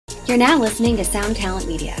You're now listening to Sound Talent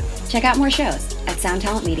Media. Check out more shows at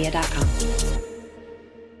soundtalentmedia.com.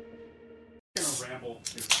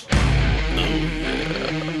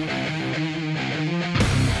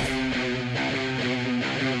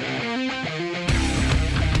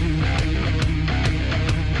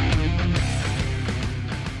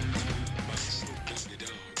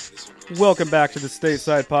 Welcome back to the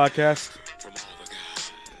Stateside Podcast.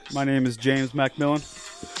 My name is James Macmillan.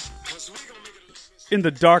 In the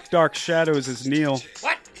dark, dark shadows is Neil.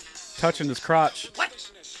 What? Touching his crotch. What?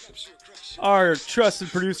 Our trusted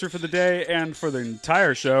producer for the day and for the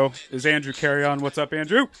entire show is Andrew Carrion. What's up,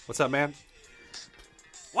 Andrew? What's up, man?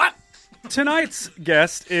 What? Tonight's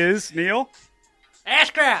guest is Neil.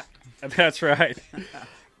 Ashcraft. That's right.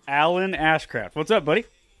 Alan Ashcraft. What's up, buddy?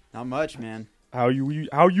 Not much, man. How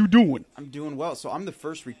you doing? I'm doing well. So I'm the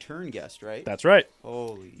first return guest, right? That's right.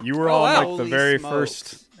 Holy. You were Oh, on wow. like the Holy very smokes.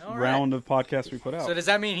 first All right. round of podcasts we put out. So does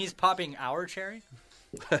that mean he's popping our cherry?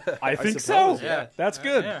 I think suppose, so. yeah. That's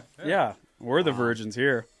good. Yeah. We're the virgins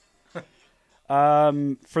here.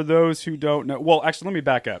 For those who don't know, well, actually, let me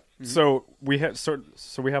back up. So we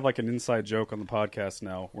have like an inside joke on the podcast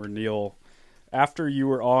now, where Neil, after you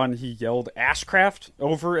were on, he yelled Ashcraft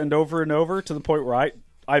over and over and over to the point where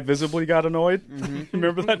I visibly got annoyed.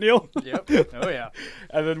 Remember that, Neil? Yep. Oh, yeah.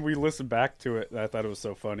 And then we listened back to it, and I thought it was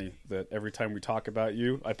so funny that every time we talk about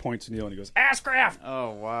you, I point to Neil and he goes, Ashcraft!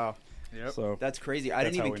 Oh, wow. Yep. So That's crazy. I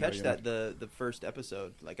That's didn't how even we know catch you that, the first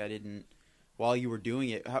episode. Like, I didn't, while you were doing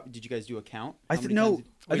it, did you guys do a count? I How think many no. times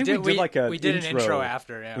I think we did like we did an intro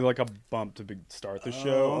after, yeah. We did like a bump to start the did-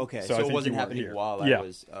 show. Oh, okay. So, So I it think wasn't you weren't happening here. while Yeah. I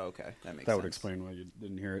was, oh, okay. That makes That sense. would explain why you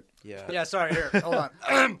didn't hear it. Yeah. Yeah, sorry. Here, hold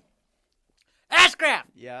on. Ashcraft!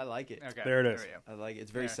 Yeah, I like it. Okay. There it is. we go. I like it.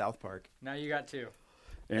 It's very Yeah. South Park. Now you got two.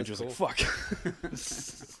 Andrew's like, fuck.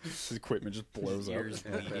 His equipment just blows up. Ears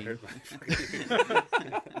bleeding.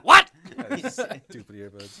 What? Stupid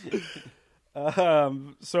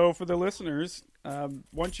earbuds. So for the listeners, why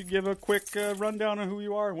don't you give a quick rundown of who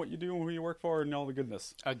you are and what you do and who you work for and all the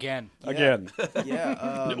goodness. Again. Again,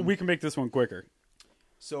 Yeah. we can make this one quicker.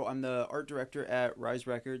 So I'm the art director at Rise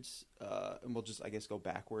Records, and we'll just, I guess, go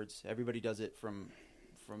backwards. Everybody does it from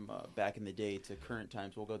back in the day to current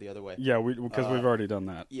times. We'll go the other way. Yeah, because we've already done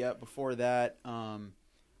that. Yeah, before that,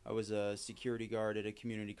 I was a security guard at a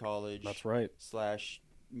community college. That's right.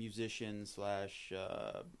 / musician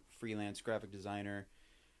 / freelance graphic designer.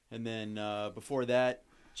 And then before that,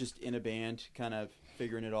 just in a band, kind of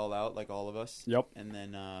figuring it all out like all of us. Yep. And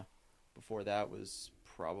then before that was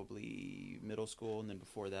probably middle school, and then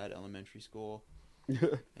before that, elementary school.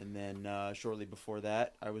 And then shortly before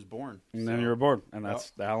that, I was born. And then you were born, and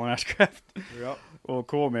that's the Alan Ashcraft. Yep. Well,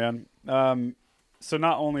 cool, man. So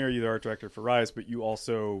not only are you the art director for Rise, but you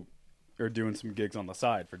also are doing some gigs on the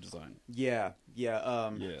side for design. Yeah.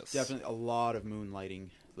 Yes. Definitely a lot of moonlighting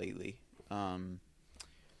lately.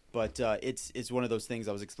 But it's one of those things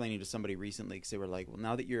I was explaining to somebody recently, because they were like, well,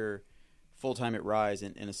 now that you're full-time at Rise,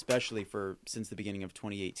 and especially since the beginning of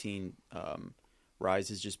 2018, Rise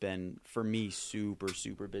has just been, for me, super,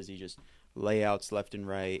 super busy, just layouts left and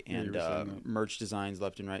right, and merch designs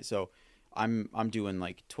left and right. So I'm doing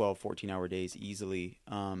like 12, 14-hour days easily.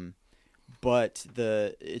 But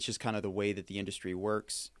it's just kind of the way that the industry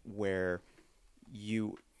works, where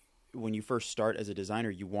when you first start as a designer,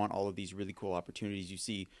 you want all of these really cool opportunities. You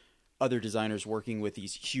see other designers working with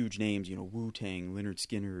these huge names, Wu-Tang, Lynyrd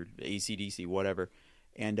Skynyrd, AC/DC, whatever.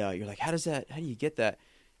 And you're like, how do you get that?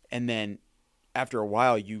 And then after a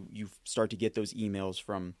while, you start to get those emails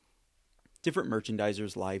from different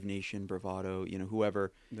merchandisers, Live Nation, Bravado,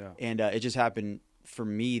 whoever. Yeah. And it just happened for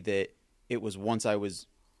me that it was once I was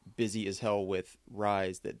busy as hell with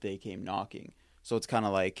Rise that they came knocking. So it's kind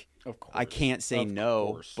of like, Of course. I can't say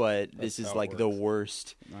no, but this is like the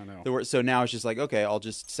worst. I know. The worst. So now it's just like, okay, I'll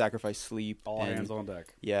just sacrifice sleep. All and, hands on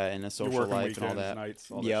deck. Yeah, and a You're social working life and all weekends, that. nights,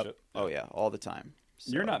 all that Yep. shit. Oh yeah, all the time.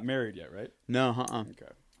 So. You're not married yet, right? No,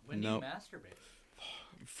 Okay. When do you masturbate?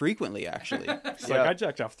 Frequently, actually. It's like I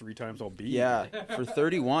jacked off 3 times all beat. Yeah, for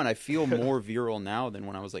 31, I feel more virile now than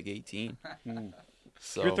when I was like 18.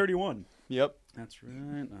 So You're 31. Yep. That's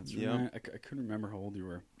right. Yep. Right. I couldn't remember how old you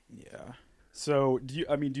were. Yeah. So do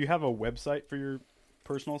you have a website for your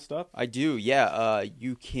personal stuff? I do. Yeah.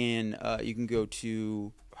 You can go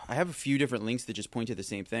to. I have a few different links that just point to the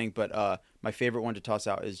same thing, but my favorite one to toss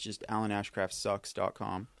out is just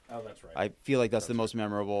alanashcraftsucks.com. Oh, that's right. I feel like that's the most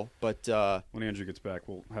memorable, but When Andrew gets back,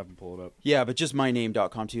 we'll have him pull it up. yeah, but just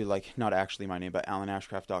myname.com too, like not actually my name, but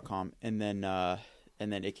alanashcraft.com, and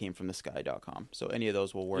then it came from thesky.com. So any of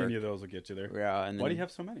those will work. Any of those will get you there. Yeah, and then, Why do you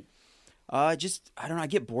have so many? just I don't know, I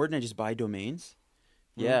get bored and I just buy domains.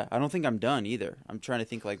 Yeah, I don't think I'm done either. I'm trying to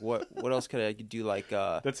think like what else could I do like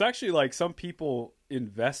That's actually like some people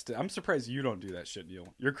invest. I'm surprised you don't do that shit, Neil.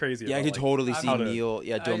 You're crazy. Yeah, I about, could like, totally see how to- Neil.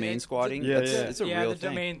 Yeah, domain squatting. Yeah, That's, yeah. it's a yeah, real the thing.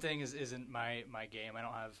 domain thing isn't my game. I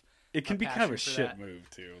don't have. It can a be kind of a passion for shit that. move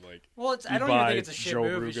too. Like, Well, I you don't even buy think it's a shit Joe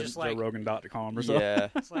move. It's Rogan, just like JoeRogan.com or something. Yeah,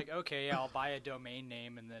 it's like okay, yeah, I'll buy a domain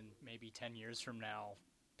name, and then maybe 10 years from now,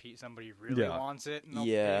 somebody really Yeah. wants it, and they'll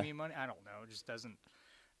Yeah. pay me money. I don't know. It just doesn't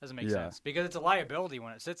make Yeah. sense because it's a liability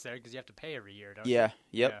when it sits there because you have to pay every year. Don't yeah,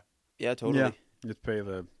 you? yep, yeah, totally. Yeah. You have to pay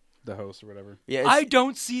the host or whatever. Yeah, I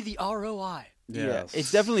don't see the ROI. yeah, Yes. it's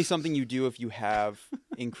definitely something you do if you have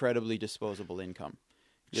incredibly disposable income.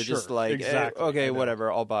 You're just Sure, like, exactly. I okay, know. whatever,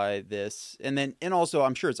 I'll buy this, and also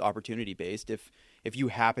I'm sure it's opportunity based. If you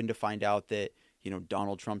happen to find out that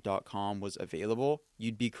DonaldTrump.com was available,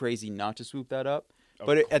 you'd be crazy not to swoop that up.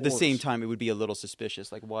 But at the same course. time, it would be a little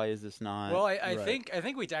suspicious. Like, why is this not? Well, I Right.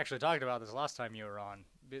 think we actually talked about this last time you were on.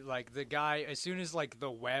 Like the guy, as soon as like the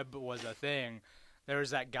web was a thing, there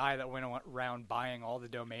was that guy that went around buying all the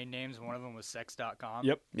domain names. One of them was sex.com.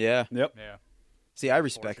 Yep. Yeah. Yep. Yeah. See, I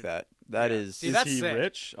respect Unfortunate. that. That Yeah. is. See, Is that's he sick.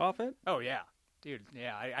 rich off it? Oh yeah, dude.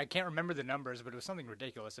 Yeah, I can't remember the numbers, but it was something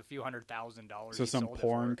ridiculous. A few $100,000. So he some sold it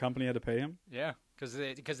porn for. company had to pay him? Yeah,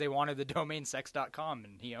 because they wanted the domain sex.com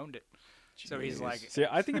and he owned it. So he's like, See,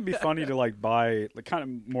 I think it'd be funny to like buy like kind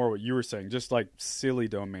of more what you were saying, just like silly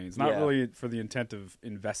domains, not Yeah. really for the intent of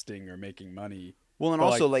investing or making money. Well, and But,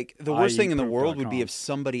 also, like, the worst thing in the world would be IEpoop.com. if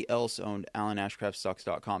somebody else owned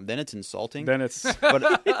AlanAshcraftSucks.com. Then it's insulting. Then it's but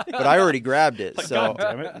I already grabbed it, Like, so God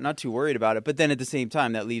damn it. I'm not too worried about it. But then at the same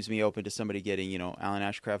time, that leaves me open to somebody getting, Alan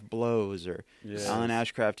Ashcraft blows or Yes. Alan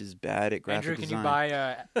Ashcraft is bad at graphic Andrew, can design.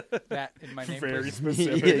 you buy that in my name, very please?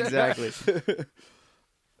 specific. Yeah, exactly.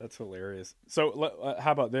 That's hilarious. So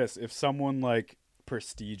how about this? If someone like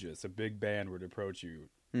prestigious, a big band would approach you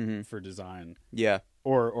Hmm. for design, Yeah.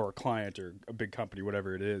 or a client or a big company,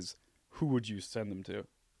 whatever it is, who would you send them to?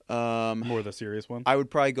 More the serious one? I would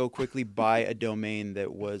probably go quickly buy a domain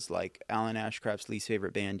that was like Alan Ashcraft's least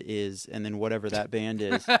favorite band is, and then whatever that band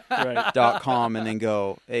is, Right. .com, and then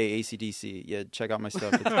go, hey, AC/DC, yeah, check out my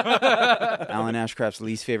stuff. It's Alan Ashcraft's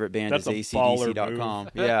least favorite band That's is a baller ACDC.com.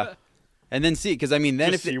 move. Yeah. And then see, because I mean,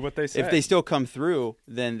 then Just if see what they say. if they still come through,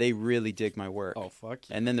 then they really dig my work. Oh fuck.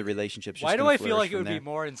 Yeah. And then the relationship's just Why do gonna I feel flourish like it from would there. be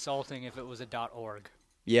more insulting if it was a .org?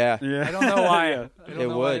 Yeah. Yeah. I don't know why. Yeah. I don't It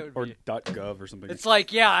know why would. Or be. .gov or something. It's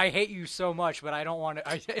like, yeah, I hate you so much, but I don't want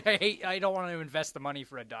to. I don't want to invest the money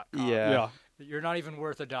for a .com. Yeah. You're not even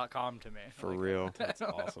worth a .com to me. For real. That's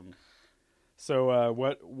awesome. So,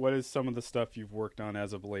 what is some of the stuff you've worked on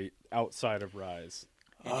as of late outside of Rise?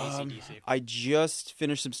 And AC/DC. I just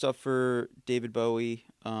finished some stuff for David Bowie.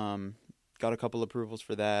 Got a couple approvals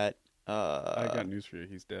for that. I got news for you.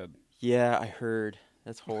 He's dead. Yeah, I heard.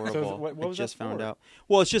 That's horrible. what I was just that found for? out.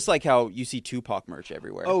 Well, it's just like how you see Tupac merch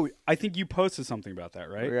everywhere. Oh, I think you posted something about that,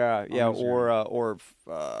 right? yeah, yeah. On Instagram. Or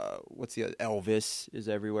what's the other? Elvis is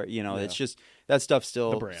everywhere. Yeah. It's just that stuff The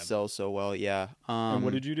still brand. sells so well. Yeah. And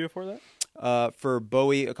what did you do for that? For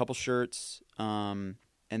Bowie, a couple shirts.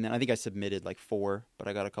 And then I think I submitted like 4, but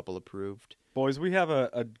I got a couple approved. Boys, we have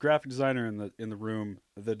a graphic designer in the room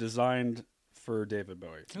that designed for David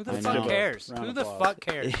Bowie. Who the I fuck know. cares? Round Who of the applause. fuck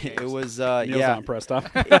cares? It was Neil's yeah. not impressed, huh?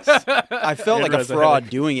 I felt like a Andrew's fraud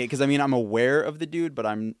ahead. doing it because I mean I'm aware of the dude, but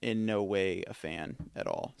I'm in no way a fan at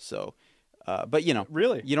all. So, but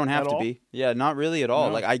Really? you don't have At to all? be. Yeah, not really at all.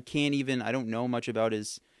 No. Like I don't know much about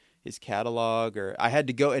his catalog, or I had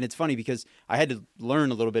to go, and it's funny because I had to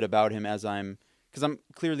learn a little bit about him because I'm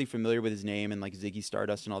clearly familiar with his name and like Ziggy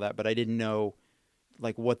Stardust and all that, but I didn't know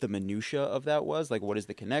like what the minutia of that was, like what is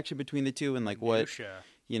the connection between the two, and like what Minutia.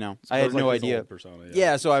 I had It's like no his idea. old persona,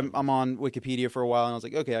 Yeah, so I'm on Wikipedia for a while, and I was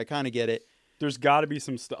like, okay, I kind of get it. There's got to be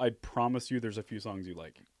some stuff. I promise you, there's a few songs you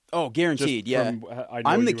like. Oh, guaranteed, Just yeah. from- I know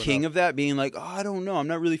I'm the you king enough. of that, being like, oh, I don't know, I'm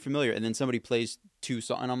not really familiar, and then somebody plays 2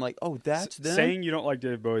 songs, and I'm like, oh, that's them? Saying you don't like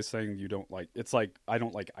David Bowie, saying you don't like. It's like I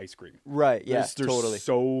don't like ice cream. Right, yeah, There's totally.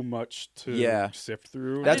 so much to Yeah. sift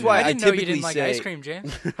through. That's why I didn't know you typically didn't like say- ice cream,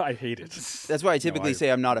 James. I hate it. That's why I typically I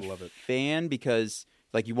say I'm not a love it. fan, because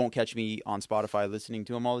like you won't catch me on Spotify listening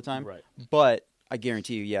to him all the time. Right. But I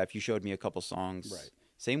guarantee you, yeah, if you showed me a couple songs, Right.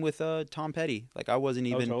 Same with Tom Petty. Like I wasn't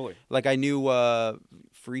even totally. like I knew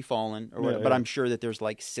Free Fallin' or whatever, Yeah, but yeah. I'm sure that there's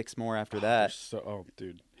like 6 more after that.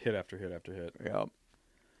 Dude, hit after hit after hit. Yeah.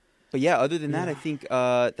 But yeah, other than that, I think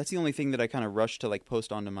that's the only thing that I kind of rushed to like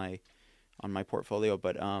post onto my portfolio.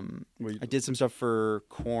 But I did some stuff for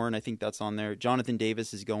Korn. I think that's on there. Jonathan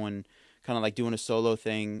Davis is going kind of like doing a solo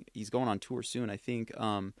thing. He's going on tour soon, I think.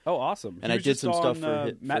 Oh, awesome! And He I was did just some on, stuff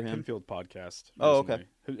for Matt him. Pinfield podcast. Oh, okay.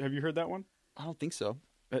 recently. Have you heard that one? I don't think so.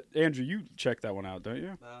 Andrew, you check that one out, don't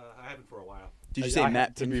you? I haven't for a while. Did you say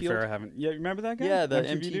Matt To be Pinfield? fair, I haven't. Yeah, remember that guy? Yeah, the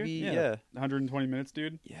dude? MTV, yeah. 120 minutes,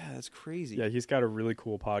 dude. Yeah, that's crazy. Yeah, he's got a really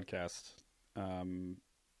cool podcast. I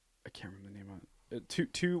can't remember the name of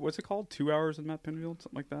it. Two. What's it called? 2 hours in Matt Pinfield,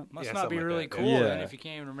 something like that. Must Yeah, not be something like really that, cool yeah. then Yeah. if you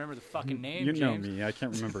can't even remember the fucking name. You know James. me. I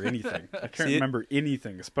can't remember anything. I can't See, remember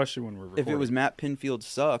anything, especially when we're recording. If it was Matt Pinfield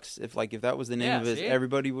Sucks, if that was the name Yeah, of it, see?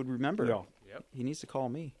 everybody would remember. Yeah. Yep. He needs to call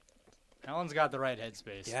me. Alan's got the right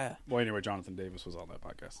headspace. Yeah, Well, anyway, Jonathan Davis was on that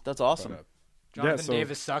podcast. that's awesome. But, Jonathan so-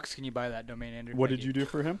 Davis sucks. Can you buy that domain, Andrew? what Thank did you do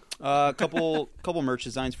for him? A couple merch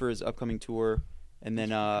designs for his upcoming tour, and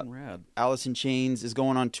then Rad. Alice in Chains is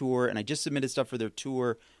going on tour, and I just submitted stuff for their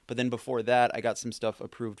tour. But then before that, I got some stuff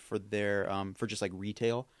approved for their for just like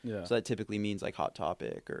retail. Yeah. So that typically means like Hot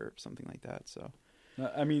Topic or something like that. So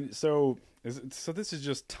I mean, so this is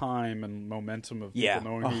just time and momentum of yeah,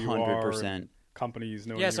 people knowing who you are, 100%. and companies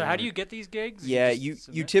knowing. Yeah. who So you how are. do you get these gigs? Yeah, just you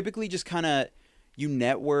submit? typically just kind of you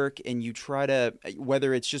network and you try to,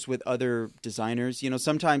 whether it's just with other designers.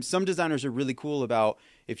 Sometimes some designers are really cool about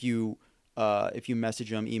if you message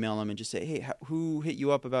them, email them, and just say, hey, who hit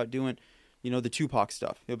you up about doing the Tupac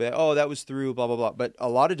stuff? He'll be like, oh, that was through blah blah blah. But a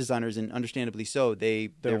lot of designers, and understandably so, they're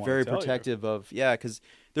wanna very tell you. protective of because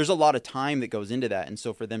there's a lot of time that goes into that, and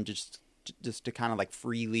so for them just to kind of like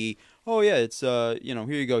freely, oh yeah, it's here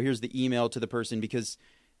you go, here's the email to the person, because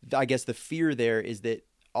I guess the fear there is that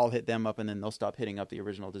I'll hit them up and then they'll stop hitting up the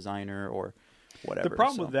original designer or whatever. The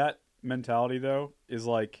problem with that mentality, though, is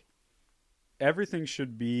like everything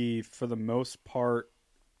should be, for the most part,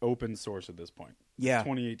 open source at this point. Yeah.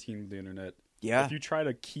 2018, the internet. Yeah. If you try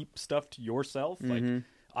to keep stuff to yourself, Mm-hmm. like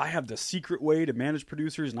I have the secret way to manage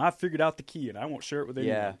producers, and I figured out the key, and I won't share it with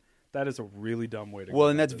anyone. Yeah. That is a really dumb way to go. Well,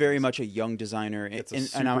 and about that's very business. much a young designer, It's a and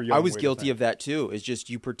super I young was way to guilty think. of that too. Is just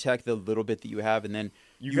you protect the little bit that you have, and then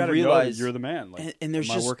You you gotta realize know that you're the man. Like, and there's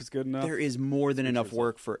my just work is good enough. there is more than Speak for enough itself.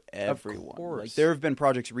 work for everyone. course. Like, there have been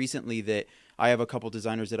projects recently that I have a couple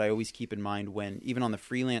designers that I always keep in mind when, even on the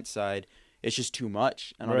freelance side, it's just too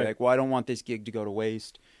much, and I'll be Right. like, well, I don't want this gig to go to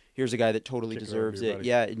waste. Here's a guy that totally Kick it deserves over to it. your buddy.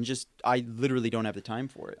 Yeah, and just I literally don't have the time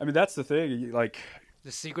for it. I mean, that's the thing. Like,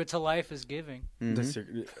 The secret to life is giving. it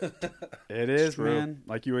is, true. man.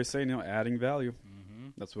 Like you always say, adding value.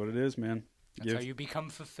 That's what it is, man. That's how you become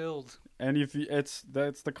fulfilled. And if you, that's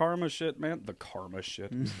the karma shit, man. The karma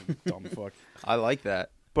shit, dumb fuck. I like that.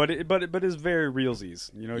 But it's very realsies.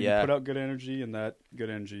 You Yeah. put out good energy, and that good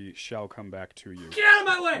energy shall come back to you. Get out of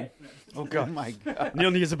my way! Oh Oh god, my god. Neil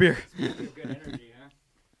needs a beer. Good energy, huh?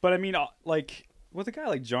 But I mean, like with a guy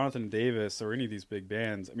like Jonathan Davis or any of these big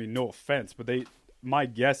bands, I mean, no offense, but my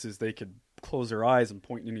guess is they could close their eyes and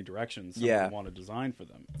point in any direction someone Yeah. would want to design for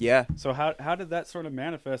them. Yeah. So how did that sort of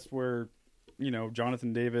manifest where,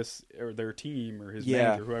 Jonathan Davis or their team or his Yeah.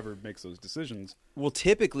 manager, whoever makes those decisions? Well,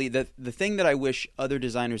 typically, the thing that I wish other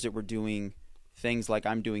designers that were doing things like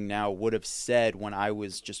I'm doing now would have said when I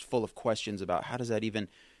was just full of questions about how does that even...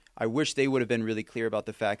 I wish they would have been really clear about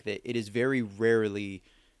the fact that it is very rarely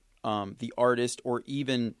the artist or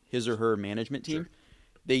even his or her management team. Sure.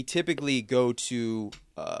 They typically go to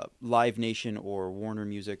Live Nation or Warner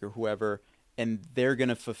Music or whoever, and they're going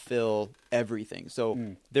to fulfill everything.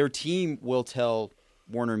 So their team will tell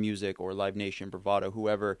Warner Music or Live Nation, Bravado,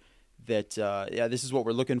 whoever, that this is what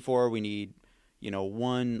we're looking for. We need,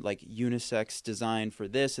 one like unisex design for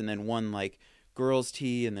this, and then one like girls'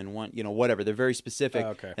 tee, and then one, whatever. They're very specific,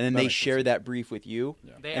 Okay. and then That they makes share sense. that brief with you.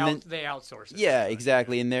 Yeah. They outsource it. Yeah,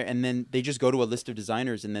 exactly. And then they just go to a list of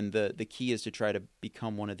designers, and then the key is to try to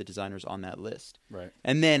become one of the designers on that list. Right.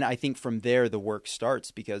 And then I think from there the work starts,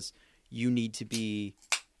 because you need to be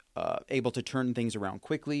able to turn things around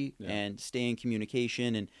quickly and stay in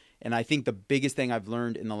communication. And I think the biggest thing I've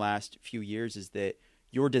learned in the last few years is that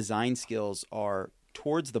your design skills are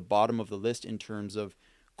towards the bottom of the list in terms of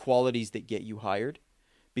qualities that get you hired.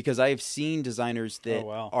 Because I have seen designers that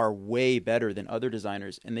are way better than other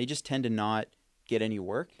designers, and they just tend to not get any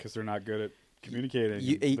work. Because they're not good at communicating.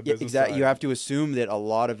 Exactly. You have to assume that a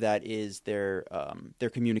lot of that is their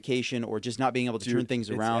communication, or just not being able to turn things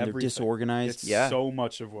it's around. They're everything. disorganized. It's so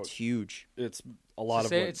much of what It's huge. it's a lot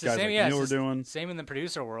of what It's guys the same, like Neil are it's doing. Same in the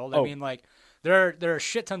producer world. Oh. I mean, like there are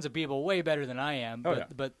shit tons of people way better than I am, Oh, but yeah.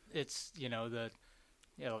 but it's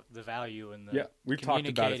the value and the We've talked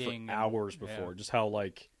about it for communicating hours and- before. Just how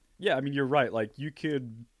I mean, you're right. Like you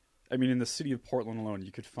could, in the city of Portland alone,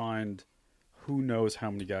 you could find who knows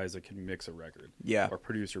how many guys that can mix a record, or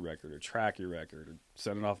produce a record, or track your record, or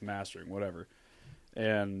send it off mastering, whatever.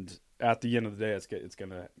 And at the end of the day, it's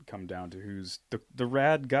gonna come down to who's the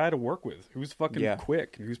rad guy to work with, who's fucking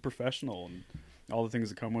quick, and who's professional, and all the things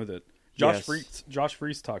that come with it. Josh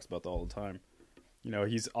Freese talks about that all the time. You know,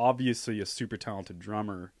 he's obviously a super talented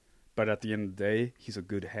drummer, but at the end of the day, he's a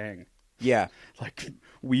good hang. Yeah. Like,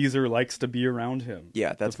 Weezer likes to be around him.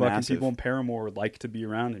 Yeah, that's the fucking massive. people in Paramore like to be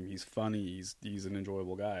around him. He's funny. He's an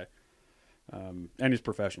enjoyable guy. And he's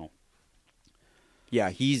professional.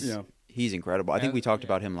 Yeah, he's incredible. I think we talked yeah.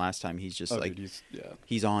 about him last time. He's just Dude,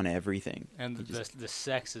 he's on everything. And the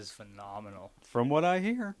sex is phenomenal. From what I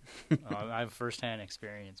hear. I have firsthand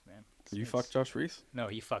experience, man. You fucked Josh Reese? No,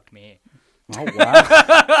 he fucked me. Oh,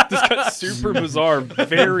 wow. This got super bizarre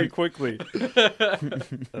very quickly.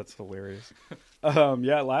 That's hilarious.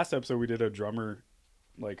 Yeah, last episode we did a drummer,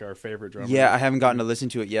 like our favorite drummer. Yeah, I haven't gotten to listen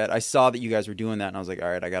to it yet. I saw that you guys were doing that, and I was like, all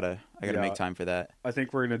right, I gotta make time for that. I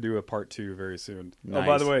think we're going to do a part 2 very soon. Nice. Oh,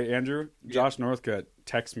 by the way, Andrew, Josh Northcutt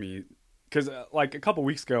texted me, because like a couple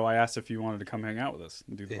weeks ago, I asked if you wanted to come hang out with us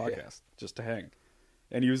and do the podcast, just to hang.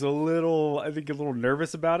 And he was a little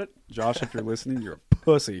nervous about it. Josh, if you're listening, you're a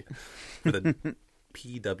pussy. For the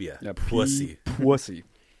PW. Yeah, pussy. Pussy.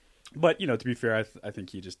 But, to be fair, I think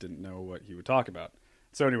he just didn't know what he would talk about.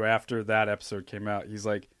 So anyway, after that episode came out, he's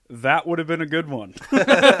like, that would have been a good one.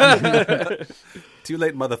 Too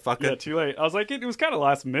late, motherfucker. Yeah, too late. I was like, it was kind of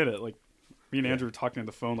last minute. Like, me and Andrew were talking on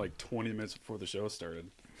the phone like 20 minutes before the show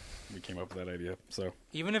started. We came up with that idea. So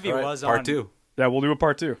Even if he All right, was part on... 2. yeah, we'll do a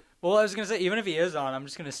part 2. Well, I was going to say, even if he is on, I'm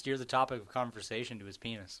just going to steer the topic of conversation to his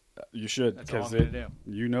penis. You should, That's all because I'm going to do.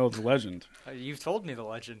 you know the legend. You've told me the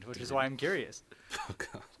legend, which is why I'm curious. Oh,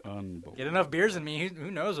 God. Unbelievable. Get enough beers in me,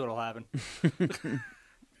 who knows what'll happen.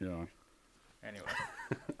 Yeah. Anyway.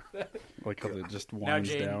 Like how it just Now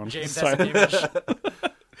winds down. James has an image.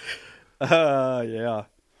 Yeah.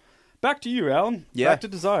 Back to you, Alan. Yeah. Back to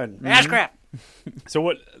design. Ashcraft!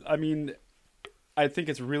 So I think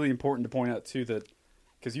it's really important to point out too that,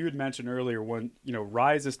 because you had mentioned earlier when,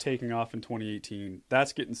 Rise is taking off in 2018,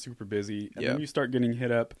 that's getting super busy. And then you start getting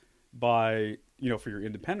hit up by, for your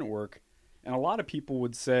independent work. And a lot of people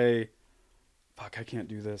would say, fuck, I can't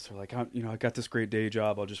do this. Or like, I got this great day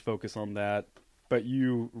job. I'll just focus on that. But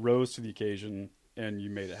you rose to the occasion and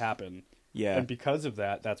you made it happen. Yeah. And because of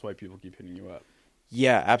that, that's why people keep hitting you up.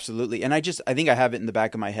 Yeah, absolutely. And I think I have it in the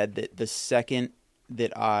back of my head that the second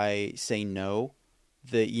that I say no,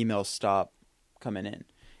 the emails stop coming in.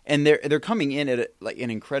 And they're coming in at an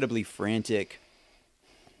incredibly frantic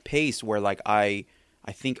pace where like I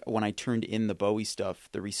think when I turned in the Bowie stuff,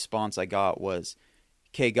 the response I got was,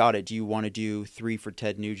 "Okay, got it. Do you want to do 3 for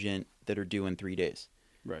Ted Nugent that are due in 3 days?"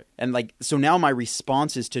 Right. And like, so now my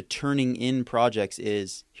responses to turning in projects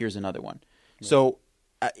is, here's another one. Right. So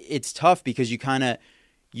it's tough because you kind of,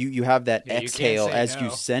 you have that exhale as no. you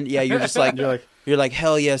send. Yeah. You're just like, you're like,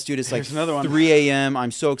 hell yes, dude. It's like another one. 3 a.m.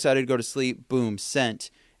 I'm so excited to go to sleep. Boom, sent.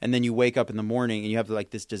 And then you wake up in the morning and you have like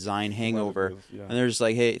this design hangover and they're just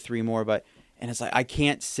like, hey, 3 more. And it's like, I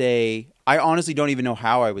can't say, I honestly don't even know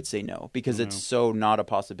how I would say no because it's so not a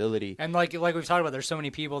possibility. And like we've talked about, there's so many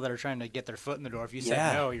people that are trying to get their foot in the door. If you say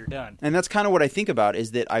no, you're done. And that's kind of what I think about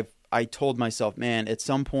is that I told myself, man, at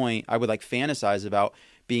some point I would like fantasize about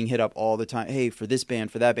being hit up all the time. Hey, for this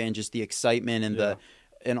band, for that band, just the excitement and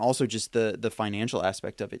and also just the financial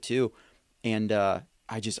aspect of it too. And I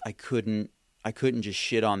couldn't just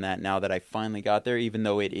shit on that now that I finally got there, even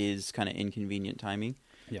though it is kind of inconvenient timing.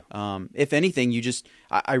 Yeah. If anything,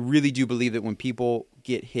 I really do believe that when people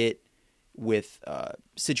get hit with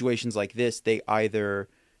situations like this, they either,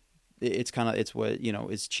 it's what,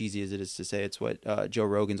 as cheesy as it is to say, it's what Joe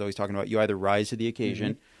Rogan's always talking about. You either rise to the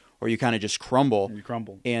occasion or you kind of just crumble. You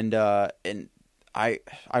crumble. And I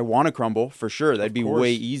want to crumble for sure. That'd be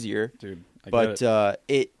way easier. Dude, but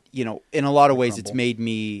it, in a lot of ways, it's made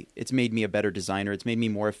me a better designer. It's made me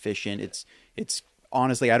more efficient. It's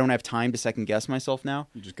honestly, I don't have time to second guess myself now.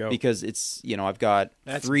 You just go. Because it's, I've got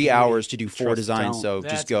 3 hours to do 4 designs, so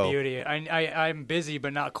That's just go. Beauty. I'm busy,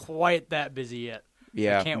 but not quite that busy yet.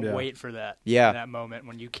 Yeah. I can't wait for that. Yeah. In that moment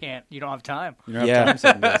when you don't have time. You don't have time to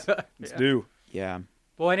second guess. It's due. Yeah.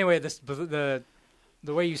 Well, anyway, the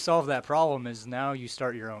way you solve that problem is now you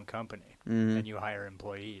start your own company and you hire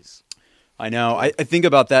employees. I know. I think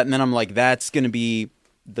about that, and then I'm like, that's going to be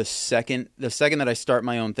the second that I start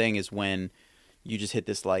my own thing is when you just hit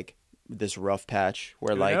this rough patch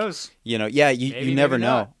where Who knows? you never know.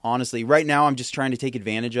 Not. Honestly, right now I'm just trying to take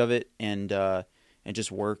advantage of it and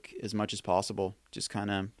just work as much as possible. Just kind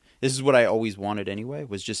of, this is what I always wanted anyway,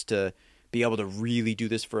 was just to be able to really do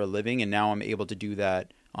this for a living, and now I'm able to do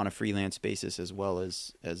that on a freelance basis as well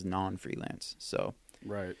as non-freelance. So,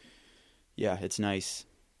 right. Yeah, it's nice.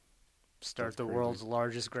 Start the world's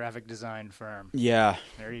largest graphic design firm. Yeah.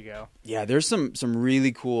 There you go. Yeah, there's some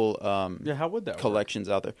really cool how would that collections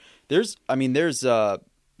out there. There's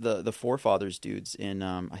the Forefathers dudes in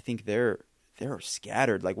I think they they're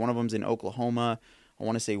scattered. Like one of them's in Oklahoma. I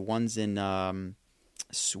want to say one's in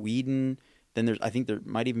Sweden. Then I think there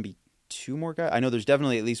might even be 2 more guys. I know there's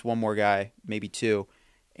definitely at least one more guy, maybe 2,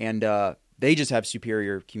 and they just have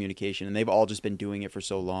superior communication, and they've all just been doing it for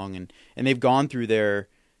so long, and they've gone through their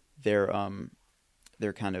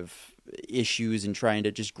kind of issues and trying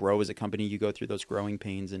to just grow as a company. You go through those growing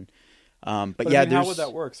pains, and but yeah, I mean, how would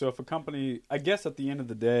that work? So if a company, I guess at the end of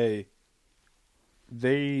the day,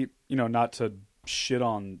 they, not to shit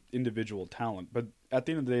on individual talent, but at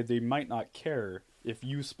the end of the day, they might not care if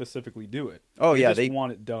you specifically do it. Oh, yeah, just they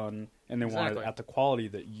want it done, and they want it at the quality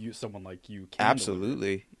that someone like you can.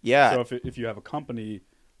 Absolutely, deliver. yeah. So if you have a company,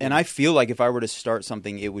 and I feel like if I were to start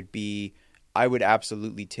something, it would be, I would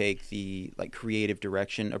absolutely take the like creative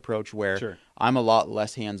direction approach where I'm a lot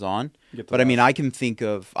less hands on. But I mean, I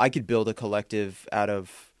could build a collective out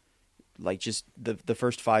of like just the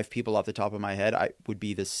first 5 people off the top of my head. I would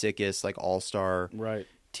be the sickest like all-star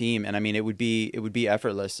team, and I mean it would be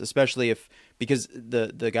effortless, especially because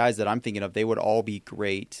the guys that I'm thinking of, they would all be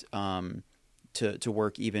great to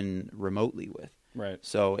work even remotely with. Right.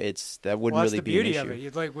 So that wouldn't really be an issue. That's the beauty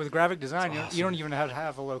of it. Like with graphic design, you don't even have to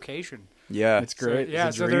have a location. Yeah, it's great.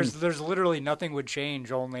 So there's literally nothing would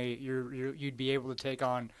change. Only you'd be able to take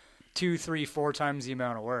on 2, 3, 4 times the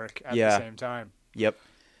amount of work at the same time. Yep.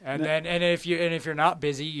 And if you're not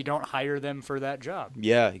busy, you don't hire them for that job.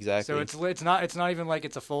 Yeah, exactly. So it's not even like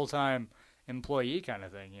it's a full-time employee kind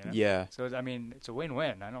of thing, Yeah. So I mean, it's a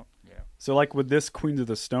win-win. So like with this Queens of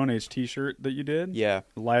the Stone Age T-shirt that you did,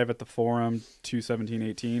 live at the Forum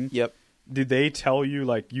 2/17/18. Yep. Did they tell you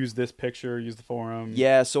like use this picture, use the Forum?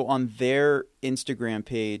 Yeah. So on their Instagram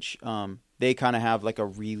page, they kind of have like a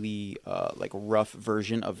really like rough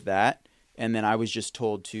version of that, and then I was just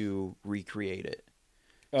told to recreate it.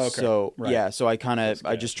 Okay. So so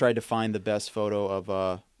I just tried to find the best photo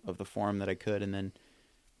of the Forum that I could, and then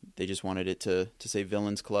they just wanted it to say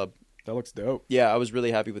Villains Club. That looks dope. Yeah, I was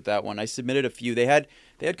really happy with that one. I submitted a few. They had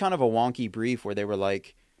kind of a wonky brief where they were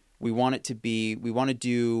like, we want to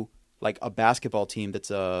do like a basketball team that's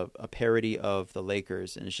a parody of the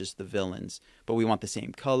Lakers, and it's just the villains, but we want the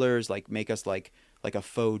same colors, like make us like a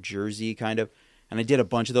faux jersey kind of. And I did a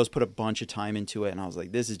bunch of those, put a bunch of time into it, and I was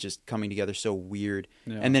like, this is just coming together so weird.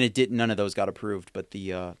 Yeah. And then none of those got approved, but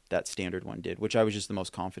that standard one did, which I was just the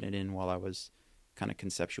most confident in while I was kind of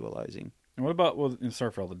conceptualizing. And what about,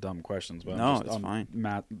 sorry for all the dumb questions, but it's fine.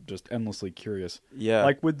 Matt, just endlessly curious. Yeah.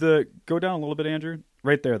 Like go down a little bit, Andrew,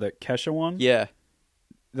 right there, that Kesha one. Yeah.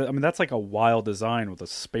 I mean, that's like a wild design with a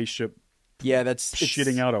spaceship. Yeah, it's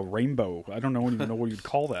shitting out a rainbow. I don't even know what you'd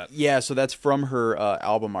call that. Yeah, so that's from her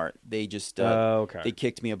album art. They just they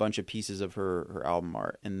kicked me a bunch of pieces of her album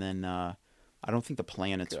art, and then I don't think the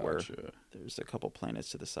planets were. There's a couple planets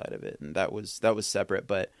to the side of it, and that was separate.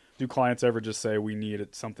 But do clients ever just say we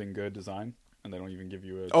need something good design, and they don't even give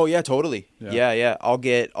you a? Oh yeah, totally. Yeah. I'll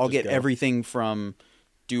get everything from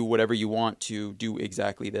do whatever you want to do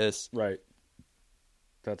exactly this. Right.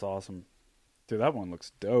 That's awesome, dude. That one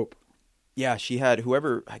looks dope. Yeah, she had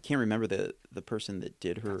whoever, I can't remember the person that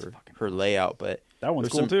did her layout, but that one's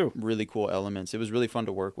cool too. Really cool elements. It was really fun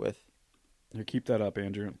to work with. Here, keep that up,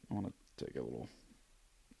 Andrew. I want to take a little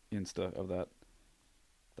Insta of that.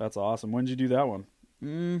 That's awesome. When did you do that one?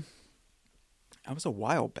 That was a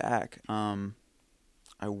while back. I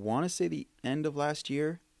want to say the end of last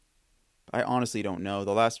year. I honestly don't know.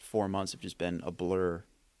 The last 4 months have just been a blur.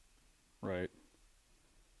 Right.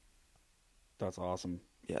 That's awesome.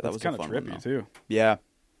 Yeah, that was kind of trippy too. Yeah,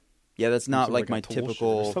 that's not like my a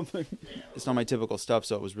typical. It's not my typical stuff,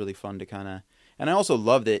 so it was really fun to kind of. And I also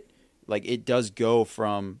love that, like, it does go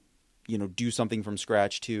from, do something from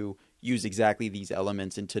scratch to use exactly these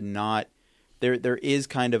elements, and to not. There is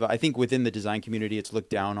kind of, I think within the design community, it's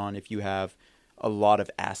looked down on if you have a lot of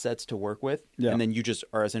assets to work with, and then you just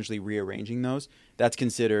are essentially rearranging those. That's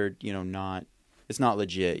considered, not. It's not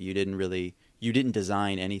legit. You didn't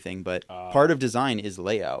design anything, but part of design is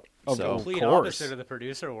layout. Oh, so complete opposite of the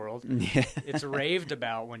producer world. Yeah. It's raved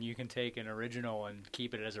about when you can take an original and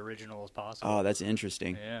keep it as original as possible. Oh, that's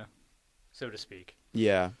interesting. Yeah, so to speak.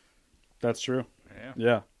 Yeah, that's true.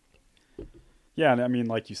 Yeah. And I mean,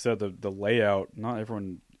 like you said, the layout. Not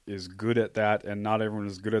everyone is good at that, and not everyone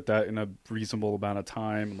is good at that in a reasonable amount of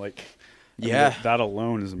time. That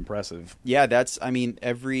alone is impressive. Yeah, that's. I mean,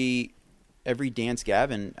 every Dance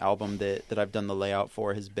Gavin album that I've done the layout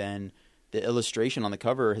for has been, the illustration on the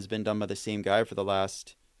cover has been done by the same guy for the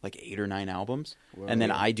last 8 or 9 albums. Whoa. And then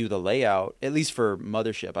I do the layout, at least for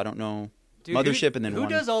Mothership. I don't know. Dude, Mothership and then who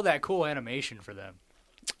does all that cool animation for them?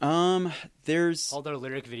 There's all their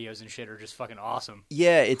lyric videos and shit are just fucking awesome.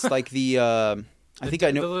 Yeah, it's like the I think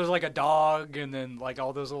I know. There's like a dog, and then like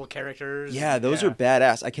all those little characters. Yeah, those are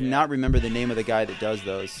badass. I cannot remember the name of the guy that does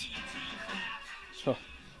those.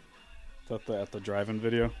 Is that at the drive-in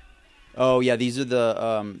video? Oh yeah, these are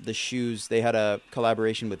the shoes. They had a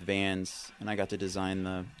collaboration with Vans, and I got to design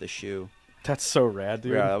the shoe. That's so rad,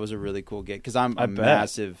 dude. Yeah, that was a really cool gig because I'm a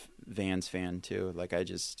massive Vans fan too. Like I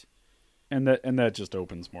just and that just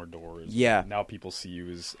opens more doors. Yeah. Now people see you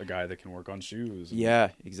as a guy that can work on shoes. Yeah,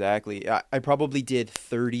 exactly. I probably did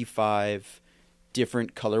 35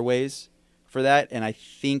 different colorways for that, and I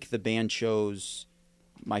think the band chose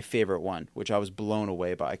my favorite one, which I was blown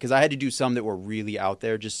away by because I had to do some that were really out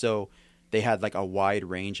there just so they had like a wide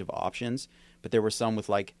range of options. But there were some with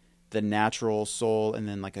like the natural sole and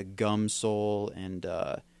then like a gum sole and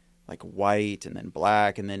like white and then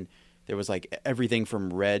black, and then there was like everything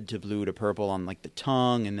from red to blue to purple on like the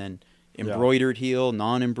tongue, and then embroidered heel,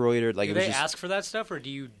 non-embroidered. Like do it was they just, ask for that stuff, or do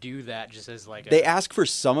you do that just as like they ask for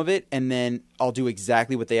some of it, and then I'll do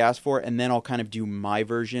exactly what they ask for, and then I'll kind of do my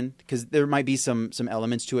version because there might be some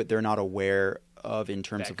elements to it they're not aware of in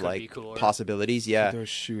terms That of could be like cooler. possibilities. Yeah, Those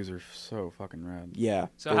shoes are so fucking rad. yeah.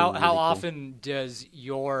 So they're how really cool. often does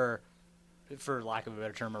your, for lack of a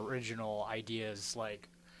better term, original ideas, like,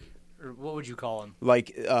 or what would you call them?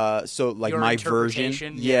 Like so like Your my version?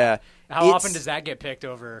 interpretation? Yeah. How It's- often does that get picked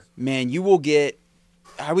over? Man, you will get,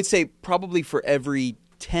 I would say probably for every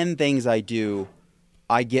 10 things I do,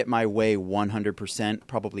 I get my way 100%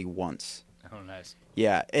 probably once. Oh, nice.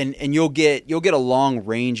 Yeah, and you'll get a long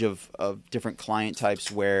range of different client types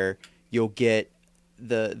where you'll get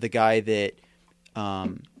the guy that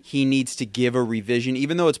he needs to give a revision,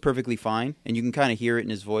 even though it's perfectly fine, and you can kind of hear it in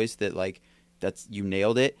his voice that like that's you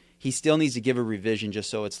nailed it. He still needs to give a revision just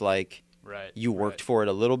so it's like Right. you worked for it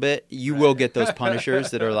a little bit. You will get those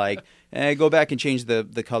punishers that are like, go back and change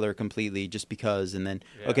the color completely just because, and then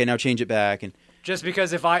okay, now change it back and. Just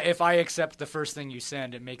because if I accept the first thing you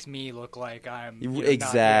send, it makes me look like I'm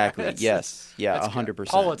Exactly. Not, yes. Yeah. that's 100%.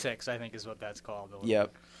 Politics, I think, is what that's called.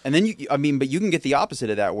 Yep. And then but you can get the opposite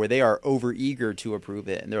of that, where they are over eager to approve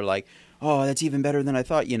it, and they're like, "Oh, that's even better than I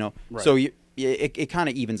thought." Right. So it kind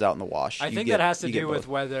of evens out in the wash. I think that has to do with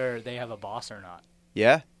whether they have a boss or not.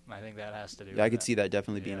 Yeah. I think that has to do. Yeah, with I could that. see that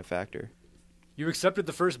definitely being a factor. You accepted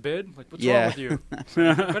the first bid. Like, what's Yeah. wrong with you?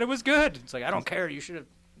 But it was good. It's like I don't care. You should have.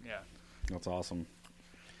 Yeah. That's awesome.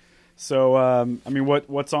 So, I mean,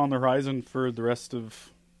 what's on the horizon for the rest of,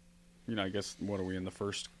 I guess, what are we in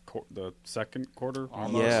the second quarter?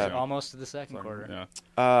 Almost. Yeah. Almost to the second quarter. Yeah.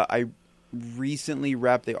 I recently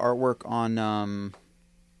wrapped the artwork on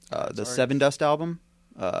the Seven Dust album.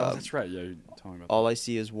 That's right. Yeah, you're telling me about All I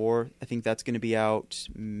See Is War. I think that's going to be out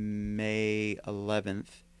May 11th.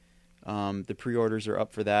 The pre-orders are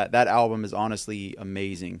up for that. That album is honestly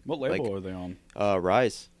amazing. What label are they on?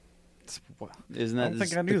 Rise. Isn't that I don't think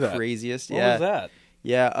just I knew the that. craziest? What yeah. was that?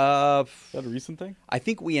 Yeah. Is that a recent thing? I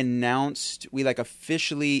think we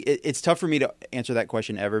officially. It's tough for me to answer that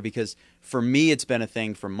question ever because for me it's been a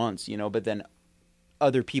thing for months, But then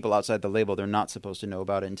other people outside the label, they're not supposed to know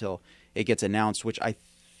about it until it gets announced, which I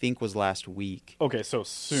think was last week. Okay, so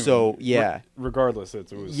soon. So, yeah. Regardless,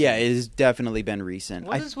 it was. Yeah, it has definitely been recent.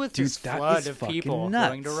 What is with dude, this that flood is of fucking people nuts.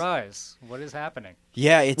 going to Rise? What is happening?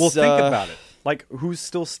 Yeah, it's. Well, think about it. Like, who's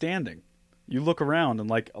still standing? You look around and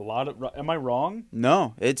like a lot of. Am I wrong?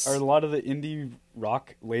 No, it's. Are a lot of the indie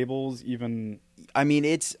rock labels even? I mean,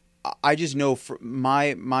 it's. I just know from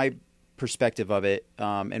my perspective of it,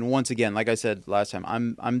 and once again, like I said last time,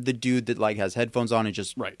 I'm the dude that like has headphones on and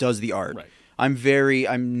just does the art. Right.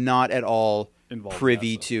 I'm not at all Involved in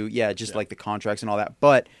privy that to like the contracts and all that,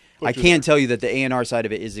 but I can tell you that the A&R side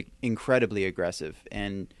of it is incredibly aggressive,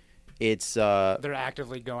 and it's They're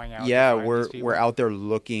actively going out. yeah, to find these people. we're out there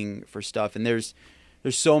looking for stuff, and there's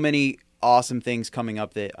so many awesome things coming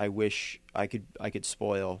up that I wish I could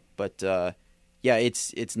spoil, but yeah,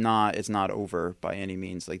 it's not over by any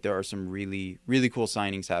means. Like there are some really really cool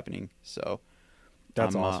signings happening, so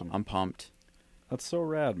That's I'm, awesome. I'm pumped. That's so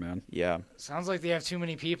rad, man. Yeah. Sounds like they have too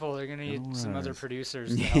many people. They're gonna need some other Alright.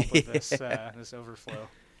 producers to help with this this overflow.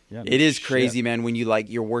 Yeah, It is shit. crazy, man, when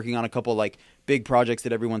you're working on a couple like big projects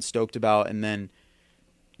that everyone's stoked about, and then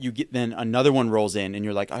then another one rolls in and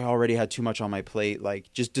you're like, I already had too much on my plate,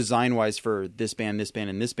 like just design wise for this band,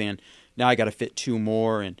 and this band. Now I got to fit two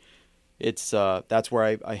more, and it's that's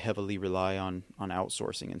where I heavily rely on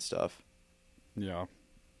outsourcing and stuff. Yeah.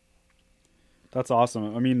 That's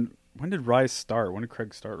awesome. I mean, when did Rise start? When did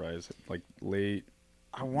Craig start Rise? Like late.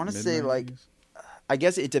 I want to mid- say like 90s? I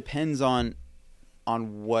guess it depends on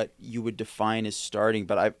what you would define as starting,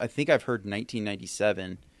 but I think I've heard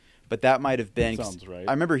 1997, but that might have been. Sounds right.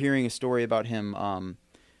 I remember hearing a story about him,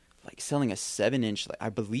 like selling a 7-inch, like, I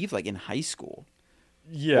believe, like in high school.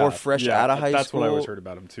 Yeah, or fresh out of high That's what I always school. heard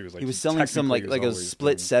about him too. Is like He was selling some like technically a was always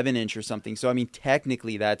split doing, 7-inch or something. So I mean,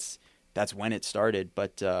 technically that's when it started.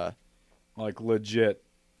 But like legit,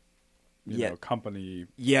 Yeah. company.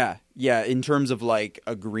 yeah. In terms of like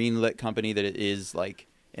a greenlit company that it is like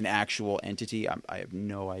an actual entity, I have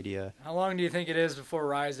no idea. How long do you think it is before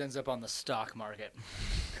Rise ends up on the stock market?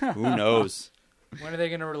 Who knows? When are they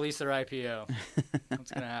going to release their IPO?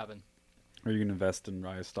 What's going to happen? Are you gonna invest in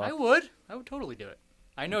Rise stock? I would totally do it.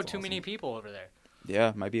 I know That's too awesome. many people over there,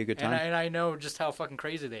 Yeah, might be a good time. and I know just how fucking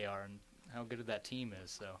crazy they are and how good that team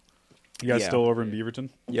is. So You guys Yeah. still over in Beaverton?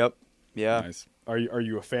 Yep. Yeah. Nice. Are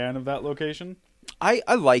you a fan of that location? I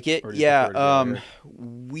like it. Or do you prefer to be out Yeah.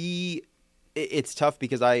 here? It's tough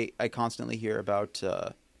because I constantly hear about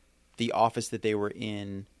the office that they were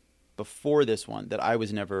in before this one that I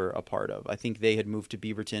was never a part of. I think they had moved to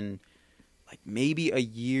Beaverton like maybe a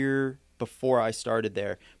year before I started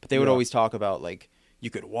there, but they would Yeah. always talk about like you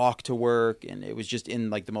could walk to work and it was just in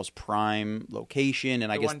like the most prime location. And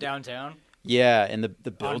the I guess one downtown, yeah, and the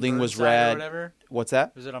on building was Burnside or rad. whatever. What's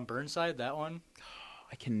that? Was it on Burnside? That one?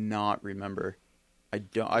 I cannot remember. I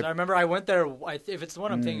don't. 'Cause I remember I went there. If it's the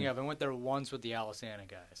one I'm Hmm. thinking of, I went there once with the Alisana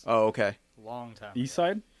guys. Oh, okay. Long time. East ago.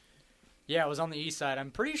 side? Yeah, it was on the east side. I'm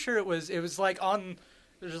pretty sure it was like on.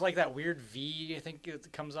 There's like that weird V. I think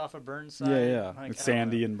it comes off of Burnside. Yeah. Like, I It's don't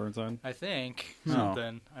Sandy know. and Burnside. I think Oh.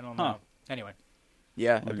 something. I don't know. Huh. Anyway,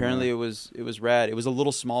 Yeah, Maybe apparently not. it was rad. It was a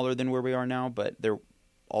little smaller than where we are now, but there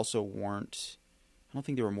also weren't. I don't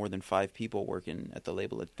think there were more than 5 people working at the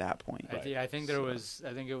label at that point. I think there was.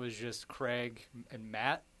 I think it was just Craig and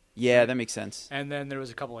Matt, Yeah, that makes sense. and then there was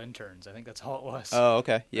a couple interns. I think that's all it was. Oh,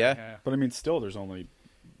 okay. Yeah. But I mean, still, there's only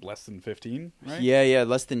less than 15, right? Yeah.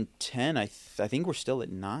 Less than 10. I think we're still at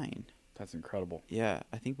 9. That's incredible. Yeah,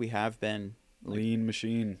 I think we have been. Lean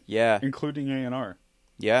machine, Yeah. including A&R.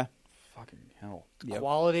 Yeah. Fucking hell. Yep.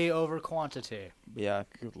 Quality over quantity. Yeah.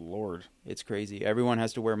 Good lord. It's crazy. Everyone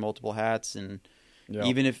has to wear multiple hats, and Yeah.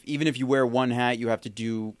 even if you wear one hat, you have to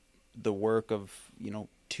do the work of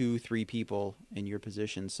 2-3 people in your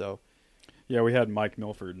position. So. Yeah, we had Mike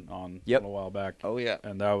Milford on Yep. a while back. Oh yeah.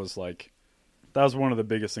 And that was one of the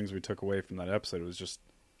biggest things we took away from that episode. It was just,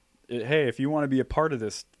 hey, if you want to be a part of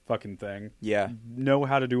this fucking thing, Yeah. know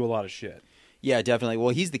how to do a lot of shit. Yeah, definitely. Well,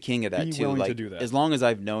 he's the king of that Be too. willing to Like, do that. as long as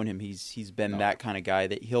I've known him, he's been No. that kind of guy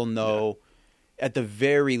that he'll know. At the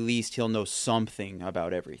very least, he'll know something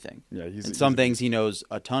about everything. Yeah, And some things he knows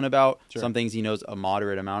a ton about. Sure. Some things he knows a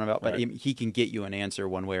moderate amount about. But Right. he can get you an answer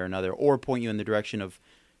one way or another, or point you in the direction of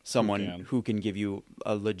someone can. who can give you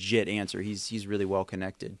a legit answer. He's really well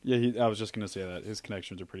connected. Yeah, I was just going to say that. His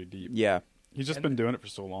connections are pretty deep. Yeah. He's just And been doing it for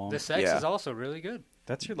so long. The sex Yeah. is also really good.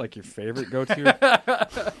 That's your favorite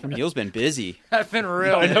go-to? Neil's been busy. I've been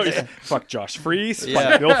real. I know. busy. Fuck Josh Freese.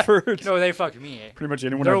 Yeah. Fuck Milford. No, they fucked me. Pretty much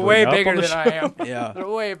anyone They're I bring way up bigger on the than I show. am. Yeah. They're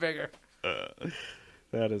way bigger.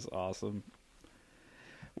 That is awesome.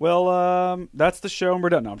 Well, that's the show, and we're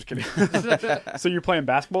done. No, I'm just kidding. So you're playing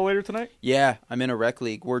basketball later tonight? Yeah, I'm in a rec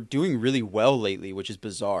league. We're doing really well lately, which is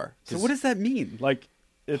bizarre. So what does that mean? Like,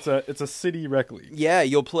 it's a city rec league. Yeah,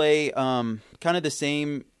 you'll play kind of the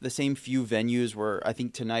same few venues. Where I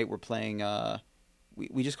think tonight we're playing.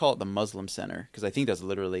 We just call it the Muslim Center because I think that's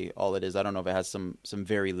literally all it is. I don't know if it has some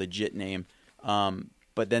very legit name.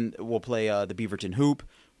 But then we'll play the Beaverton Hoop.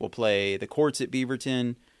 We'll play the courts at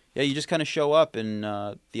Beaverton. Yeah, you just kind of show up and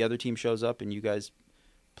the other team shows up and you guys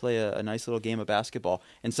play a nice little game of basketball.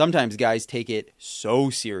 And sometimes guys take it so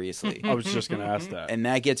seriously. I was just going to ask that. And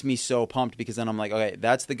that gets me so pumped because then I'm like, okay,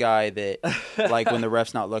 that's the guy that, like, when the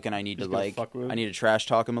ref's not looking, I need to Just gonna fuck with? I need to trash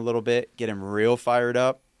talk him a little bit, get him real fired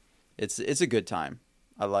up. It's a good time.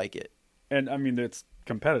 I like it. And I mean, it's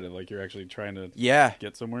competitive. Like, you're actually trying to Yeah,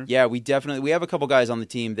 get somewhere. yeah. We have a couple guys on the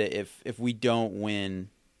team that if we don't win,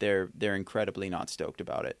 they're incredibly not stoked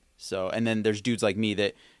about it. So, and then there's dudes like me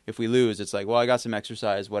that if we lose, it's like, well, I got some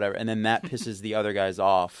exercise, whatever, and then that pisses the other guys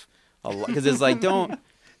off a lot because it's like, don't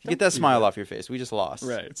get that smile off your face. We just lost.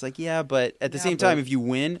 Right. It's like, yeah, but at the Yeah, same time, but- if you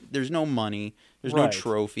win, there's no money, there's no Right.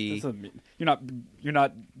 trophy. Doesn't mean- You're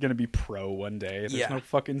not gonna be pro one day. There's Yeah. no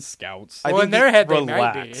fucking scouts. I Well, think in their head they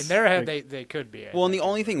might be. relax. In their head Like- they could be. I Well, and the think.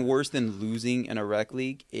 only thing worse than losing in a rec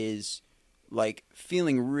league is like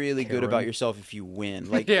feeling really good Caring. about yourself if you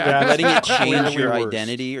win, like Yeah. letting it change Clearly your worse.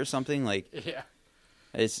 identity or something. Like Yeah.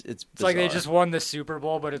 it's It's like they bizarre. just won the Super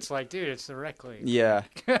Bowl, but it's like, dude, it's the rec league. Yeah.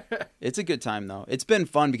 It's a good time though. It's been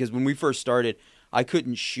fun because when we first started, I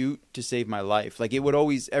couldn't shoot to save my life. Like it would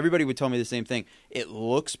always, everybody would tell me the same thing. It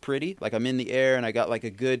looks pretty, like I'm in the air and I got like a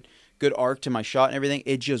good arc to my shot and everything.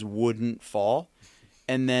 It just wouldn't fall.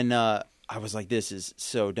 And then I was like, this is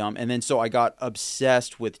so dumb. And then so I got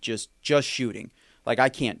obsessed with just shooting. Like, I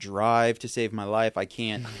can't drive to save my life. I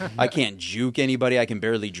can't juke anybody. I can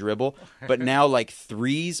barely dribble. But now, like,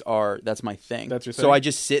 threes that's my thing. That's your So thing? I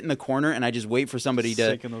just sit in the corner and I just wait for somebody to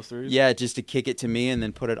Sinking those threes? Yeah, just to kick it to me and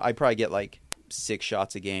then put it. I probably get like 6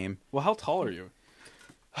 shots a game. Well, how tall are you?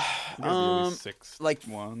 Like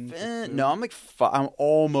 6'1", no, I'm like I'm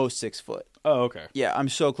almost 6 foot. Oh, okay. Yeah, I'm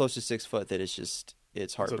so close to 6 foot that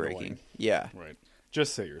it's heartbreaking. annoying. Yeah, Right.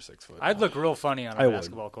 Just say you're 6 foot. I'd look real funny on I a would.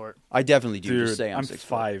 basketball court. I definitely do. Dude, just say I'm 6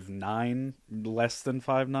 foot. 5'9", less than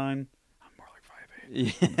 5'9". I'm more like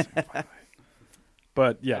 5'8". Yeah. 5'8".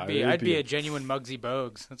 But yeah, I'd be a genuine Muggsy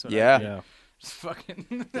Bogues. That's what Yeah. I'd be. Yeah. Just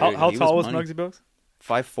fucking. How he tall was was money. Muggsy Bogues?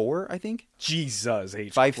 5'4", I think. Jesus,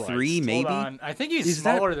 H. 5'3", Christ. maybe. Hold on. I think he's Is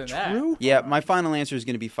that smaller than that. true? Yeah, my final answer is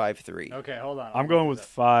going to be 5'3". Okay, hold on. I'm going with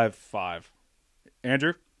 5'5".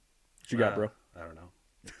 Andrew, what you got, bro? I don't know.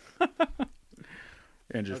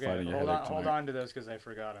 Andrew's Okay, fighting your hold headache on, hold tonight. on to those because I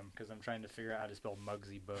forgot them because I'm trying to figure out how to spell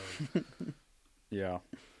Muggsy Bogues. Yeah,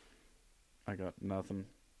 I got nothing.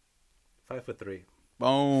 5'3".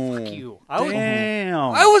 Boom. Fuck you.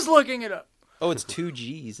 Damn. I was looking it up. Oh, it's 2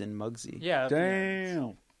 G's in Muggsy. Yeah.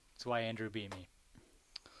 Damn. That's why Andrew beat me.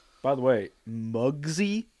 By the way,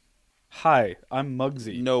 Muggsy. Hi, I'm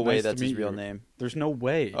Muggsy. No way Nice to that's his meet real you. name. There's no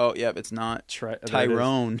way. Oh, yeah, it's not. There it is.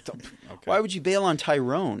 Tyrone. Okay. Why would you bail on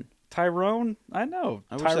Tyrone? Tyrone? I know.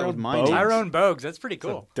 I wish that was Tyrone my Bogues. name. Tyrone Bogues. That's pretty It's a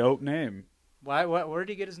cool. dope name. Why? Where did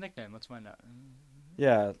he get his nickname? Let's find out.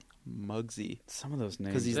 Yeah, Muggsy. some of those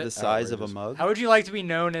names. Because he's the That's size of a outrageous. mug? How would you like to be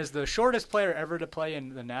known as the shortest player ever to play in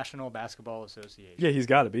the National Basketball Association? Yeah, he's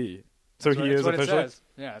got to be. So That's what- he is that's what officially. it says.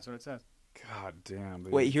 Yeah, that's what it says. God damn.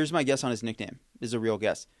 Dude. Wait, here's my guess on his nickname. This is a real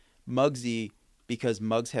guess. Muggsy, because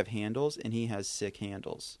mugs have handles and he has sick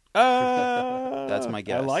handles. That's my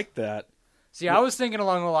guess. I like that. See, I was thinking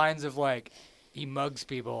along the lines of like he mugs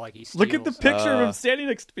people, like he steals. Look at the picture of him standing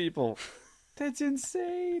next to people. That's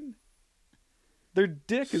insane. Their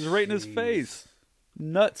dick is right in his face.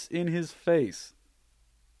 Nuts in his face.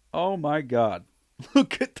 Oh my god.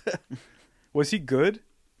 Look at that. Was he good?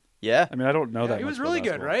 Yeah. I mean, I don't know that He much was about really good,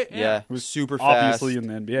 basketball. right? Yeah. He was super fast. obviously in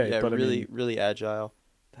the NBA. Yeah, but really, I mean, really agile.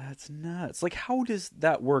 that's nuts. Like, how does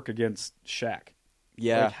that work against Shaq?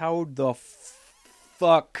 Yeah. Like, how the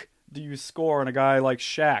fuck do you score on a guy like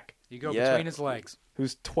Shaq, You go Yeah. between his legs.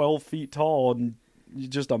 who's 12 feet tall and you're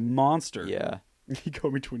just a monster? Yeah. You go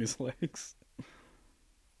between his legs.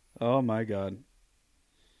 Oh my god.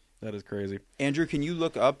 That is crazy. Andrew, can you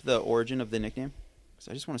look up the origin of the nickname? Because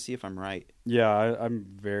I just want to see if I'm right. Yeah, I'm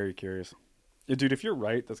very curious. Yeah, dude, if you're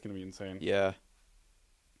right, that's going to be insane. Yeah.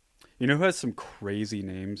 You know who has some crazy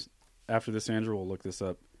names? After this, Andrew will look this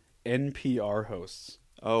up. NPR hosts.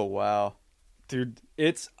 Oh, wow. Dude,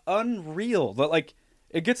 it's unreal. But, like,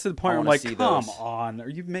 it gets to the point where I'm wanna like, see come those. on. Are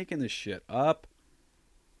you making this shit up?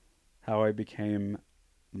 How I became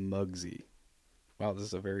Muggsy. Wow, this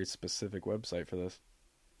is a very specific website for this.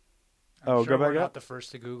 I'm Oh, sure go back we're not up. the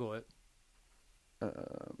first to Google it.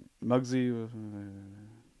 Muggsy.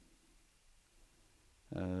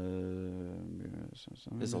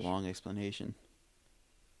 This is a long explanation.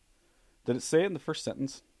 Did it say it in the first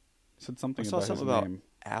sentence? It said I something saw about something his about name.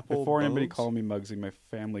 Apple. Before anybody Bogues? called me Muggsy, my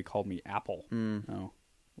family called me Apple. Mm. No,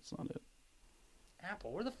 that's not it.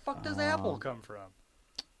 Apple. Where the fuck does Apple come from?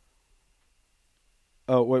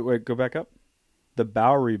 Oh, wait, go back up. The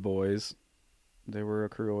Bowery Boys. They were a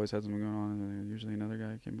crew, always had something going on. And usually another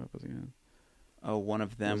guy came up with it. Oh, one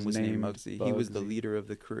of them Was was named named Muggsy. He was the Bugsy. leader of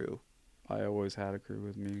the crew. I always had a crew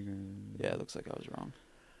with me. Yeah, it looks like I was wrong.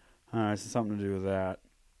 It's something to do with that.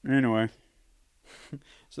 Anyway.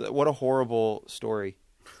 So what a horrible story.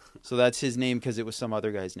 So that's his name because it was some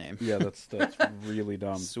other guy's name. Yeah, that's really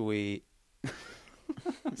dumb. Sweet.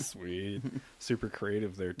 Sweet. Super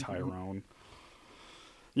creative there, Tyrone.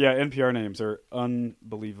 Yeah, NPR names are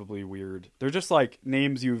unbelievably weird. They're just like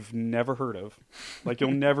names you've never heard of. Like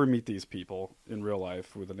you'll never meet these people in real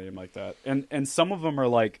life with a name like that. And some of them are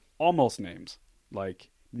like almost names. Like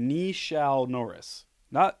Nichelle Norris.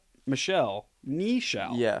 Not Michelle,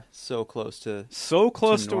 Nichelle. Yeah, so close to. So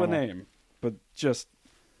close to a normal. name. But just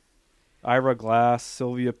Ira Glass,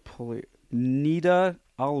 Sylvia Nita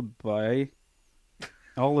Alabi.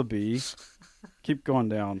 Keep going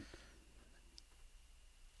down.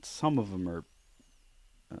 Some of them are,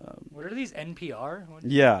 What are these NPR? What-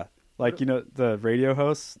 yeah, like, you know, the radio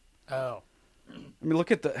hosts. Oh. I mean,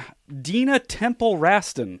 look at the Dina Temple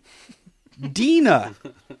Raston. Dina.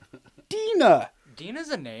 Dina's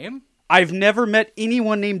a name? I've never met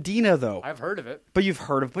anyone named Dina though. I've heard of it. But you've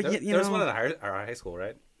heard of. But There, you there was know, one at our high school,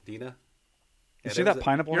 right? Dina. you see that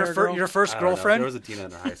pineapple Your, hair girl? your first I don't know. girlfriend? There was a Dina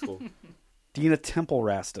in our high school. Dina Temple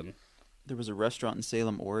Raston. There was a restaurant in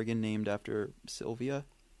Salem, Oregon, named after Sylvia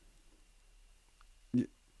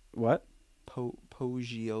What?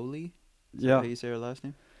 Poggioli. Is that Yeah. how you say her last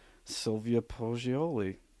name? Sylvia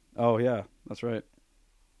Poggioli. Oh, yeah. That's right.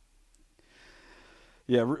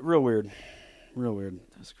 Yeah, real weird. Real weird.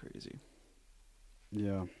 That's crazy.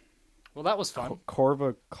 Yeah. Well, that was fun.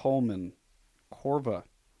 Corva Coleman. Corva.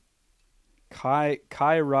 Kai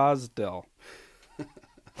Rosdell.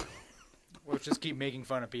 We'll just keep making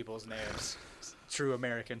fun of people's names. It's true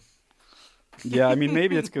American. Yeah, I mean,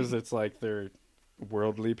 maybe it's because it's like they're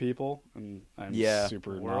worldly people, and I'm Yeah.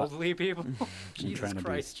 super Worldly people? trying Jesus to be-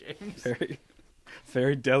 Christ, James. not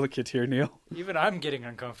very delicate here, Neil. Even I'm getting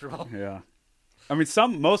uncomfortable. Yeah. I mean,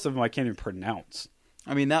 most of them I can't even pronounce.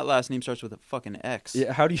 I mean, that last name starts with a fucking X.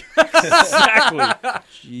 Yeah, how do you... Exactly.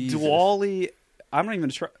 Jesus. Dwally... I'm not even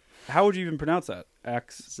try... How would you even pronounce that?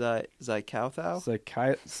 X... Zycothau?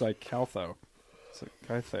 Psychaltho.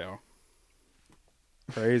 Psychitheo.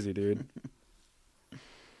 Crazy, dude.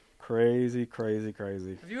 Crazy.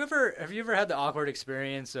 Have you ever had the awkward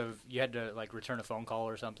experience of you had to like return a phone call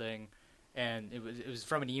or something, and it was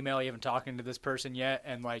from an email, you haven't talking to this person yet,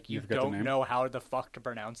 and like you forgot the don't name? know how the fuck to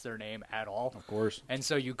pronounce their name at all, Of course. and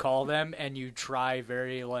so you call them and you try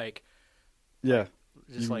very like Yeah.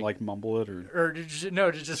 just you like mumble it or... to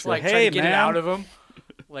just like, like try "Hey, to get man." it out of him.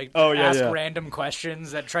 Like Oh, yeah, ask yeah. random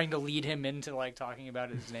questions that trying to lead him into like talking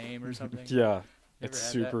about his name or something. Yeah. Ever It's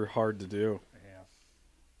had super hard to do. Yeah.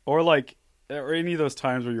 Or like... Or any of those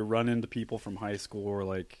times where you run into people from high school or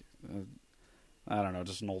like... I don't know,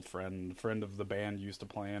 just an old friend of the band you used to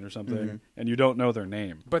play in or something, and you don't know their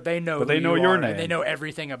name. But they know they who know you your are, name. and they know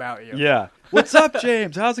everything about you. Yeah. What's up,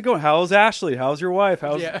 James? How's it going? How's Ashley? How's your wife?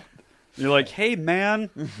 How's... Yeah. You're like, hey, man.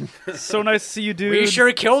 So nice to see you, dude. We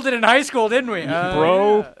sure killed it in high school, didn't we?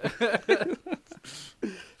 Bro. Yeah.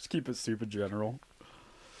 Just keep it super general.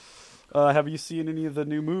 Have you seen any of the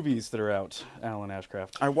new movies that are out, Alan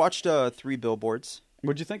Ashcraft? I watched 3 Billboards.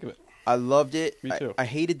 What'd you think of it? I loved it. Me too. I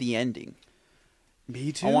hated the ending.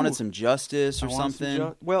 Me too. I wanted some justice or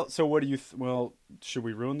something. Well, so what do you... well, should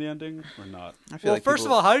we ruin the ending or not? I feel Well, like first of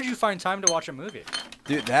people- all, how did you find time to watch a movie?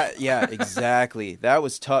 Dude, yeah, exactly. That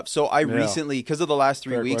was tough. So I recently, because of the last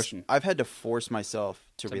 3 Fair weeks, question. I've had to force myself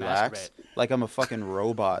to relax. masturbate. Like I'm a fucking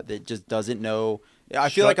robot that just doesn't know. I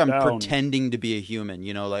feel Shut like I'm down. pretending to be a human.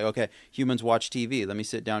 You know, like, okay, humans watch TV. Let me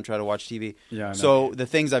sit down, try to watch TV. Yeah, I know. So the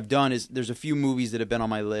things I've done is there's a few movies that have been on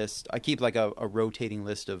my list. I keep like a rotating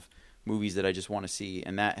list of movies that I just want to see,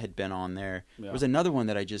 and that had been on there. Yeah. There was another one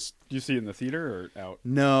that I just... Do you see it in the theater or out?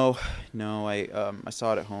 No, I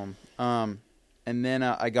saw it at home. And then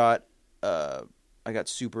I got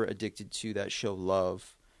super addicted to that show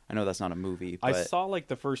Love. I know that's not a movie, but I saw like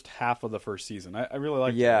the first half of the first season. I really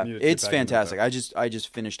liked it. yeah, I need to get it's back into fantastic. it. I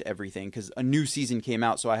just finished everything because a new season came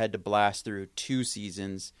out, so I had to blast through 2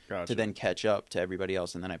 seasons Gotcha. to then catch up to everybody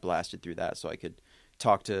else, and then I blasted through that so I could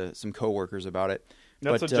talk to some coworkers about it.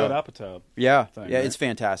 That's But, a Judd Apatow. Yeah, thing, yeah, right? it's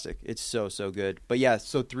fantastic. It's so good. But yeah,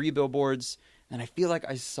 so 3 Billboards, and I feel like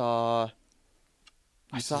I saw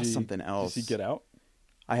something else. Did you see Get Out?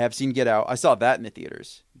 I have seen Get Out. I saw that in the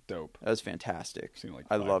theaters. Dope. That was fantastic. Seen it like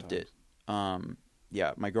I 5 loved times. it.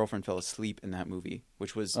 Yeah, my girlfriend fell asleep in that movie,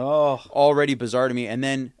 which was Oh, already bizarre to me. And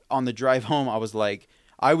then on the drive home, I was like,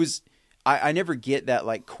 I never get that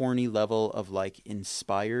like corny level of like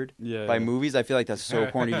inspired by Yeah. movies. I feel like that's so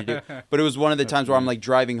corny to do. But it was one of the times where I'm like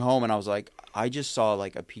driving home and I was like, I just saw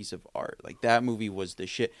like a piece of art. Like that movie was the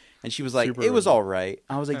shit. And she was like, Super it was original. all right.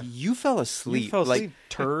 I was like, you fell asleep. You fell Like asleep,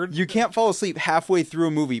 turd. you can't fall asleep halfway through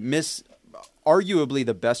a movie, miss arguably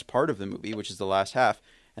the best part of the movie, which is the last half,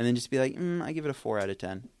 and then just be like, I give it a 4 out of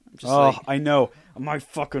 10. I'm just Oh, like, I know. My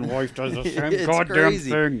fucking wife does the same It's goddamn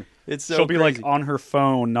crazy. thing. it's so She'll be crazy. like on her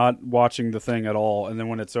phone, not watching the thing at all, and then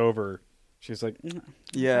when it's over, she's like,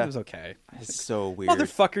 Yeah. it was okay." It's so weird.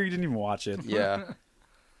 Motherfucker, you didn't even watch it. Yeah.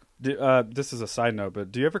 This is a side note,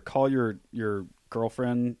 but do you ever call your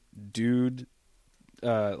girlfriend dude,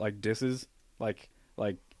 like disses, like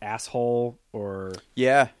asshole, or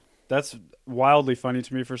Yeah. that's wildly funny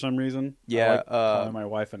to me for some reason. Yeah, I like calling my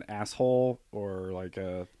wife an asshole or like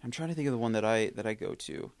a I'm trying to think of the one that I go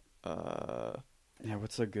to. yeah.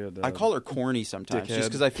 What's a good? I call her corny sometimes, just dickhead.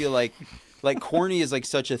 because I feel like corny is like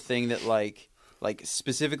such a thing that like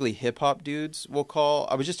specifically hip hop dudes will call.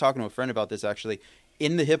 I was just talking to a friend about this actually.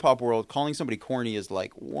 In the hip hop world, calling somebody corny is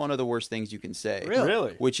like one of the worst things you can say.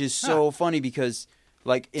 Really? Which is so funny because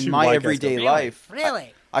like in Too my white guys everyday go, life,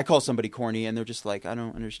 Really? I call somebody corny and they're just like, I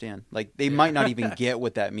don't understand. Like they might not even get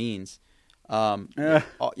what that means. Yeah.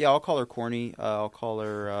 I'll call her corny. I'll call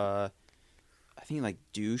her. think like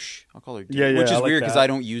douche. I'll call her douche. Yeah, Which I is like weird because that. I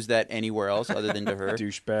don't use that anywhere else other than to her.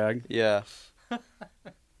 Douchebag. Yeah.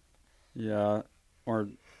 Yeah. Or,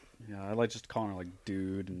 yeah, I like just calling her like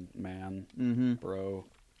dude and man, bro.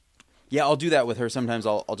 Yeah, I'll do that with her. Sometimes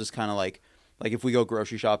I'll just kind of like if we go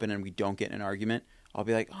grocery shopping and we don't get in an argument, I'll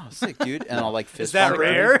be like, oh, sick, dude. And I'll like fist Is that bump her.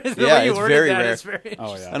 rare? The Yeah, way you it's worded very that rare. is very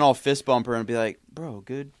Oh, yeah. And I'll fist bump her and be like, bro,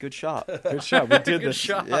 good shot. Good shot. We did Good this.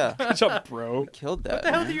 shot. Yeah. Good job, bro. Killed that. What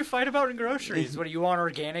the hell man. do you fight about in groceries? What do you want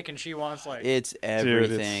organic and she wants like It's Dude,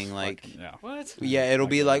 everything. it's like, fucking- yeah. what? yeah, it'll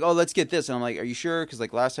be like, oh, let's get this. And I'm like, are you sure? Because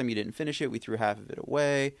like last time you didn't finish it, we threw half of it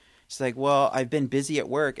away. She's like, well, I've been busy at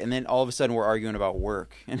work. And then all of a sudden we're arguing about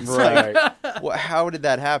work. And it's Right. like, how did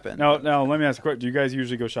that happen? Now, let me ask a question. Do you guys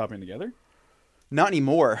usually go shopping together? Not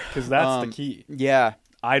anymore. Because that's the key. Yeah.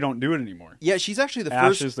 I don't do it anymore. Yeah, she's actually the Ash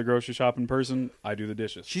first. is the grocery shopping person. I do the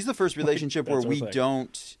dishes. She's the first relationship where That's we our thing.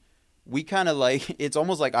 don't. We kind of like. It's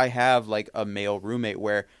almost like I have like a male roommate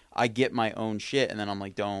where I get my own shit and then I'm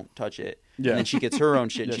like, don't touch it. Yeah. And then she gets her own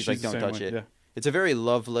shit and Yeah, she's like, she's the don't same touch way, it. yeah. It's a very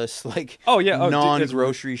loveless, like, Oh yeah, dude,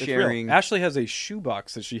 non-grocery it's sharing. real. Ashley has a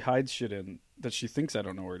shoebox that she hides shit in that she thinks I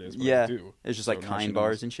don't know where it is. But Yeah, I do. it's just So like now kind she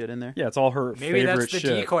bars knows. and shit in there. Yeah, it's all her Maybe favorite that's the shit.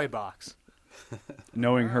 decoy box.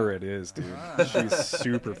 Knowing her, it is, dude. She's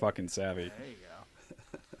super fucking savvy. There you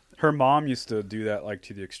go. Her mom used to do that like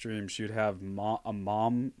to the extreme. She'd have a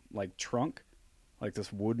mom like trunk, like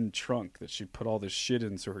this wooden trunk that she'd put all this shit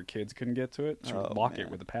in so her kids couldn't get to it. She would Oh, lock it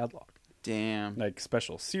man. with a padlock. Damn, Like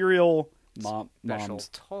special cereal, Special mom's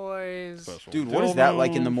toys. special dude, what is that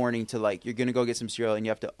like in the dildo. morning to like you're gonna go get some cereal and you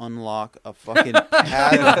have to unlock a fucking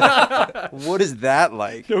padlock? What is that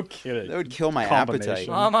like? No kidding. That would kill my Combination. appetite.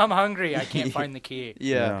 Mom, I'm hungry. I can't find the key.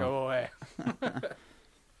 Yeah. Go away.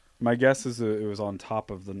 My guess is it was on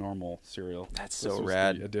top of the normal cereal. That's This so was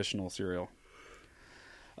rad. the additional cereal.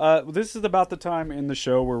 This is about the time in the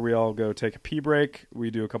show where we all go take a pee break.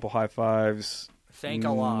 We do a couple high fives. Thank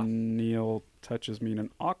Allah. Neil touches me in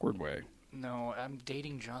an awkward way. No, I'm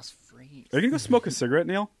dating Joss Freeze. Are you gonna go smoke a cigarette,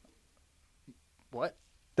 Neil? What?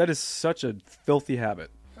 That is such a filthy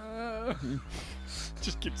habit.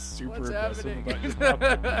 Just get super What's aggressive happening? about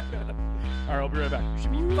your mouth. All right, I'll be right back. You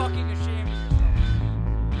should be fucking ashamed of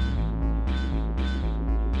yourself.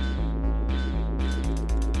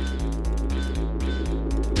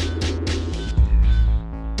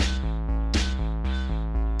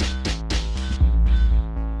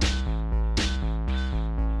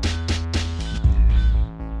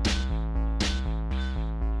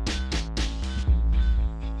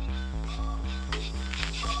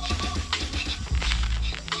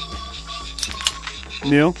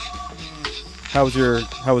 Neil, how was your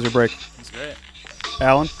break? It's great.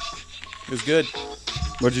 Alan, It was good.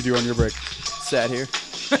 what'd you do on your break? Sat here.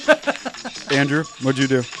 Andrew, what'd you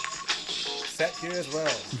do? Sat here as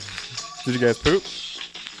well. Did you guys poop?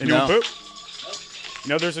 Anyone No. poop? You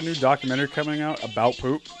know, there's a new documentary coming out about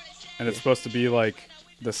poop, and it's supposed to be like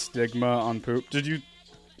the stigma on poop. Did you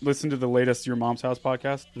listen to the latest Your Mom's House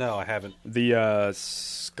podcast? No, I haven't. The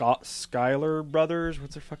Skylar brothers,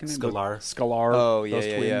 what's their fucking name? Scalar. Scalar. Oh, yeah, those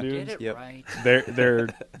yeah, twin yeah. dudes. Get it Yep.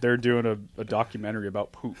 right. They're doing a documentary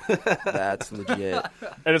about poop, That's legit.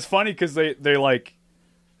 and it's funny because they like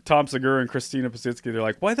Tom Segura and Christina Pazitsky. They're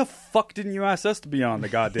like, why the fuck didn't you ask us to be on the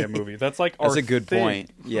goddamn movie? That's like That's our a good thing.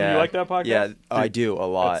 point. Yeah. You like that podcast? Yeah, I Dude, do a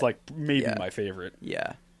lot. It's like maybe Yeah. my favorite.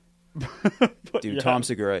 yeah. But Dude, yeah. Tom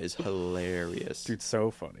Segura is hilarious. Dude's so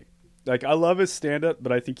funny. Like, I love his stand-up,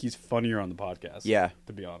 but I think he's funnier on the podcast. Yeah.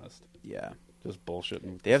 To be honest. Yeah. Just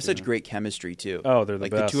bullshitting. With They have Christina. such great chemistry too. Oh, they're the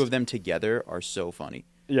like best. the two of them together are so funny.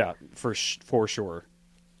 Yeah, for sure.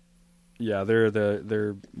 Yeah,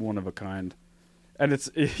 they're one of a kind. And it's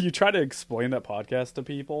you try to explain that podcast to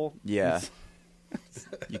people. Yeah.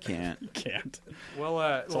 You can't. You can't. Well,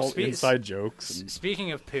 It's all inside jokes. And,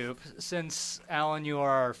 Speaking of poop, since Alan, you are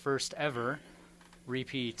our first ever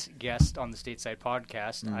repeat guest on the Stateside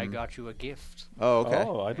podcast, I got you a gift. Oh, okay.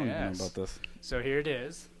 Oh, I don't even Yes. know about this. So here it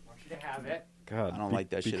is. I want you to have it. God, I don't be- like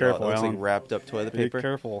that be shit. Careful, It looks Alan. like wrapped up toilet Be paper.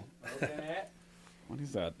 careful. Open it. What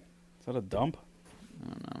is that? Is that a dump? I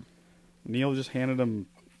don't know. Neil just handed him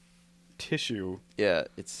tissue. Yeah,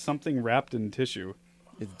 it's Something wrapped in tissue.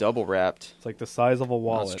 double wrapped. It's like the size of a No,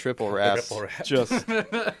 wallet. it's triple wrapped. Triple wrap. Just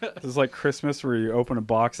this is like Christmas where you open a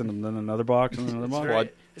box and then another box and another box. very-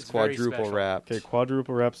 It's very quadruple special. wrapped. Okay,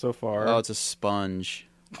 quadruple wrap so far. Oh, it's a sponge.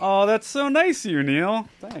 Oh, that's so nice of you, Neil.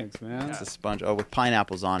 Thanks, man. It's a sponge. Oh, with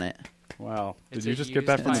pineapples on it. Wow. Did It's you a just get used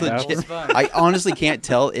that from It's the pineapple bathroom? legit. sponge. I honestly can't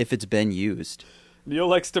tell if it's been used. Neil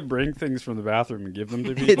likes to bring things from the bathroom and give them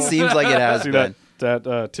to people. It seems like it has See been.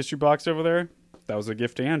 that tissue box over there? That was a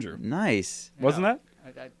gift to Andrew. Nice. Wasn't that?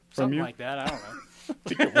 Something you? like that. I don't know. I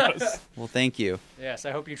think it was. Well, thank you. Yes,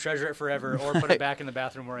 I hope you treasure it forever, or put it back in the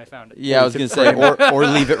bathroom where I found it. Yeah, I was gonna say, or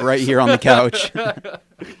leave it right here on the couch.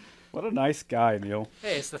 What a nice guy, Neil.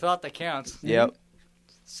 Hey, it's the thought that counts. Yep.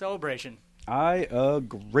 Celebration. I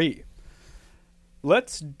agree.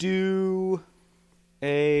 Let's do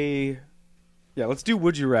let's do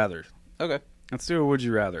Would You Rather. Okay. Let's do a Would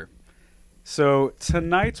You Rather. So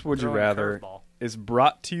tonight's Would You Throwing a Rather curveball. is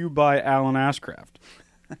brought to you by Alan Ashcraft.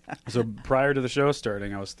 So prior to the show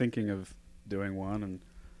starting, I was thinking of doing one and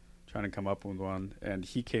trying to come up with one, and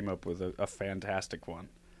he came up with a fantastic one.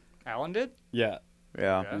 Alan did? Yeah.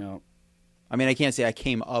 Yeah. You know, I mean, I can't say I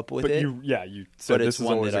came up with but it, you said but this it's is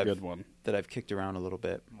one always that a I've- good one. that I've kicked around a little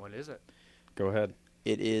bit. What is it? Go ahead.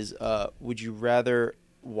 It is, would you rather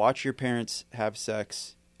watch your parents have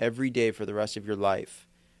sex every day for the rest of your life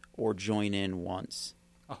or join in once?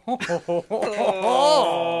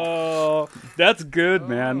 Oh, that's good,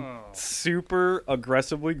 man. Oh. Super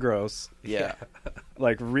aggressively gross. Yeah.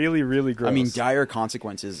 Like really, really gross. I mean, dire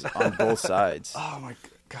consequences on both sides. oh my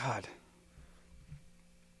God.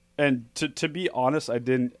 And to be honest,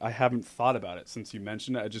 I haven't thought about it since you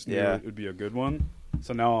mentioned it. I just knew Yeah. it would be a good one.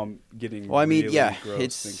 So now I'm getting. Well, I mean, really yeah, gross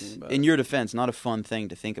it's, thinking about in it. your defense, not a fun thing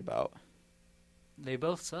to think about. They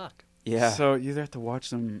both suck. Yeah. So you either have to watch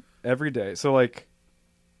them every day. So like,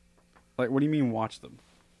 what do you mean watch them?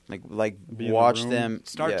 Like Be in the watch room? them.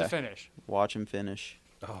 Start yeah, to finish. Watch them finish.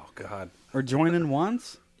 Oh God. Or join in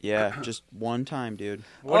once? Yeah, just one time, dude.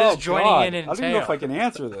 What does Oh, joining God. in entail? I don't even know if I can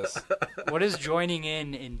answer this. What does joining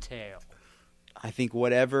in entail? I think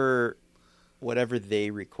whatever they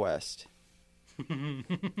request.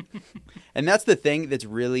 And that's the thing that's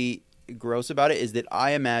really gross about it, is that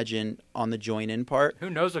I imagine on the join in part Who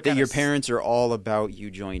knows what that kind your of parents are all about you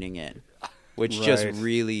joining in, which just Right.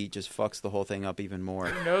 really just fucks the whole thing up even more.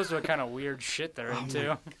 Who knows what kind of weird shit they're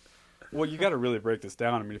into? Well, you got to really break this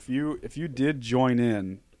down. I mean, if you did join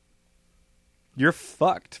in, you're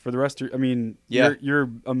fucked for the rest of your. I mean, Yeah. you're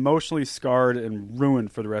emotionally scarred and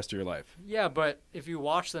ruined for the rest of your life. Yeah, but if you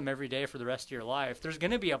watch them every day for the rest of your life, there's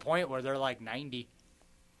going to be a point where they're like 90.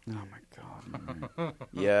 Oh my God, man.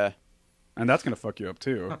 Yeah. And that's gonna fuck you up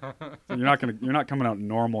too. You're not coming out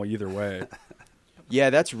normal either way. Yeah,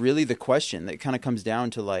 that's really the question that kind of comes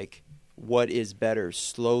down to, like, what is better,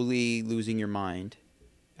 slowly losing your mind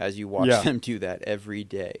as you watch Yeah. them do that every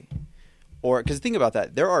day? Or, because think about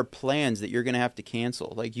that, there are plans that you're going to have to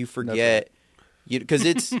cancel. Like, you forget, because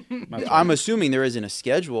it's, I'm assuming there isn't a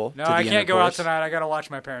schedule. No, to the I can't go out intercourse. tonight. I got to watch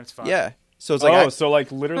my parents fuck. Yeah. So it's like, So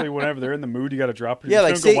like literally whenever they're in the mood, you got to drop your Yeah,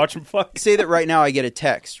 like, phone, say- go watch them fuck. say that right now I get a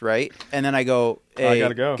text, right? And then I go, I hey,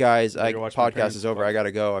 gotta go. guys, I gotta go watch my podcast parents is over. fuck. I got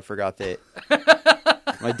to go. I forgot that.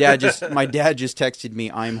 My dad just texted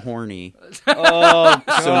me, I'm horny. Oh,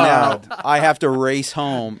 So now I have to race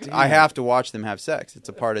home. I have to watch them have sex. It's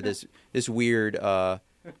a part of this weird,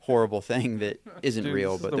 horrible thing that isn't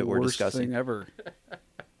real, but that we're discussing. Thing ever.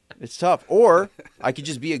 It's tough. Or I could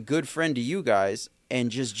just be a good friend to you guys and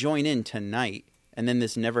just join in tonight, and then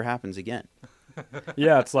this never happens again.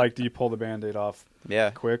 Yeah, it's like, do you pull the Band-Aid off?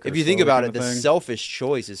 Yeah. Quick or If you think slowly about kind it, of the thing? selfish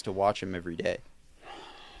choice is to watch them every day.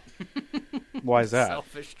 Why is that?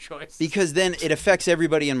 Selfish choice. Because then it affects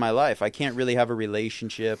everybody in my life. I can't really have a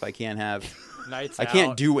relationship. I can't Nights I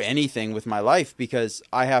can't out. do anything with my life because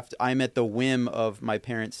I'm at the whim of my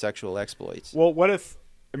parents' sexual exploits. Well, what if?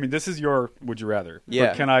 I mean, this is your would you rather. Yeah.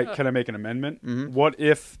 But can I make an amendment? Mhm. What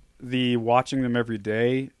if the watching them every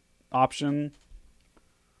day option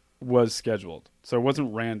was scheduled, so it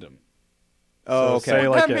wasn't random? Oh, So okay. say,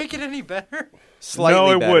 Would like that a- make it any better? Slightly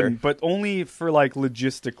no, it better. wouldn't. But only for like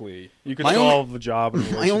logistically, you could My only- solve the job. And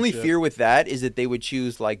My only relationship. fear with that is that they would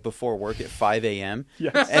choose like before work at 5 a.m.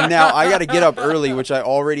 Yes. And now I got to get up early, which I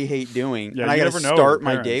already hate doing. Yeah, and I you got to never know start with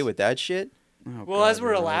my parents. day with that shit. Oh, Well, God, as we're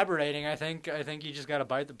you're right. elaborating, I think you just got to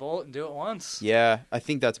bite the bullet and do it once. Yeah, I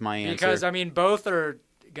think that's my answer. Because I mean, both are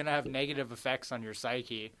gonna have negative effects on your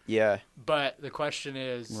psyche. yeah, But the question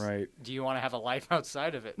is, Right. do you want to have a life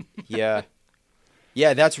outside of it? yeah.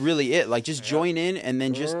 Yeah, that's really it. Like, just join in and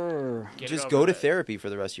then just Get it just over go to with. therapy for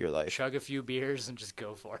the rest of your life. Chug a few beers and just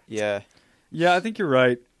go for it. Yeah. Yeah, I think you're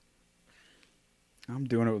right. I'm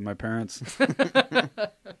doing it with my parents.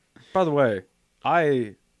 By the way,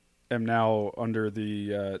 I am now under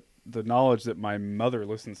the knowledge that my mother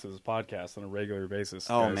listens to this podcast on a regular basis.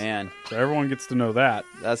 Oh, guys. man. So everyone gets to know that.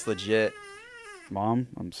 That's legit. Mom,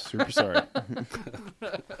 I'm super sorry.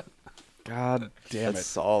 God damn That's it.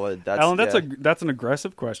 solid. That's, Alan, yeah. that's an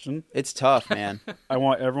aggressive question. It's tough, man. I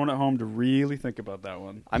want everyone at home to really think about that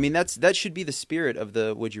one. I mean, that should be the spirit of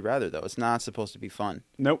the Would You Rather, though. It's not supposed to be fun.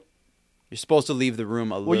 Nope. You're supposed to leave the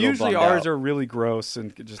room a little. Well, usually bummed ours out. are really gross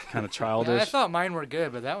and just kind of childish. Yeah, I thought mine were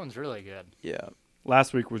good, but that one's really good. Yeah.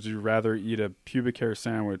 Last week, would you rather eat a pubic hair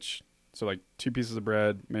sandwich, so like 2 pieces of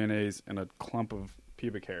bread, mayonnaise, and a clump of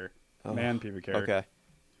pubic hair, man pubic hair, Okay.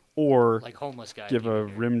 or Like homeless guy. give a people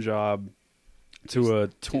here. rim job to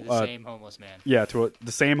the same homeless man.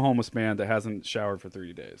 the same homeless man that hasn't showered for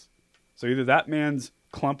 30 days. So either that man's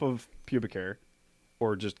clump of pubic hair,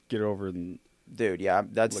 or just get over and. Dude, yeah,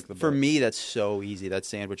 that's Lick the for butt. me. That's so easy. That's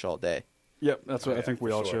sandwich all day. Yep, that's what I yeah, think we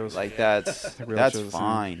for all sure. chose. Like that's we all that's chose the same.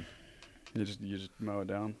 fine. You just mow it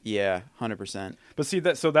down. Yeah, 100%. But see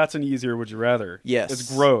that's an easier would you rather. Yes.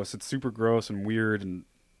 It's gross. It's super gross and weird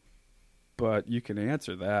but you can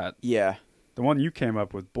answer that. Yeah, The one you came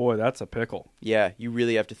up with, boy, that's a pickle. yeah. You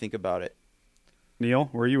really have to think about it. Neil,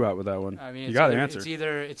 where are you at with that one? I mean, you it's got to either, answer.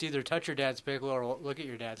 It's either touch your dad's pickle or look at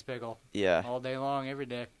your dad's pickle Yeah, all day long, every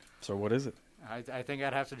day. So what is it? I think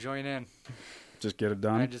I'd have to join in. Just get it I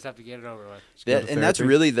done. just have to get it over with. Just go to and that's therapy?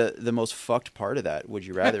 really the most fucked part of that. Would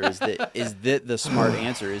you rather is that the smart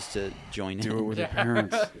answer is to join in. Do it with your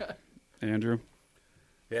parents. Andrew,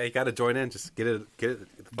 Yeah, you got to join in. Just get it. Get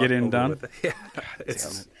fuck in over done? with it. Yeah,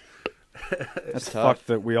 it's that's tough. fucked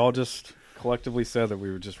that we all just collectively said that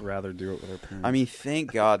we would just rather do it with our parents. I mean,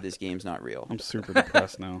 thank God this game's not real. I'm super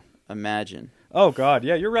depressed now. Imagine. Oh God,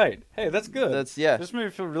 yeah, you're right. Hey, that's good. Yeah. This made me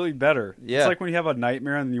feel really better. Yeah. It's like when you have a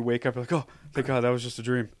nightmare and then you wake up and like, oh, thank God, that was just a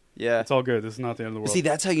dream. Yeah. It's all good. This is not the end of the world. See,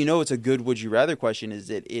 that's how you know it's a good would you rather question is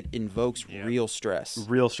that it invokes real stress.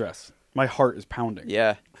 Real stress. My heart is pounding.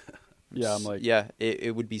 Yeah. Yeah, I'm like, Yeah,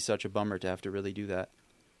 it would be such a bummer to have to really do that.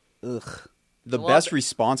 Ugh. The a lot best of-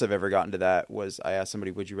 response I've ever gotten to that was I asked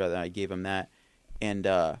somebody, would you rather, and I gave them that. And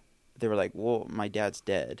they were like, well, my dad's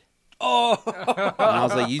dead. Oh! And I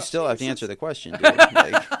was like, you still have to answer the question, dude.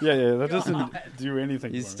 Like, yeah, that doesn't do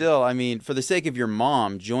anything. you for me. still, I mean, for the sake of your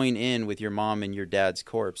mom, join in with your mom and your dad's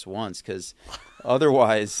corpse once, because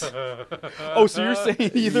otherwise, Oh, so you're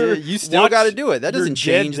saying either you still watch got to do it. That doesn't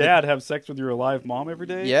your change. dead dad have sex with your alive mom every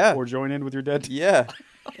day? Yeah. Or join in with your dead. Yeah.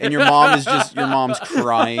 And your mom's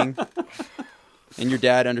crying. And your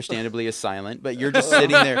dad understandably is silent, but you're just sitting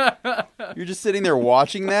there. You're just sitting there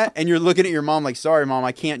watching that, and you're looking at your mom like, sorry, Mom,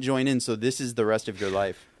 I can't join in, so this is the rest of your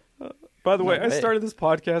life. By the way, No I way. started this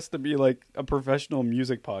podcast to be like a professional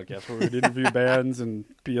music podcast where we'd interview bands and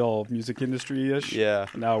be all music industry-ish. Yeah.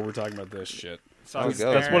 Now we're talking about this shit. Songs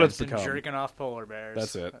go. That's what it's parents and become. Jerking off polar bears.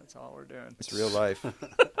 That's it. That's all we're doing. It's real life.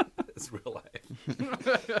 it's real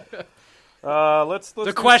life. Let's The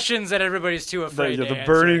do questions that everybody's too afraid to the answer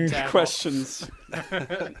burning and tackle. questions.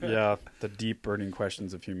 Yeah, the deep burning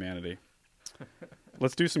questions of humanity.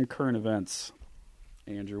 Let's do some current events.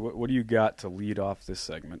 Andrew, what do you got to lead off this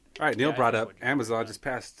segment? All right, Neil Yeah, I brought know up what you- Amazon just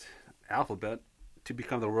passed Alphabet to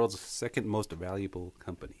become the world's second most valuable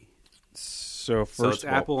company. So So first it's of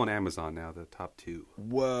all, Apple and Amazon now, the top two.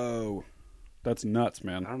 whoa, that's nuts,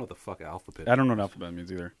 man. I don't know what the fuck Alphabet. I don't know what alphabet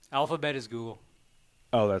means either. Alphabet is Google.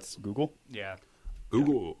 Oh, that's Google? Yeah.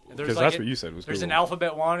 Google. Because that's what you said was There's an Google.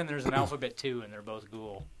 Alphabet 1 and there's an Alphabet 2, and they're both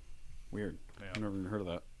Google. Weird. Yeah. I've never even heard of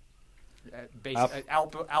that.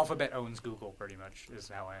 Alphabet owns Google, pretty much, is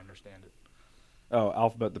how I understand it. Oh,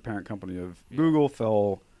 Alphabet, the parent company of Google,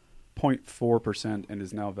 fell 0.4% and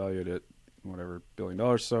is now valued at whatever $1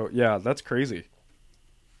 billion. So yeah, that's crazy.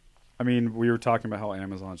 I mean, we were talking about how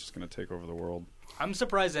Amazon's just going to take over the world. I'm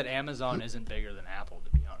surprised that Amazon isn't bigger than Apple,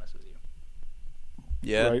 to be honest with you.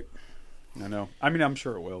 Yeah. Right? I know. I mean, I'm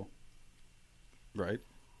sure it will. Right?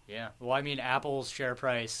 Yeah. Well, I mean, Apple's share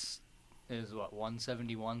price is, what,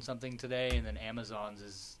 $171 something today, and then Amazon's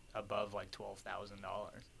is above, like, $12,000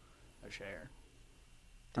 a share.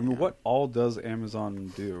 I mean, what all does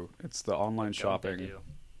Amazon do? It's the online Don't they shopping, do?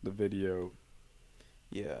 the video,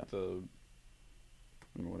 Yeah. the...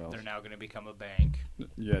 and what else? They're now going to become a bank.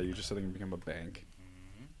 Yeah, you just said they can become a bank.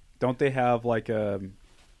 Don't they have like a...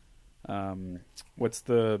 what's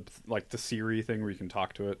the Siri thing where you can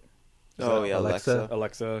talk to it? Is Oh, that yeah, Alexa.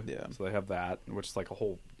 Alexa. Yeah. So they have that, which is like a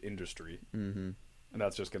whole industry. Mm-hmm. And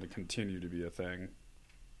that's just going to continue to be a thing. Dude,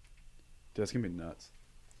 that's going to be nuts.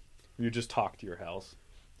 You just talk to your house.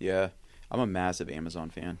 Yeah. I'm a massive Amazon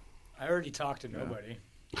fan. I already talked to nobody.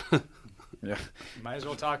 Yeah. Might as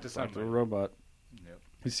well talk to Talk to a somebody. robot. Yep.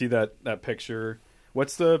 You see that picture?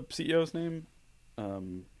 What's the CEO's name?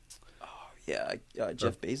 Yeah.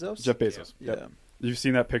 Jeff Bezos? Jeff Bezos. Yeah. Yep. You've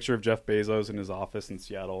seen that picture of Jeff Bezos in his office in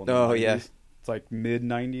Seattle? In the Oh, 90s? yeah. It's like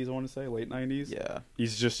mid-90s, I want to say, late 90s. Yeah.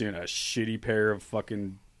 He's just in a shitty pair of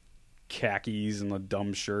fucking khakis and a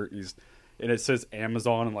dumb shirt. And it says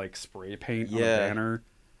Amazon and like spray paint on a Yeah. banner.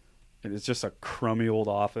 And it's just a crummy old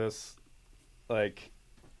office. Like,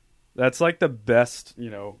 that's like the best,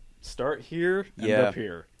 Start here, end Yeah. up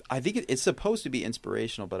here. I think it's supposed to be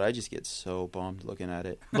inspirational, but I just get so bummed looking at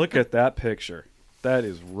it. Look at that picture. That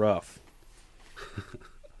is rough.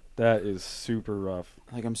 That is super rough.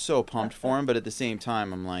 Like, I'm so pumped for him, but at the same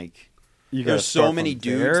time, I'm like, You gotta there's so start many from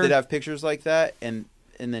dudes there. that have pictures like that, and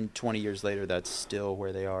then 20 years later, that's still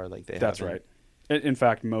where they are. Like, That's haven't- right. In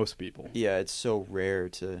fact, most people. Yeah, it's so rare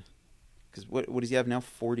to. Because what does he have now?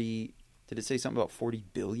 40. Did it say something about 40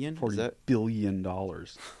 billion? $40 Is that billion.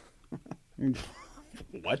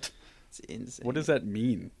 What? it's insane? What does that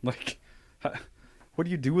mean? Like, what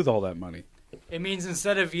do you do with all that money? It means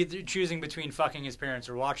instead of either choosing between fucking his parents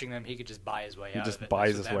or watching them, he could just buy his way He out just of it.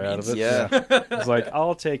 buys That's his what way that out of means. it. Yeah. He's like,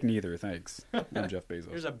 I'll take neither, thanks. I'm Jeff Bezos.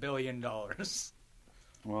 Here's $1 billion.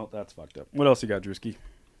 Well, that's fucked up. What else you got, Drewski?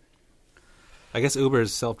 I guess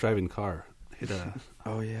Uber's self-driving car hit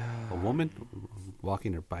Oh, yeah. a woman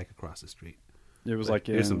walking her bike across the street. It was like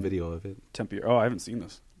Here's in some video of it. Tempe. Oh, I haven't seen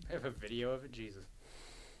this. I have a video of it. Jesus.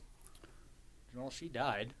 Well, she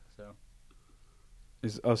died, so.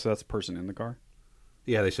 So that's a person in the car?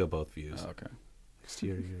 Yeah, they show both views. Oh, okay.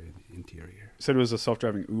 Exterior and interior. You said it was a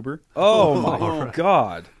self-driving Uber? Oh, my Alright.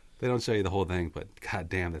 God. They don't show you the whole thing, but god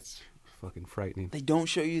damn, that's fucking frightening. They don't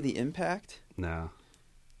show you the impact? No.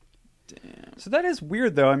 Damn. So that is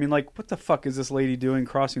weird, though. I mean, like, what the fuck is this lady doing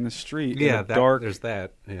crossing the street in Yeah, a dark, there's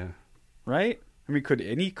that. Yeah. right? I mean, could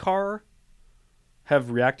any car have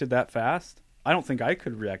reacted that fast? I don't think I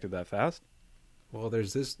could have reacted that fast. Well,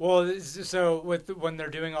 there's this. Well, so when they're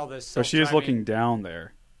doing all this, So she is self-driving- looking down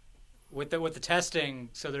there. with the testing.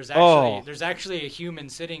 So there's Oh. actually a human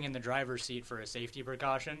sitting in the driver's seat for a safety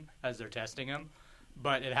precaution as they're testing him,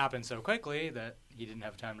 but it happened so quickly that he didn't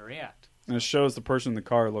have time to react. And it shows the person in the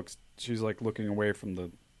car she's like looking away from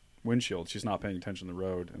the windshield. She's not paying attention to the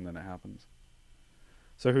road, and then it happens.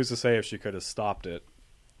 So who's to say if she could have stopped it?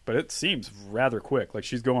 But it seems rather quick. Like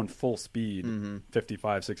she's going full speed,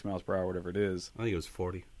 55, 6 miles per hour, whatever it is. I think it was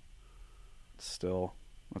 40. Still,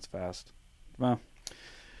 that's fast. Well,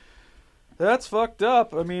 that's fucked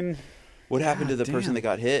up. I mean, What happened to the person damn. that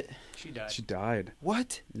got hit? She died. she died.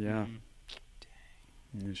 What? Yeah.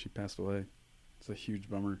 Yeah, she passed away. It's a huge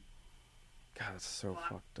bummer. God, that's so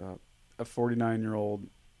fucked up. A 49-year-old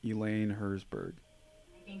Elaine Herzberg.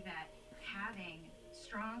 I think that having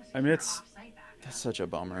strong I mean, it's- off-site backup That's such a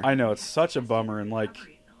bummer. I know, it's such a bummer. And, like,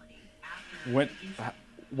 recovery ability after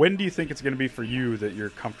when do you think it's going to be for you that you're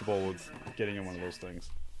comfortable with getting in one of those things?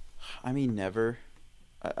 I mean, never.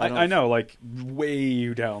 I know, like,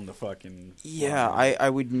 way down the fucking... Yeah, I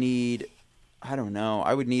would need. I don't know.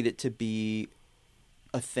 I would need it to be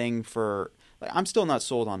a thing for. Like, I'm still not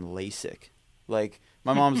sold on LASIK. Like,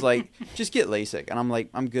 my mom's like, just get LASIK, and I'm like,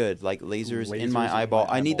 I'm good. Like, lasers in my eyeball.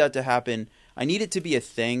 I need that to happen. I need it to be a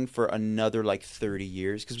thing for another like 30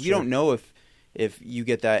 years because we Sure. don't know if you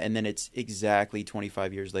get that and then it's exactly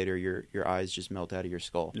 25 years later your eyes just melt out of your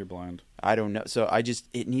skull. You're blind. I don't know. So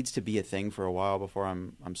it needs to be a thing for a while before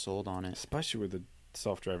I'm sold on it. Especially with the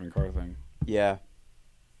self-driving car thing. Yeah.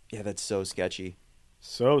 Yeah, that's so sketchy.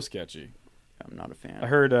 So sketchy. I'm not a fan. I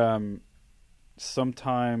heard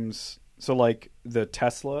sometimes... So, like, the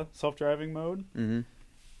Tesla self-driving mode, Mhm.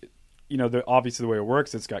 you know, obviously the way it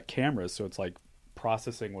works, it's got cameras, so it's, like,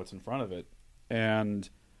 processing what's in front of it. And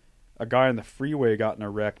a guy on the freeway got in a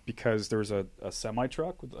wreck because there was a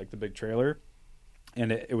semi-truck with, like, the big trailer,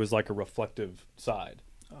 and it was, like, a reflective side.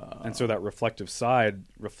 And so that reflective side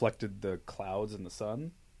reflected the clouds and the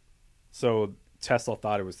sun. So Tesla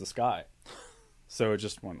thought it was the sky. So it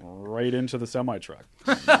just went right into the semi-truck.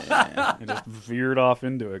 It just veered off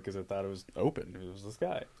into it because it thought it was open. It was the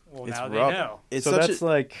sky. Well, It's now rough. they know. It's So such that's a,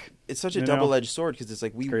 like... it's such a you know, double-edged sword because it's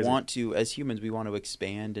like we crazy. want to, as humans, we want to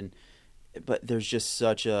expand, but there's just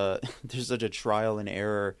such a trial and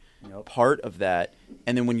error Yep. part of that.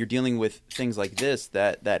 And then when you're dealing with things like this,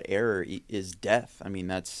 that error is death. I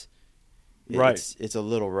mean, Right. It's a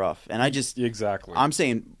little rough. And Exactly. I'm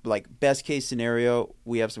saying, like, best case scenario,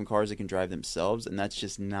 we have some cars that can drive themselves, and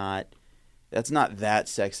that's not that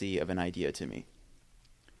sexy of an idea to me.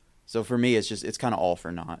 So for me, it's kind of all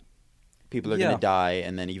for naught. People are Yeah. going to die,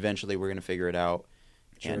 and then eventually we're going to figure it out.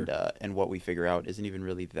 Sure. And what we figure out isn't even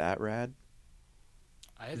really that rad.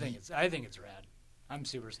 I think it's rad. I'm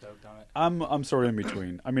super stoked on it. I'm sort of in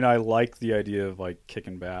between. I mean, I like the idea of, like,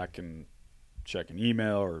 kicking back and checking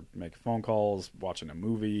email or making phone calls, watching a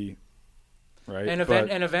movie, right? And But-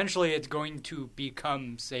 and eventually, it's going to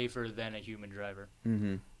become safer than a human driver.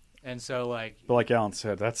 Mm-hmm. And so, like, But like Alan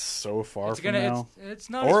said, that's so far it's from gonna now. it's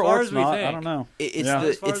not Or as far it's as we not. think. I don't know. It's Yeah.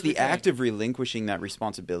 As far the as we act think. of relinquishing that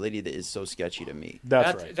responsibility that is so sketchy to me. That's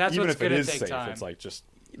That's- right. that's Even what's if it gonna is take safe, time. it's like just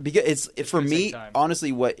Because it's for gonna me, take time.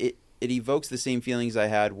 honestly, it evokes the same feelings I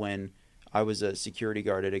had when I was a security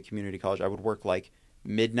guard at a community college. I would work like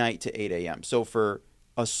midnight to 8 a.m. So for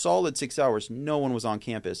a solid 6 hours, no one was on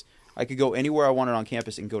campus. I could go anywhere I wanted on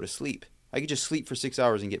campus and go to sleep. I could just sleep for 6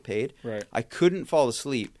 hours and get paid. Right. I couldn't fall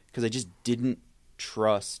asleep because I just didn't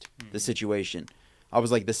trust the situation. I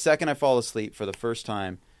was like, the second I fall asleep for the first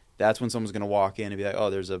time, that's when someone's going to walk in and be like, oh,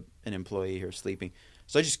 there's an employee here sleeping.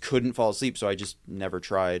 So I just couldn't fall asleep, so I just never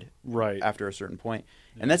tried after a certain point.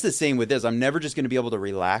 And that's the same with this. I'm never just going to be able to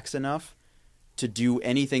relax enough to do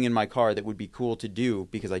anything in my car that would be cool to do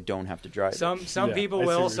because I don't have to drive. Some Yeah, people I see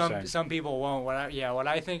will, what you're saying. some people won't. What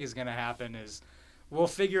I think is going to happen is we'll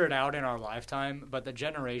figure it out in our lifetime, but the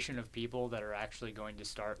generation of people that are actually going to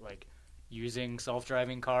start like using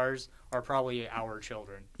self-driving cars are probably our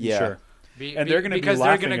children. Yeah. Sure. And they're going to be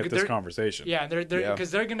laughing at this conversation. Yeah,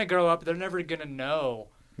 because they're going to grow up. They're never going to know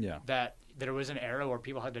Yeah. that there was an era where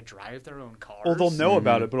people had to drive their own cars. Well, they'll know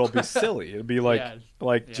about it, but it'll be silly. It'll be like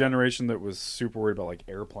Yeah. generation that was super worried about like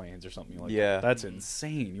airplanes or something like Yeah. that. That's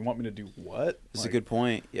insane. You want me to do what? That's a good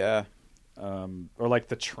point. Yeah. Or like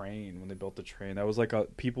the train, when they built the train, that was like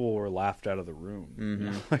people were laughed out of the room.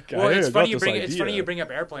 Mm-hmm. Like, Well, I it's got funny you this bring it's idea. funny you bring up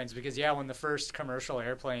airplanes because when the first commercial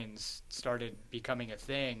airplanes started becoming a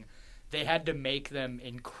thing, they had to make them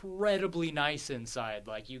incredibly nice inside.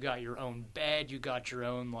 Like you got your own bed, you got your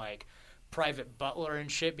own like private butler and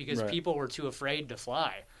shit because Right. people were too afraid to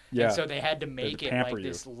fly. Yeah. And so they had to make to it pamper like you.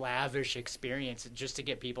 this lavish experience just to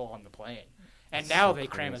get people on the plane. And now they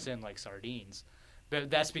cram us in like sardines. But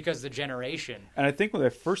that's because the generation. And I think when they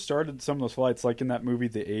first started some of those flights, like in that movie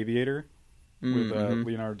The Aviator with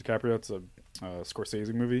Leonardo DiCaprio, it's a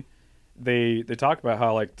Scorsese movie. They talk about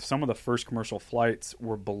how like some of the first commercial flights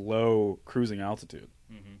were below cruising altitude.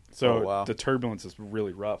 So the turbulence is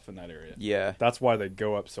really rough in that area. Yeah. That's why they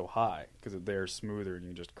go up so high, because they're smoother and you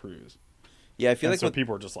can just cruise. Yeah, I feel And like so what,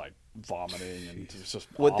 people are just like vomiting and it's just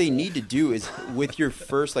what they awful. need to do is with your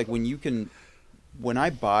first, like when I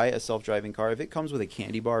buy a self-driving car, if it comes with a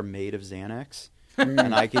candy bar made of Xanax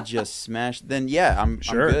and I could just smash, then I'm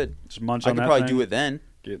good. Just munch I on could that probably thing, do it then.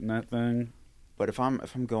 get in that thing. But if I'm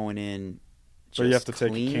going in, So you have to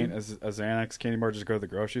clean, take a Xanax candy bar, just go to the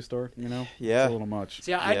grocery store, you know? Yeah. It's a little much.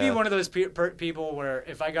 See, I'd be Yeah. one of those people where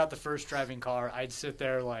if I got the first driving car, I'd sit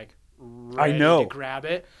there like I ready know. to grab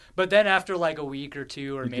it. But then after like a week or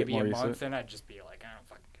two or You'd get maybe more a used to month, it. then I'd just be like, I don't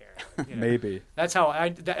fucking care. You know? Maybe. That's how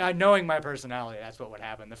I knowing my personality, that's what would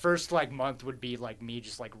happen. The first like month would be like me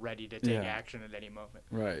just like ready to take Yeah. action at any moment.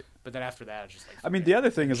 Right. But then after that, it's just like I mean, the other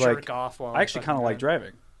thing is jerk like, off while I actually kind of like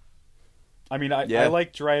driving. I mean, I Yeah.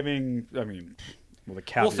 like driving. I mean, well, the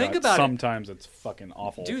caveat. think about it. sometimes it's fucking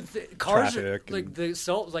awful. Dude, cars are, Traffic like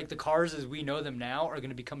and- the cars as we know them now are going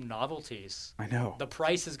to become novelties. I know. The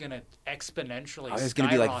price is going to exponentially. it's going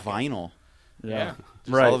to be like skyrocket. vinyl. Yeah. Just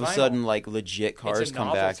Right. all of a Vinyl. sudden, like legit cars It's a come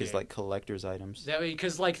back novelty. as like collector's items.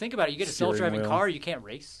 Because, like, think about it. You get a Steering self-driving wheel. car, you can't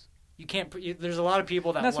race. You can't. There's a lot of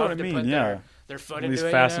people that That's love what I to mean, put yeah. their foot All into these it.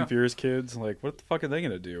 Fast you know? and Furious kids, like, what the fuck are they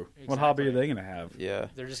gonna do? What hobby are Exactly. they gonna have? Yeah.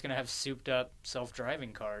 They're just gonna have souped-up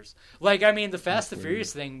self-driving cars. Like, I mean, the Fast and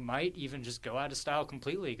Furious thing might even just go out of style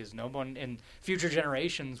completely because no one in future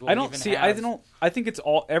generations will. I don't even see. Have, I don't. I think it's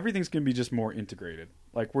all. Everything's gonna be just more integrated.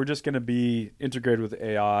 Like we're just gonna be integrated with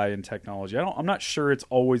AI and technology. I'm not sure it's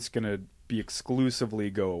always gonna be exclusively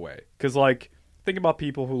go away. Because like, think about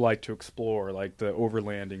people who like to explore, like the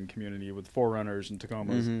overlanding community with Forerunners and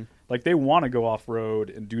Tacomas. Like they want to go off road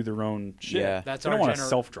and do their own shit. Yeah. That's they don't our want a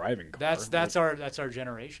self-driving car. That's our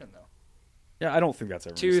generation though. Yeah, I don't think that's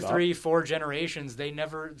ever 2, gonna stop. 3, 4 generations. They'll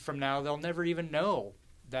never even know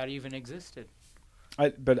that even existed.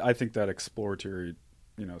 But I think that exploratory,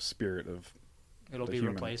 spirit of It'll the be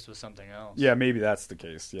human. replaced with something else. Yeah, maybe that's the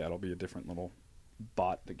case. Yeah, it'll be a different little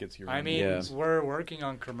bot that gets you around. I mean, Yeah. we're working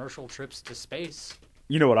on commercial trips to space.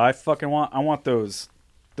 You know what I fucking want? I want those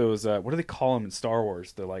what do they call them in Star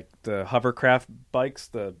Wars? The like the hovercraft bikes,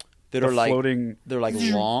 the That are like floating. they're like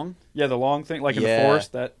long. Yeah, the long thing, like in the Yeah,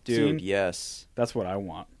 forest. That Dude, scene. yes. That's what I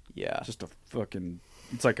want. Yeah. Just a fucking.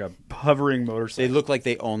 It's like a hovering They motorcycle. look like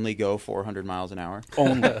they only go 400 miles an hour.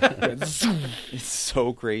 Only. It's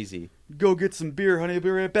so crazy. Go get some beer, honey. I'll be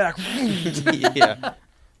right back. Yeah.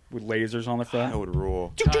 With lasers on the That front. would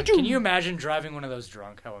rule. Can you imagine driving one of those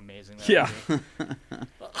drunk? How amazing that Yeah. would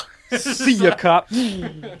be. See ya, cop.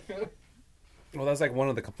 Well, that's like one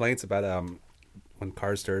of the complaints about when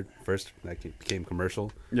cars first became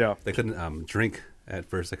commercial. Yeah. They couldn't drink at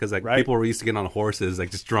first because like Right. people were used to getting on horses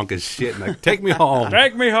like just drunk as shit and like take me home.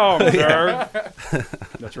 Take me home, sir.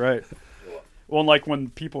 That's right. Well, like when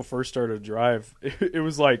people first started to drive, it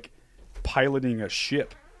was like piloting a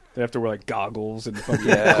ship. They have to wear like goggles and fucking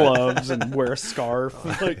gloves and wear a scarf.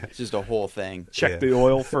 Like, It's just a whole thing. check the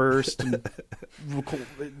oil first. And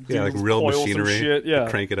like real coil some machinery. shit. Yeah,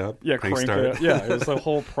 Crank it up. Yeah, crank crank start. it. Yeah, it was the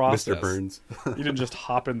whole process. Mr. Burns. You didn't just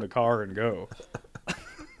hop in the car and go.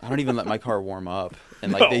 I don't even let my car warm up,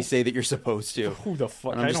 and No. they say that you're supposed to. Who the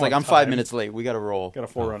fuck? And I'm I just don't like, have I'm 5 time. minutes late. We got to roll. Got a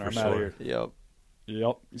Forerunner. I'm for out of sure. here. Yep.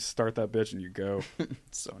 Yep. You start that bitch and you go.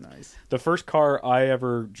 So nice. The first car I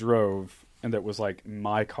ever drove, and that was like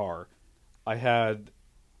my car, I had,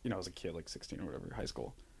 I was a kid, like 16 or whatever, high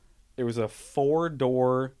school. It was a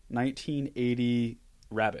 4-door 1980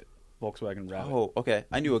 Rabbit, Volkswagen Rabbit. Oh, okay.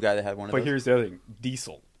 I knew a guy that had one of But those. here's the other thing,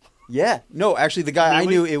 diesel. Yeah. No, actually, the guy I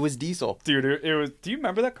Really? knew, it was diesel. Dude, it was. Do you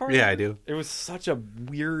remember that car? Yeah, I do. It was such a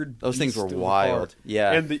weird. Those things beast were of a wild. car.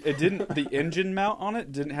 Yeah. and it didn't. The engine mount on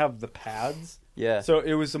it didn't have the pads. Yeah. So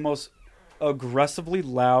it was the most aggressively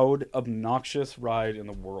loud, obnoxious ride in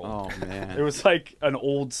the world. Oh, man. It was like an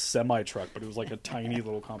old semi truck, but it was like a tiny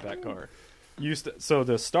little compact car. So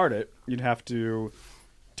to start it, you'd have to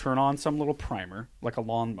turn on some little primer, like a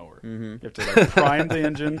lawnmower. Mm-hmm. You have to like prime the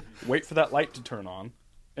engine, wait for that light to turn on,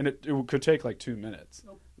 and it could take like 2 minutes.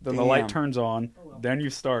 Then the light Damn. turns on, then you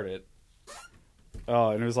start it. Oh,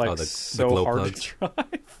 and it was like the so glow hard plugs. to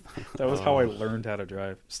drive. That was how I learned how to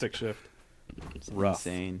drive. Stick shift. Rough.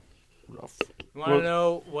 Insane. Rough. You want to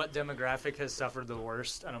know what demographic has suffered the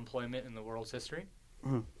worst unemployment in the world's history?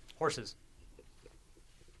 Horses.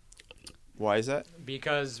 Why is that?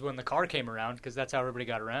 Because when the car came around, because that's how everybody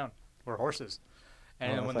got around, were horses.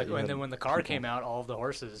 And Oh, I then thought you had when the car came out, all of the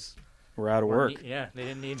horses We're out of work. they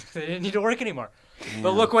didn't need to work anymore.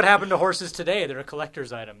 But look what happened to horses today. They're a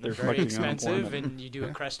collector's item. They're very fucking expensive, unemployment. and you do a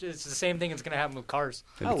crash. It's the same thing that's going to happen with cars.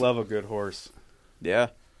 I love a good horse. Yeah.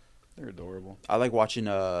 They're adorable. I like watching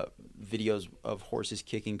videos of horses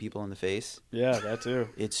kicking people in the face. Yeah, that too.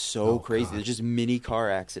 It's so crazy. They're just mini car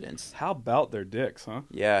accidents. How about their dicks, huh?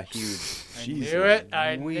 Yeah, huge. I Jesus knew it.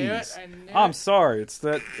 I knew it. Louise. I knew I'm it. sorry. It's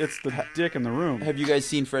the dick in the room. Have you guys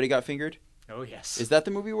seen Freddy Got Fingered? Oh, yes. Is that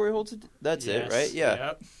the movie where he holds it? That's it, Yes. right? Yeah.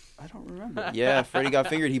 Yep. I don't remember. Yeah, Freddy Got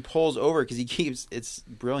Fingered. He pulls over because it's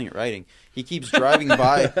brilliant writing. He keeps driving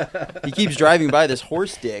by this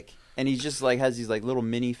horse dick, and he just like has these like little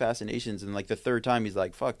mini fascinations. And like the third time, he's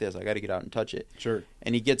like, "Fuck this! I got to get out and touch it." Sure.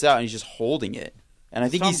 And he gets out and he's just holding it. And I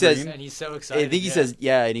think he Tom says, Green? And he's so excited. I think he says,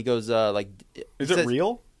 yeah, and he goes like, Is he it says-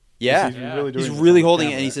 real? Yeah, He's Yeah. really, doing he's this really on holding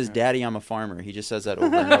it, camera. and he says, Yeah. "Daddy, I'm a farmer." He just says that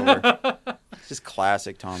over and over. It's just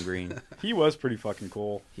classic Tom Green. He was pretty fucking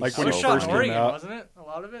cool. Like so when It was it so shot first in came Oregon, out. wasn't it? A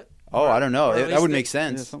lot of it? Oh, I don't know. Or at That least would they- make Yeah,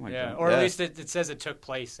 sense. something like Yeah, that. or Yeah. at least it says it took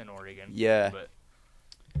place in Oregon. Yeah. But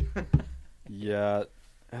Yeah,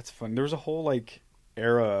 that's fun. There was a whole like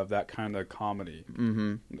era of that kind of comedy.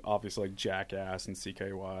 Mm-hmm. Obviously, like Jackass and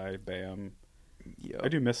CKY, Bam. Yeah. I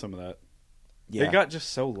do miss some of that. Yeah. They got just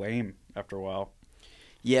so lame after a while.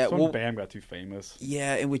 Yeah. That's when Well, Bam got too famous.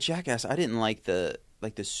 yeah, and with Jackass, I didn't like the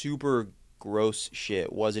super gross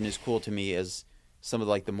shit wasn't as cool to me as some of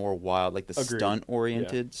like the more wild, like the Agreed. stunt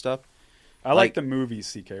oriented stuff. I like Like- the movie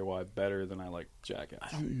CKY better than I like Jackass.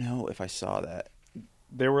 I don't know if I saw that.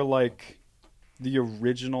 They were like the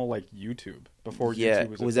original like YouTube before Yeah, YouTube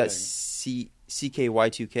was a was thing. that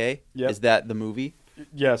CKY2K? Yep. Is that the movie?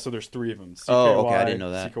 Yeah, so there's 3 of them. CKY, Oh, okay, I didn't know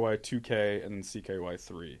that. CKY 2K and then CKY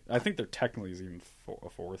 3. I think there technically is even a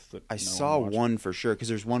fourth. That I no saw watched. one for sure because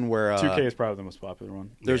there's one where 2K is probably the most popular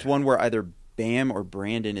one. there's one where either Bam or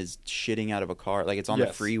Brandon is shitting out of a car, like it's on the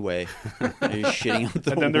Yes. freeway. And he's shitting out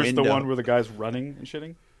the And then there's window. the one where the guy's running and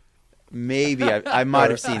shitting. Maybe I might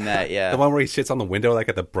have seen that. Yeah. The one where he shits on the window, like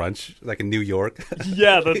at the brunch, like in New York.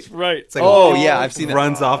 Yeah, that's right. It's like Oh yeah, I've seen that.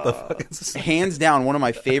 runs off the fucking. Hands down, one of my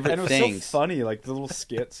And favorite it was things. so funny, like the little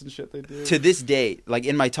skits and shit they do. To this day, like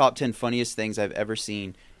in my top 10 funniest things I've ever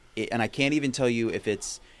seen, and I can't even tell you if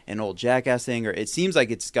it's an old Jackass thing or it seems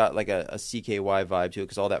like it's got like a CKY vibe to it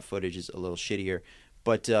because all that footage is a little shittier.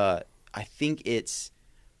 But I think it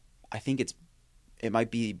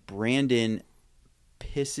might be Brandon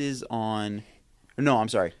pisses on. No, I'm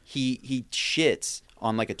sorry. He shits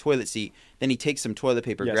on like a toilet seat. Then he takes some toilet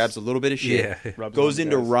paper, Yes. grabs a little bit of shit, Yeah. Rubs goes it on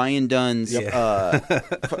into the guys. Ryan Dunn's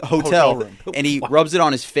Hotel hotel room. and he rubs it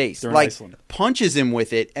on his face. They're in Like Iceland. punches him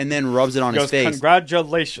with it and then rubs it on He his goes, face.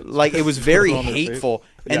 congratulations. Like it was very Throws it on their face. hateful.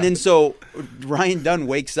 Yeah. And then so Ryan Dunn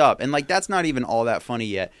wakes up and like that's not even all that funny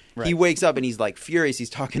yet. He Right. wakes up and he's like furious. He's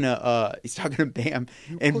talking to Bam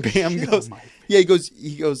and put Bam shit goes on my yeah, he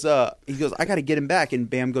goes, I gotta get him back and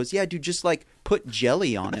Bam goes, yeah, dude, just like put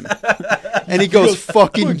jelly on him. And he goes,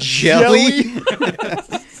 fucking jelly?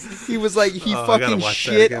 He was like, he I gotta fucking watch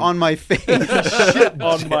that shit again. on my face. Shit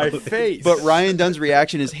on my face. But Ryan Dunn's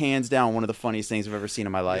reaction is hands down one of the funniest things I've ever seen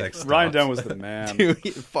in my life. Like, Ryan Dunn was the man. Dude,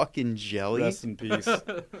 fucking jelly. Rest in peace.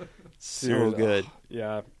 So Dude, good.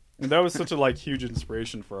 Yeah. And that was such a like huge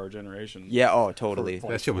inspiration for our generation. Yeah, oh, totally.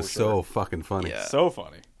 For- That shit was for sure. so fucking funny. Yeah. So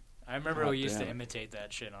funny. I remember God we used damn to it. imitate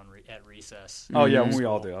that shit at recess. Oh yeah, Mhm. we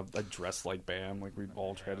all did. I dressed like Bam. Like we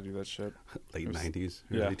all tried to do that shit. Late It was- 90s,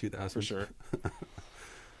 Yeah, early 2000s. for sure.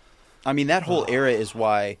 I mean, that whole era is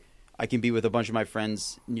why I can be with a bunch of my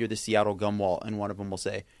friends near the Seattle gum wall, and one of them will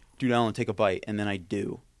say, "Dude, Alan, take a bite," and then I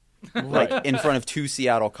do. Like in front of 2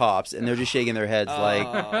 Seattle cops, and they're just shaking their heads,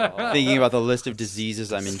 like thinking about the list of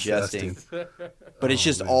diseases I'm ingesting. But it's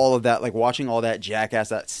just all of that, like watching all that jackass,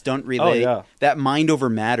 that stunt relay, yeah. that mind over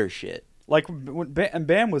matter shit. Like when and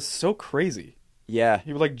Bam was so crazy. Yeah,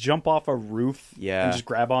 He would like jump off a roof Yeah. and just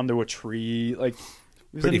grab onto a tree. Like it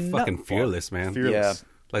was Pretty a nut fucking fuck. fearless, man. Fearless.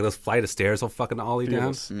 Like those flight of stairs will fucking ollie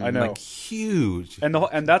down. Fearless. I know. Like huge. And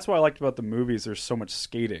that's what I liked about the movies. There's so much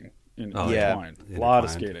skating in Oh, yeah. intertwined. A lot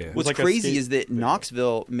of Intertwined, skating. yeah. It was what's like a crazy skate is that video.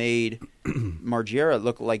 Knoxville made Margera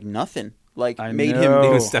look like nothing. Like I made know. him They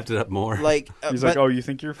even stepped it up more. like. He's but like, "Oh, you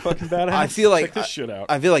think you're fucking badass? I feel like Check this shit out."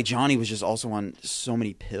 I feel like Johnny was just also on so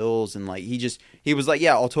many pills, and like he was like,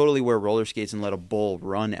 yeah, I'll totally wear roller skates and let a bull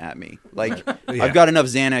run at me. Like Yeah. I've got enough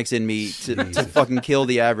Xanax in me to fucking kill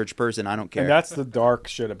the average person. I don't care. And that's the dark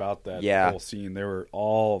shit about that Yeah. whole scene. They were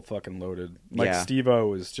all fucking loaded. Like Yeah. Steve-O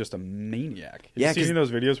was just a maniac. Have Yeah, you 'cause- seen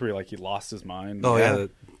those videos where he lost his mind? oh, Yeah. yeah. The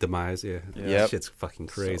demise, yeah. Yeah. That Yep. shit's fucking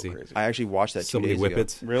So crazy. I actually watched that 2 So many days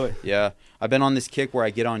whippets. Really? Yeah, I've been on this kick where I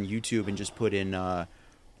get on YouTube and just put in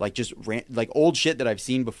like like old shit that I've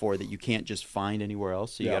seen before that you can't just find anywhere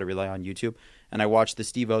else. So you Yeah. got to rely on YouTube. And I watched the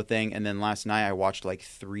Steve-O thing, and then last night I watched like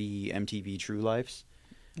 3 MTV True Lives.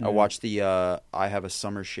 I watched the I Have a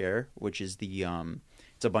Summer Share, which is the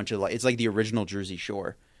it's a bunch of it's like the original Jersey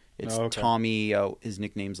Shore. It's Oh, okay. Tommy, his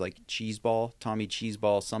nickname's like Cheeseball, Tommy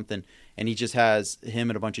Cheeseball something, and he just has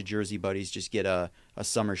him and a bunch of Jersey buddies just get a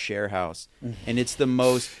summer share house, and it's the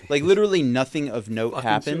most like literally nothing of note Fucking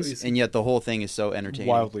happens, choice. and yet the whole thing is so entertaining.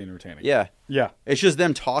 Wildly entertaining. Yeah, Yeah. it's just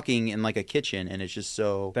them talking in like a kitchen, and it's just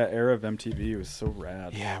so That era of MTV was so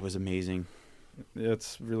rad. yeah, it was amazing.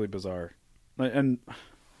 It's really bizarre. And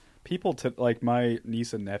people, like my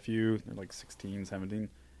niece and nephew, they're like 16, 17,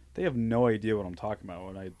 they have no idea what I'm talking about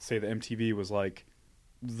when I say that MTV was like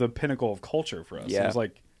the pinnacle of culture for us. It Yeah. was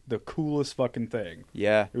like the coolest fucking thing.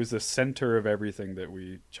 Yeah, It was the center of everything that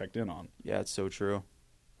we checked in on. yeah, it's so true.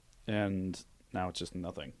 And now it's just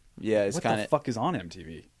nothing. Yeah, it's what kind the of fuck is on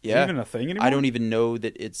MTV? Is Yeah. it even a thing anymore? I don't even know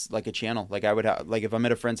that it's like a channel. Like I would have, like if I'm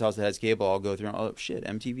at a friend's house that has cable, I'll go through. And, oh shit,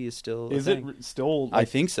 MTV is still. a Is it thing. still I like,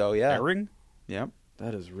 think so. Yeah. airing? Yeah.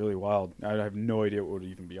 That is really wild. I have no idea what would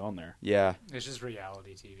even be on there. Yeah. It's just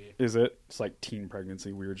reality TV. Is it? It's like teen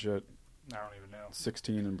pregnancy, weird shit. I don't even know.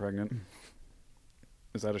 16 and pregnant.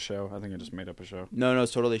 Is that a show? I think I just made up a show. No,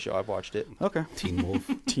 it's totally a show. I've watched it. Okay. Teen Wolf.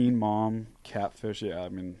 Teen Mom, Catfish. Yeah, I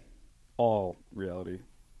mean, all reality.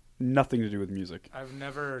 Nothing to do with music. I've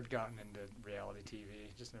never gotten into reality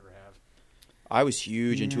TV. Just never have. I was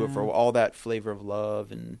huge into it for all that Flavor of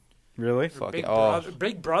Love and Really? fucking. Big, Oh, Brother,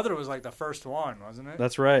 Big Brother was like the first one, wasn't it?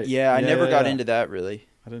 That's right. yeah. I never got yeah. into that really.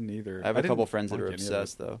 I didn't either. I have a couple didn't friends that like are any of it.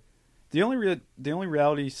 obsessed though. The only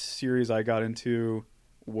reality series I got into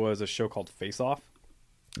was a show called Face Off.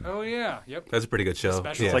 Oh yeah, yep. That's a pretty good show.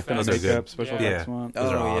 Special yeah, It's like the effects. those are makeup good. special Yeah. effects one.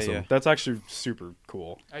 Those are Oh, yeah, awesome. yeah. That's actually super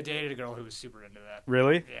cool. I dated a girl who was super into that.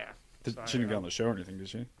 Really? Yeah. Did, So she didn't I- get on the show or anything, did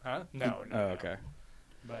she? Huh? No. Oh, okay.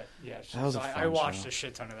 But yeah, That was a I fun watched show. a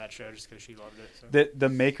shit ton of that show just because she loved it. So. The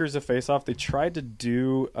makers of Face Off, they tried to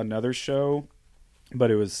do another show,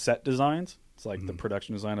 but it was set designs. It's like the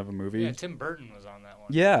production design of a movie. Yeah, Tim Burton was on that one.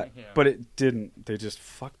 Yeah, yeah. but it didn't. They just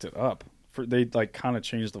fucked it up. They like kind of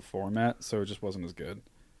changed the format, so it just wasn't as good.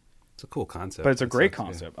 It's a cool concept. But it's a It great sucks, yeah.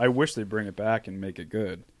 concept. I wish they bring it back and make it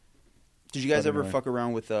good. Did you guys But ever anyway. fuck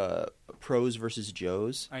around with Pros versus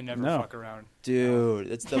Joes? I never No. fuck around. Dude,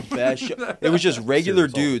 it's the best show. It was just regular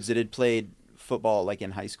Serious. dudes that had played football like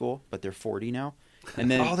in high school, but they're 40 now. And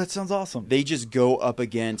then Oh, that sounds awesome. they just go up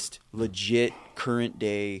against legit current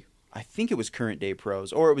day, I think it was current day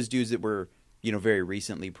pros, or it was dudes that were, very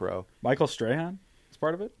recently pro. Michael Strahan is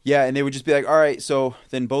part of it. Yeah, and they would just be like, all right, so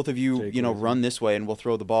then both of you, Jake Wilson. run this way and we'll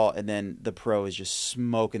throw the ball. And then the pro is just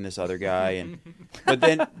smoking this other guy. And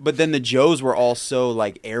but then the Joes were all so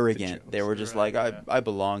like arrogant. They were just Right, like, yeah. I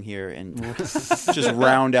belong here. And just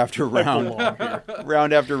round after round,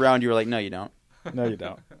 round after round, you were like, no, you don't. No, you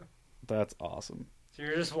don't. That's awesome. So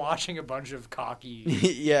you're just watching a bunch of cocky,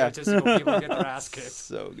 Yeah. egotistical people get their ass kicked.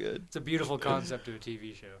 So good. It's a beautiful concept to a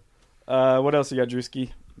TV show. What else you got,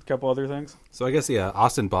 Drewski? A couple other things. So I guess the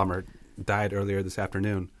Austin bomber died earlier this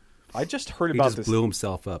afternoon. I just heard He about just this. blew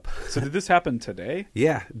himself up. So did this happen today?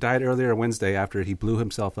 Yeah, died earlier Wednesday after he blew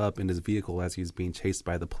himself up in his vehicle as he was being chased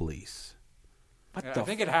by the police. What Yeah, the I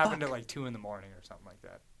think it happened at like 2 a.m. or something like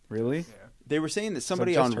that. Really? Yeah. They were saying that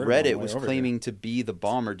somebody just on heard about it Reddit on the was way over claiming to be the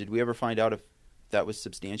bomber. Did we ever find out if that was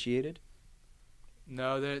substantiated?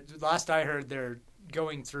 No, the last I heard, they're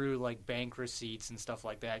going through like bank receipts and stuff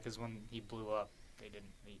like that because when he blew up, they didn't,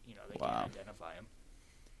 they Wow. can't identify him.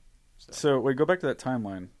 So wait, go back to that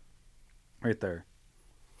timeline, right there.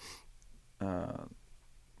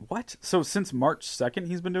 What? So since March 2nd,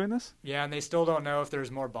 he's been doing this? Yeah, and they still don't know if there's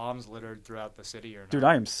more bombs littered throughout the city or not. Dude,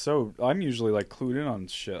 I'm usually like clued in on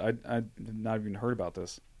shit. I've not even heard about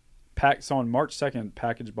this. So on March 2nd,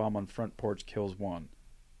 package bomb on front porch kills one.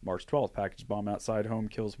 March 12th, package bomb outside home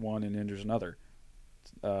kills one and injures another.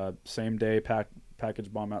 Same day,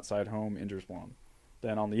 package bomb outside home injures one.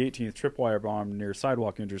 Then on the 18th, tripwire bomb near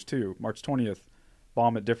sidewalk injures two. March 20th,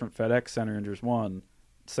 bomb at different FedEx center injures one.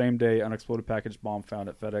 Same day, unexploded package bomb found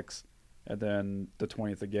at FedEx. And then the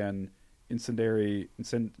 20th again,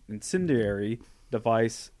 incendiary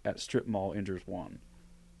device at strip mall injures one.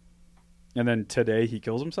 And then today he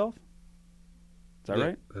kills himself? Is that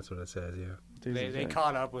right? That's what it says, yeah. They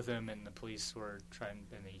caught up with him and the police were trying,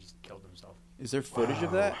 and he just killed himself. Is there footage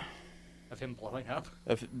of that? Of him blowing up?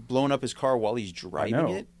 Of blowing up his car while he's driving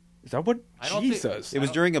know. it? Is that what? I don't think- Jesus. It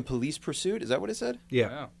was during a police pursuit? Is that what it said? Yeah.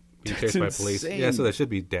 Wow. Being chased by police. insane. Yeah, so there should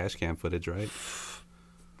be dash cam footage, right?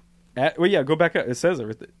 Well, yeah, go back up. It says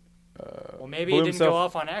everything. Well, maybe blew it didn't himself go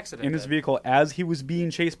off on accident. In his then. vehicle as he was being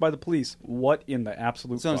chased by the police. What in the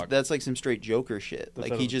absolute fuck? That's like some straight Joker shit. That's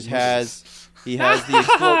Like he a- just has the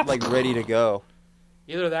explode like ready to go.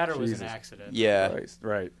 Either that or it was Jesus. an accident. Yeah.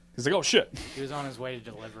 Right. He's like, oh shit. He was on his way to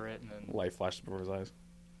deliver it, and then. Light flashed before his eyes.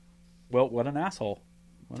 Well, what an asshole.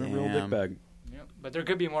 What a real Damn. dickbag. Yeah. But there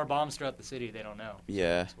could be more bombs throughout the city. They don't know. So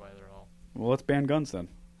Yeah. That's why they're all. Well, let's ban guns then.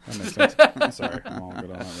 That makes sense. I'm sorry. I won't go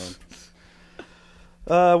down that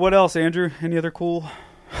road. What else, Andrew? Any other cool,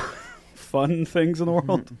 fun things in the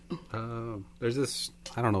world? There's this,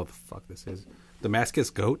 I don't know what the fuck this is. Damascus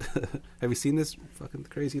goat. Have you seen this fucking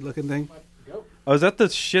crazy looking thing? Oh, is that the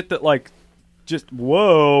shit that like, just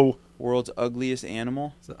whoa? World's ugliest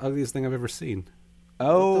animal. It's the ugliest thing I've ever seen. What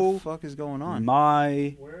Oh the fuck is going on?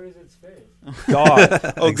 my Where is its face? god! Oh,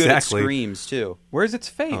 good. It Exactly. screams too. Where's its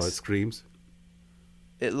face? Oh, it screams.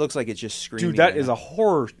 It looks like it's just screaming. Dude, that right is now. a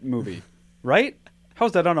horror movie, right?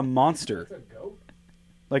 How's that on a monster? It's a goat?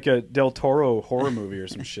 Like a Del Toro horror movie or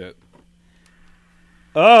some shit.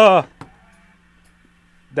 That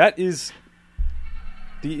is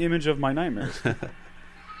the image of my nightmares.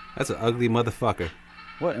 That's an ugly motherfucker.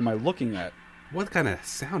 What am I looking at? What kind of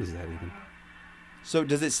sound is that even? So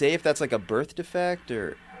does it say if that's like a birth defect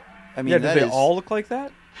or? I mean, Yeah, do that they is- all look like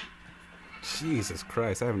that? Jesus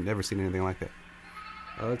Christ, I have never seen anything like that.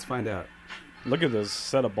 Let's find out. Look at this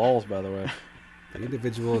set of balls, by the way. The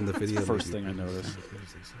individual in the video. the first thing I noticed.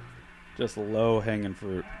 Just low hanging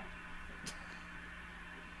fruit.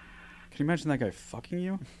 Can you imagine that guy fucking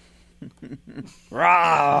you?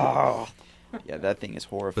 Rawr! Yeah, that thing is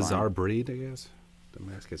horrifying. Bizarre breed, I guess.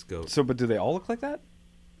 Damascus goat. So, but do they all look like that?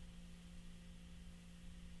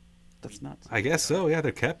 That's nuts. I guess so. Yeah,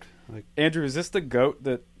 they're kept. Like, Andrew, is this the goat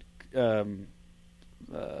that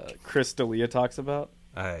Chris D'Elia talks about?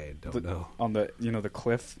 I don't know. On the the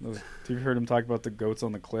cliff. Have you heard him talk about the goats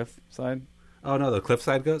on the cliff side? Oh no, the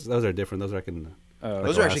cliffside goats. Those are different. Those are like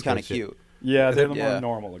Those are actually kind of shit. cute. Yeah, they're the Yeah. more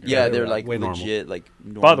normal looking. Yeah, ones. they're like way normal. legit. Like.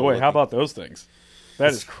 Normal By the way, how looking. about those things?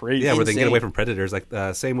 That is crazy. Yeah, where they can get Insane. away from predators. Like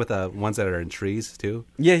same with ones that are in trees too.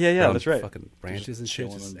 Yeah, They're on that's right. Fucking branches and shit.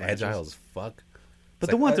 chilling Just on branches. agile as fuck. But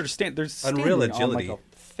It's the like, ones that are they're standing unreal on agility. like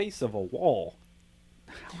a face of a wall.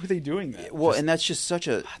 How are they doing that? Well, and that's just such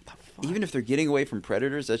a. Even if they're getting away from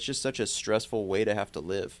predators, that's just such a stressful way to have to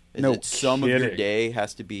live. Is No that some of your kidding. day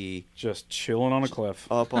has to be Just chilling on a cliff.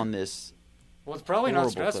 up on this. Well, it's probably not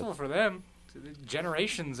Horrible stressful cliff. for them.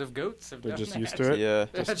 Generations of goats have They're done just that. used to it. Yeah.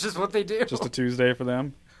 That's just what they do. Just a Tuesday for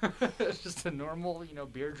them. It's just a normal,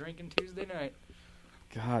 beer drinking Tuesday night.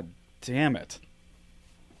 God damn it.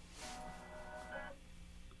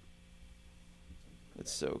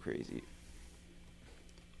 That's so crazy.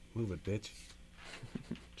 Move it, bitch.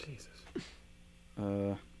 Jesus.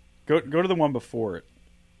 Go to the one before it.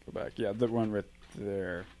 Go back. Yeah, the one right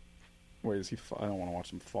there. Wait, is he? I don't want to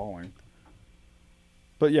watch him falling.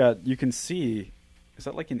 But yeah, you can see. Is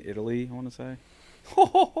that like in Italy? I want to say.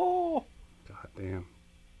 God damn.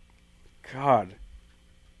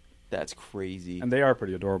 That's crazy. And they are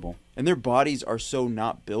pretty adorable. And their bodies are so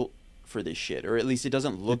not built for this shit, or at least it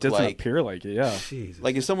doesn't look It doesn't like. appear like it. Yeah, Jesus.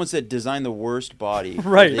 Like if someone said design the worst body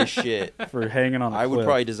Right. for this shit, for hanging on. A I would cliff.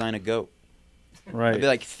 probably design a goat. right. I'd be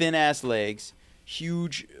like thin ass legs,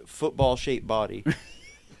 huge football shaped body,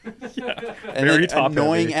 yeah. and Very then top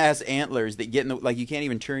annoying heavy. ass antlers that get in the like you can't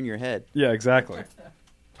even turn your head. Yeah, exactly.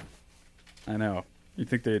 I know. You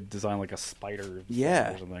think they'd design like a spider?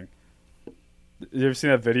 Yeah. Or something. You ever seen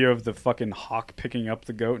that video of the fucking hawk picking up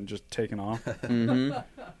the goat and just taking off? Hmm.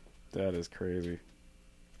 That is crazy.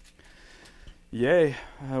 Yay.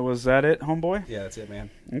 Was that it, homeboy? Yeah, that's it, man.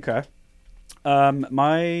 Okay.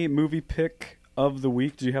 My movie pick of the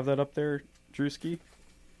week, do you have that up there, Drewski?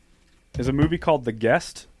 Is a movie called The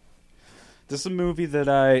Guest. This is a movie that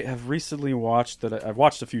I have recently watched, that I've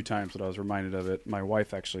watched a few times, but I was reminded of it. My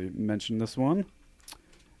wife actually mentioned this one.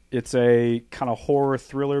 It's a kind of horror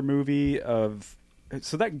thriller movie of...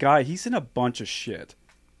 So that guy, he's in a bunch of shit.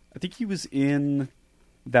 I think he was in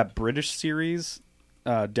that British series,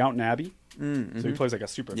 Downton Abbey. Mm-hmm. So he plays like a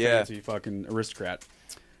super Yeah. fancy fucking aristocrat.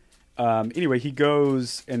 Anyway, he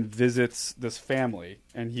goes and visits this family,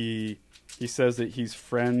 and he says that he's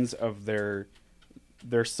friends of their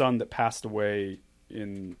son that passed away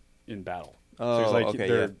in battle. So he's Oh, like okay,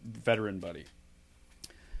 their yeah. veteran buddy,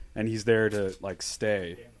 and he's there to like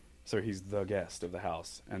stay. So he's the guest of the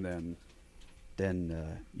house, and then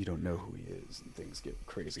you don't know who he is, and things get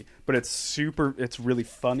crazy. But it's really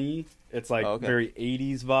funny. It's like Oh, okay. very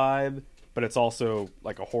 80s vibe, but it's also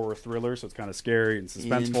like a horror thriller, so it's kind of scary and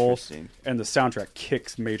suspenseful. Interesting. And the soundtrack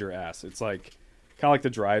kicks major ass. It's like kind of like the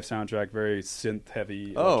Drive soundtrack, very synth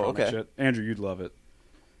heavy. Oh, electronic okay. shit. Andrew, you'd love it.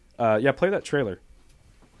 Yeah, play that trailer.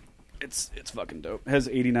 It's fucking dope. It has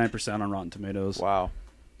 89% on Rotten Tomatoes. Wow.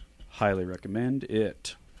 Highly recommend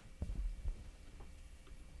it.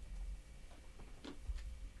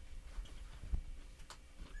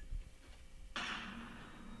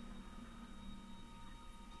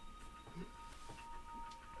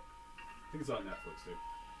 I think it's on Netflix, dude.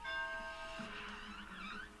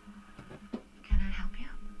 Can I help you?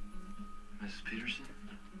 Mrs. Peterson?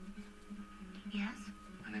 Yes?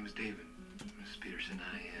 My name is David. Mrs. Peterson,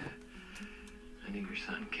 I knew your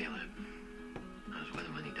son, Caleb. I was with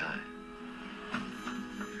him when he died.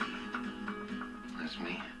 That's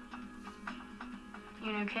me.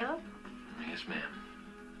 You know Caleb? Yes, ma'am.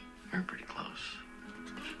 We were pretty close.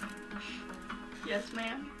 Yes,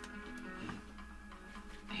 ma'am.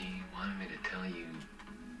 He wanted me to tell you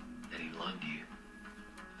that he loved you.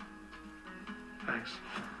 Thanks.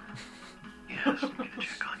 He asked me to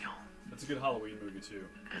check on y'all. That's a good Halloween movie, too.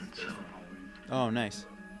 And so, Oh, nice.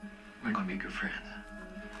 we're gonna be good friends.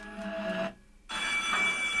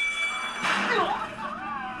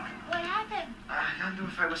 What happened? I got into a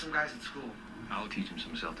fight with some guys at school. I'll teach him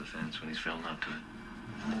some self-defense when he's feeling up to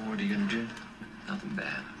it. What are you gonna do? Nothing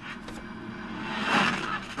bad.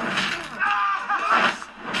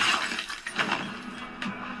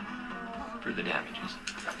 For the damages.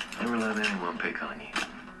 Never let anyone pick on you.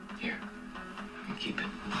 Here, you keep it.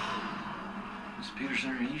 Miss Peterson,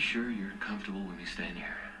 are you sure you're comfortable with me staying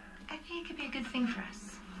here? I think it could be a good thing for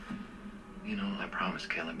us. You know, I promised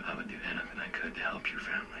Caleb I would do anything I could to help your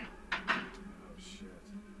family.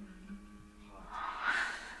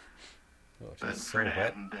 Oh, But she's so Fred wet.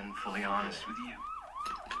 hadn't been fully honest with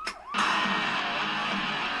you.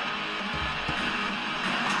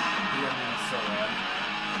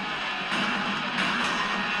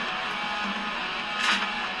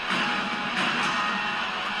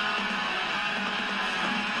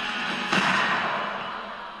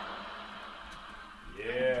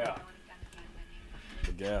 Yeah.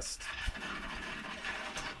 The Guest.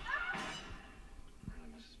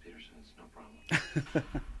 Mrs. Peterson, it's no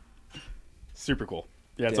problem. Super cool.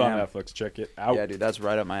 Yeah, it's on Damn. Netflix. Check it out. Yeah, dude, that's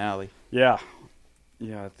right up my alley. Yeah.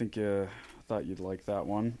 Yeah, I think I thought you'd like that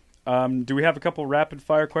one. Do we have a couple rapid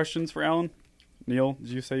fire questions for Alan? Neil, did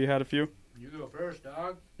you say you had a few? You go first,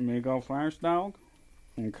 dog. Me go first, dog?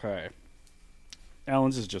 Okay.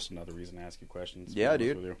 Alan's is just another reason to ask you questions. to be Yeah, honest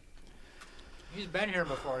dude. with you. He's been here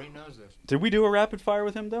before. He knows this. Did we do a rapid fire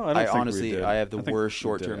with him, though? don't I think we honestly, did. I have the think worst we did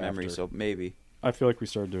short-term memory, after. so maybe. I feel like we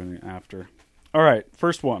started doing it after. All right,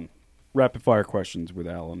 first one. Rapid fire questions with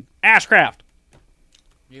Alan. Ashcraft!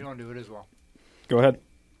 You don't do it as well. Go ahead.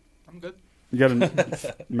 I'm good. You got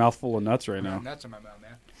a mouthful of nuts right I now. have nuts in my mouth,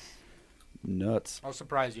 man. Nuts. I'll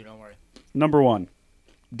surprise you. Don't worry. Number one.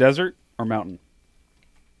 Desert or mountain?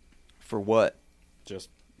 For what? Just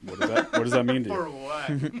what does that mean to For you?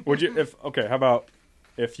 what? Would you how about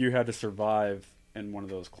if you had to survive in one of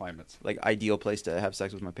those climates? Like, ideal place to have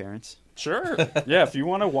sex with my parents? Sure. Yeah, if you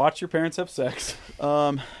want to watch your parents have sex.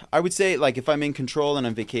 I would say, like, if I'm in control and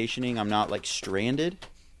I'm vacationing, I'm not, like, stranded.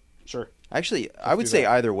 Sure. Actually, I would do say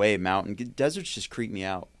that. either way, mountain. Deserts just creep me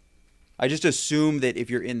out. I just assume that if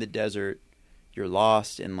you're in the desert, you're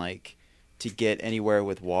lost, and like to get anywhere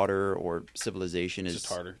with water or civilization It's just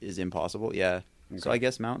harder. is impossible. Yeah. So Okay. I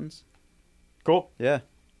guess mountains. Cool. Yeah.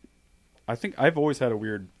 I think I've always had a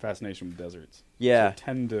weird fascination with deserts. Yeah. So I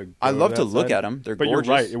tend to. Go I love that to look side. at them. They're But gorgeous.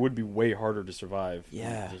 you're right. It would be way harder to survive. It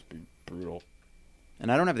Yeah. would just be brutal.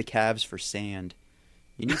 And I don't have the calves for sand.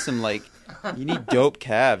 You need some you need dope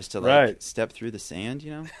calves to Right. step through the sand,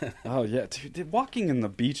 you know? Oh yeah, dude. Walking in the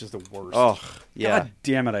beach is the worst. Oh, yeah. God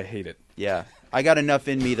damn it, I hate it. Yeah. I got enough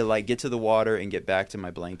in me to get to the water and get back to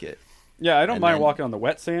my blanket. Yeah, I don't And mind then- walking on the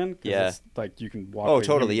wet sand. 'Cause Yeah. it's, like you can walk. Oh, like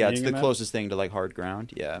totally. human Yeah, it's being the in that. closest thing to hard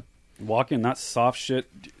ground. Yeah. Walking that soft shit,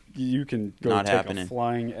 you can go Not take happening. a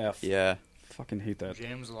flying F. Yeah. Fucking hate that.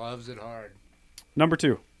 James loves it hard. Number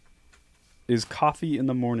 2. Is coffee in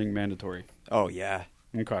the morning mandatory? Oh, yeah.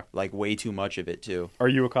 Okay. Like way too much of it too. Are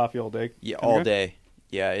you a coffee all day? Yeah, kinda all guy? day.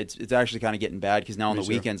 Yeah, it's actually kind of getting bad because now on Me the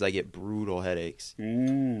too. weekends I get brutal headaches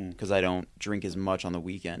because I don't drink as much on the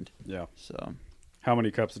weekend. Yeah. So, How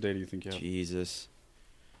many cups a day do you think you have? Jesus.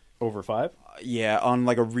 Over 5? Yeah, on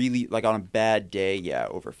on a bad day, yeah,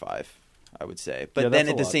 over 5, I would say. But Yeah, then that's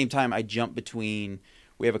a at the lot. same time, I jump between.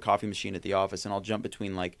 We have a coffee machine at the office, and I'll jump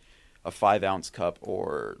between a 5-ounce cup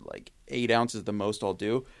or 8 ounces the most I'll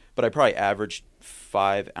do. But I probably average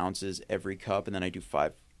 5 ounces every cup, and then I do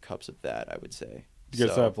 5 cups of that. I would say. You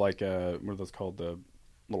guys So- have what are those called? The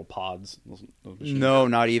little pods? Those machines? No,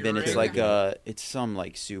 not even. It's Keurig? it's some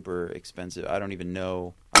super expensive. I don't even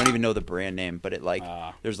know the brand name, but it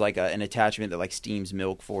there's an attachment that steams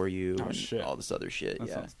milk for you Oh, and shit. all this other shit. That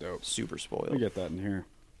yeah, sounds dope. super spoiled. We get that in here.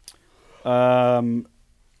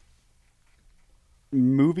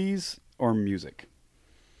 Movies or music?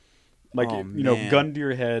 Oh, man. gun to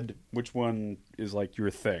your head, which one is your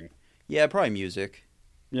thing? Yeah, probably music.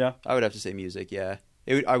 Yeah. I would have to say music. Yeah,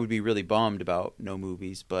 I would be really bummed about no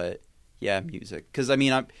movies, but yeah, music. Because then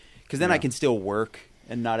Yeah. I can still work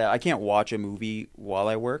and not. I can't watch a movie while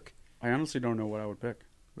I work. I honestly don't know what I would pick.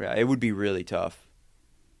 Yeah, it would be really tough.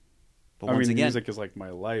 But I once mean, again, music is my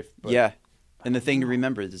life. But yeah. And the thing to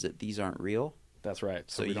remember is that these aren't real. That's right.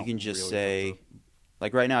 So we you don't can just really say,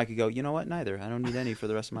 have right now I could go, you know what? Neither. I don't need any for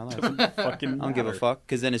the rest of my life. to fucking I don't give a fuck.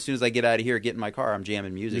 Because then as soon as I get out of here, get in my car, I'm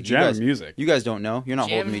jamming music. You're jamming music. You guys don't know. You're not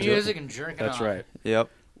holding Jamming me music to it. and jerking That's off. right. Yep.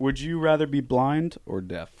 Would you rather be blind or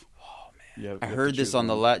deaf? Oh man, I heard this on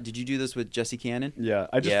the Did you do this with Jesse Cannon? Yeah,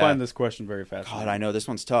 I just Yeah. find this question very fascinating. God, I know this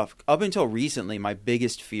one's tough. Up until recently, my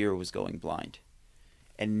biggest fear was going blind.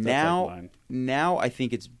 And That's now, like mine. now I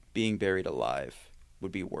think it's being buried alive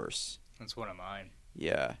would be worse. That's one of mine.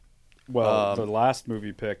 Yeah. Well, the last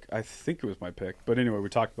movie pick, I think it was my pick. But anyway, we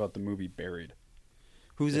talked about the movie Buried.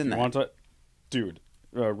 Who's If in you that? want to, dude,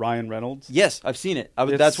 Ryan Reynolds. Yes, I've seen it.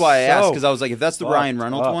 It's That's why I asked, so because I was like, if that's the Ryan fucked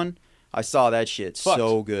Reynolds up. one, I saw that shit. Fucked.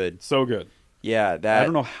 So good. So good. Yeah, that. I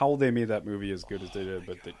don't know how they made that movie as good as they did,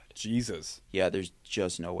 but Jesus. Yeah, there's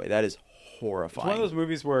just no way. That is It's horrifying. one of those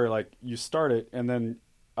movies where you start it and then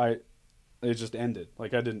it just ended. I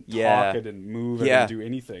didn't Yeah. talk, I didn't move, I Yeah. didn't do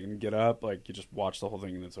anything, and get up. You just watch the whole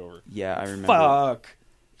thing and it's over. Yeah, I remember. Fuck.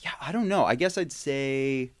 Yeah, I don't know. I guess I'd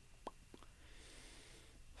say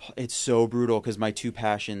it's so brutal because my two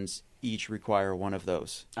passions each require one of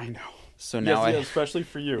those. I know. So now Yes, yeah, especially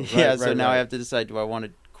for you. Right, yeah. So right, now I right. have to decide: do I want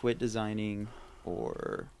to quit designing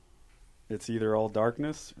or? It's either all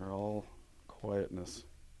darkness or all quietness.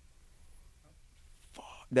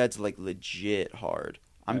 That's legit hard.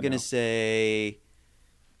 I'm I gonna know. say.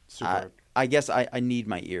 Super hard. I guess I need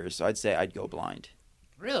my ears, so I'd say I'd go blind.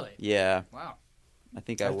 Really? Yeah, Wow. I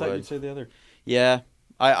think I I thought would. you'd say the other. Yeah,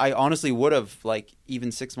 I honestly would have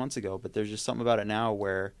even 6 months ago, but there's just something about it now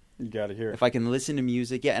where You got to hear it. if I can listen to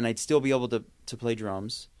music, yeah, and I'd still be able to play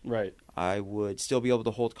drums. Right. I would still be able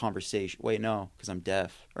to hold conversation. Wait, no, because I'm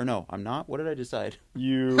deaf. Or no, I'm not. What did I decide?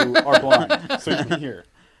 You are blind, so you can hear.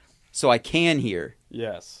 So I can hear.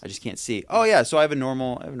 Yes. I just can't see. Oh yeah, so I have a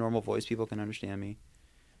normal voice. People can understand me.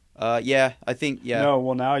 Yeah, I think yeah. No,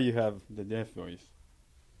 well now you have the deaf voice.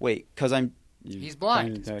 Wait, because I'm He's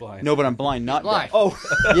blind. He's blind. no, but I'm blind, not blind. deaf.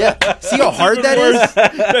 Oh yeah. See how hard that is?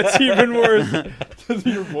 That's even worse.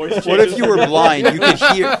 Your voice changes. What if you were blind? You could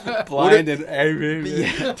hear Blind and every.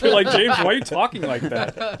 Yeah. They're like, James, why are you talking like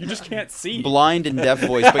that? You just can't see. Blind and deaf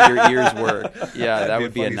voice, but your ears work. Yeah, that That'd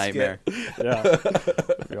would be be a a funny nightmare. Yeah.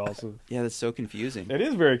 That'd be awesome. Yeah, that's so confusing. It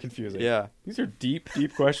is very confusing. Yeah. These are deep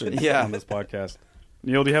questions Yeah. on this podcast.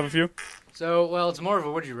 Neil, do you have a few? So, well, it's more of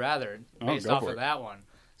a would you rather Oh, based go off for of it. that one.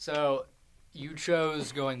 So, you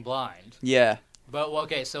chose going blind. Yeah. But,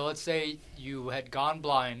 okay, so let's say you had gone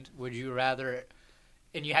blind. Would you rather,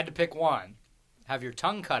 and you had to pick one, have your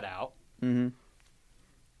tongue cut out,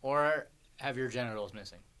 or have your genitals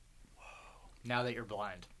missing. Now that you're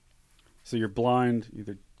blind. So you're blind,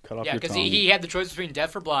 either cut off Yeah, your because tongue. he had the choice between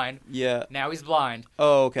deaf or blind. Yeah. Now he's blind.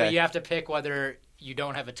 Oh, okay. But you have to pick whether you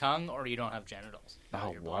don't have a tongue or you don't have genitals.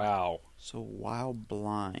 Oh, wow. So while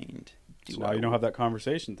blind... So now you don't have that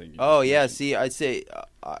conversation thing. Oh, yeah. See, I'd say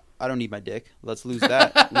I don't need my dick. Let's lose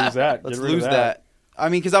that. Lose that. Let's Get rid lose of that. I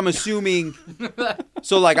mean, because I'm assuming...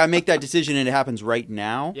 so, like, I make that decision and it happens right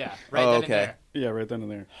now? Yeah, right then and there. Yeah, right then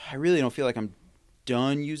and there. I really don't feel like I'm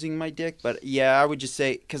done using my dick, but yeah, I would just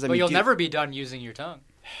say... Cause, I But mean, you'll never be done using your tongue.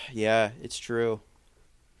 Yeah, it's true.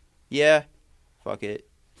 Yeah. Fuck it.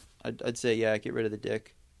 I'd say, yeah, get rid of the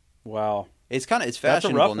dick. Wow. It's kind of... It's That's a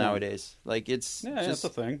rough fashionable one. nowadays. Like, it's Yeah, just...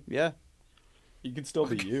 that's a thing. Yeah. You can still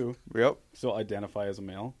be you. Yep. Still identify as a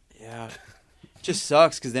male. Yeah. Just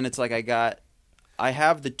sucks because then it's like I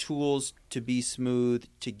have the tools to be smooth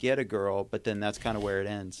to get a girl, but then that's kind of where it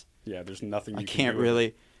ends. Yeah, there's nothing you I can can't do.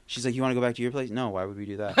 really. She's like, you want to go back to your place? No, why would we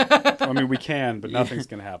do that? I mean, we can, but nothing's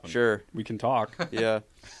going to happen. Sure. We can talk. Yeah.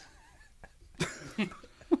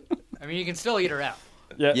 I mean, you can still eat her out.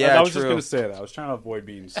 Yeah, Yeah, I was just true. going to say that. I was trying to avoid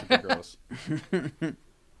being super gross.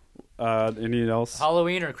 Anything else?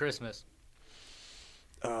 Halloween or Christmas?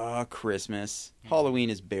 Christmas. Halloween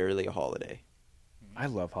is barely a holiday. I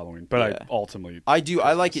love Halloween, but Yeah. I ultimately... I do.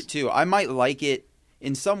 I like it too. I might like it.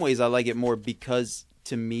 In some ways, I like it more because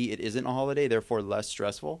to me it isn't a holiday, therefore less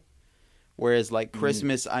stressful. Whereas like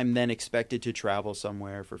Christmas, I'm then expected to travel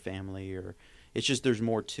somewhere for family, or it's just there's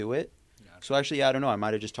more to it. So actually, yeah, I don't know. I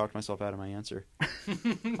might have just talked myself out of my answer.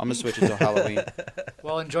 I'm gonna switch it to Halloween.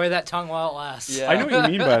 Well, enjoy that tongue while it lasts. Yeah. I know what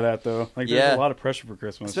you mean by that, though. Like, there's Yeah. a lot of pressure for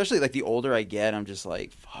Christmas. Especially like the older I get, I'm just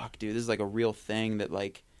like, fuck, dude, this is like a real thing that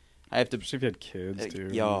like I have to. Especially if you had kids, too.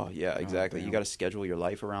 Yeah, exactly. damn. You got to schedule your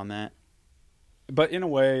life around that. But in a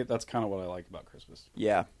way, that's kind of what I like about Christmas.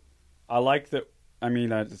 Yeah. I like that... I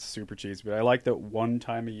mean, it's super cheesy, but I like that one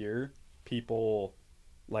time a year, people,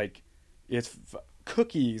 like, it's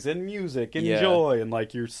cookies and music and Yeah. joy, and,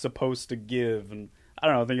 like, you're supposed to give, and I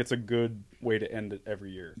don't know, I think it's a good way to end it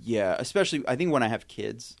every year. Yeah, especially I think when I have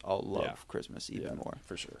kids, I'll love Yeah. Christmas even more.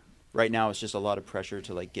 For sure. Right now, it's just a lot of pressure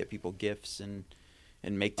to like get people gifts and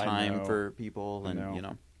make I time know. for people, I and know. you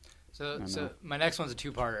know. So my next one's a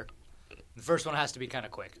two-parter. The first one has to be kind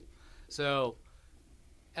of quick. So,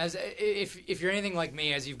 as if you're anything like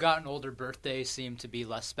me, as you've gotten older, birthdays seem to be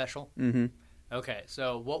less special. Mm-hmm. Okay,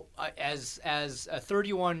 so what as a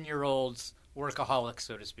 31-year-old's workaholic,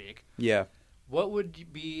 so to speak, Yeah, what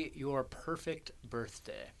would be your perfect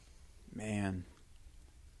birthday? man,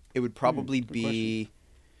 it would probably good be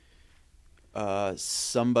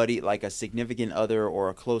somebody like a significant other or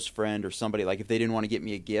a close friend or somebody. Like if they didn't want to get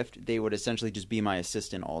me a gift, they would essentially just be my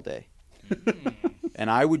assistant all day. And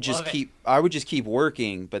I would just Love it. keep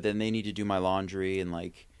working, but then they need to do my laundry and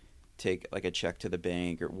like take like a check to the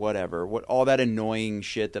bank or whatever. All that annoying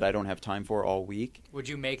shit that I don't have time for all week. Would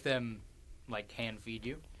you make them like hand feed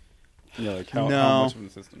you? Yeah, like how No. much of an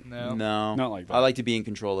assistant? No. No, Not like that. I like to be in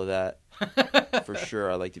control of that. For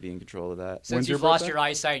sure, I like to be in control of that. Since When's you've your lost birthday? your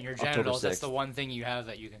eyesight and your October genitals, that's 6th. the one thing you have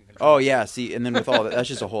that you can control. Oh yeah, see, and then with all that, that's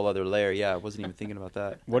just a whole other layer. Yeah, I wasn't even thinking about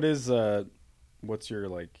that. What is, what's your,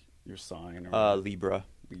 like, your sign? Or Libra.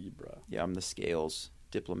 Libra. Yeah, I'm the scales.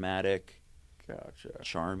 Diplomatic, Gotcha.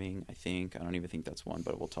 charming. I think. I don't even think that's one,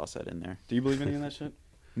 but we'll toss that in there. Do you believe any of that shit?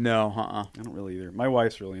 No, I don't really either. My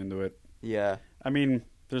wife's really into it. Yeah. I mean,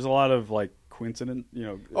 there's a lot of, like, coincidence, you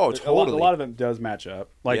know. Oh, A totally. lot of it does match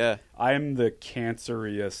up. Like, Yeah. I am the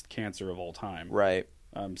canceriest cancer of all time. Right.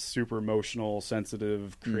 I'm super emotional,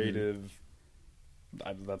 sensitive, creative.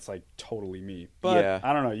 That's, like, totally me. But, Yeah.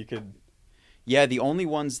 I don't know, you could... Yeah, the only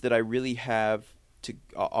ones that I really have to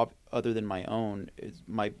other than my own is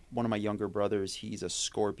one of my younger brothers. He's a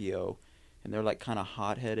Scorpio, and they're like kind of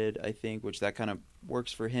hot-headed, I think, which that kind of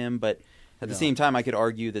works for him. But at the same time, I could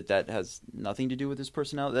argue that has nothing to do with his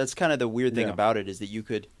personality. That's kind of the weird thing about it, is that you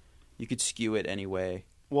could skew it anyway.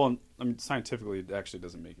 Well, I mean, scientifically, it actually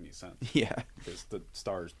doesn't make any sense. Yeah. Because the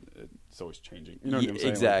stars, it's always changing. You know what I'm saying?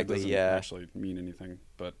 Exactly, Like, it doesn't yeah. actually mean anything.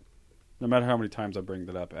 But no matter how many times I bring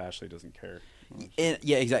that up, Ashley doesn't care. And,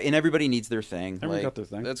 yeah, exactly. And everybody needs their thing. Everybody got their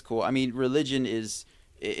thing. That's cool. I mean, religion is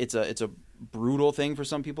it's a brutal thing for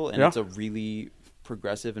some people, and Yeah. it's a really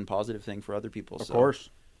progressive and positive thing for other people. Of so. course.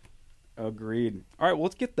 Agreed. All right, well,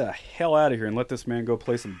 let's get the hell out of here and let this man go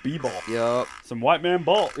play some b-ball. Yep. Some white man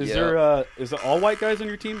ball. Is Yep. there? Is it all white guys on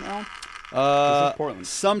your team, Alan? This is Portland.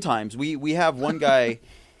 Sometimes we have one guy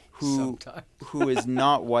who is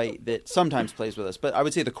not white that sometimes plays with us, but I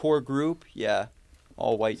would say the core group, yeah,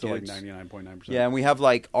 all white So like dudes. 99.9%. Yeah, and we have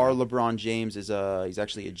like our LeBron James is he's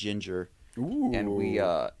actually a ginger. Ooh. And we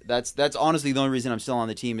that's honestly the only reason I'm still on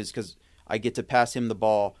the team is because I get to pass him the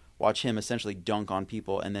ball, watch him essentially dunk on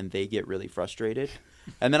people, and then they get really frustrated.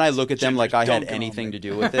 And then I look at them like I had anything to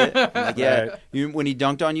do with it. I'm like, yeah, when he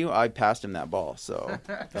dunked on you, I passed him that ball. So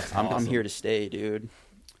I'm here to stay, dude.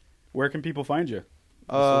 Where can people find you?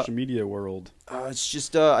 The social media world. It's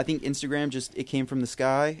just I think Instagram, just It Came From The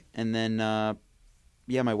Sky, and then my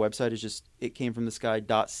website is just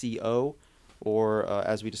itcamefromthesky.co, or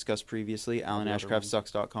as we discussed previously,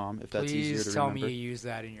 alanashcraftsucks.com, if that's easier to Please tell remember. me you use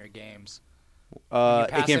that in your games.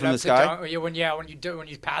 It Came From The Sky? When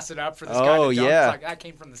you pass it up for this guy to dunk, it's like, that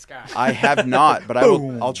came from the sky. I have not, but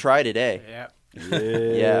I'll try today. Yep.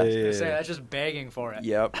 Yeah. I was gonna say, that's just begging for it.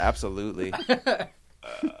 Yep, absolutely.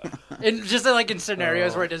 And just like in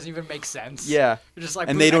scenarios where it doesn't even make sense. Yeah. You're just like,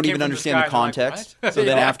 and boom, they that don't came even from understand sky, the and they're like, context. what? So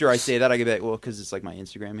then after I say that, I get back, well, because it's like my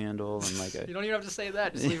Instagram handle. And like you don't even have to say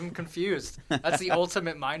that. Just leave them confused. That's the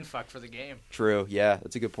ultimate mindfuck for the game. True. Yeah,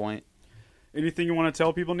 that's a good point. Anything you want to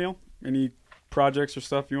tell people, Neil? Any projects or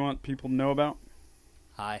stuff you want people to know about?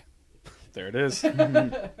 Hi. There it is.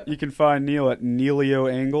 You can find Neil at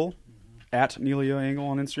Neilio Angle, at Neilio Angle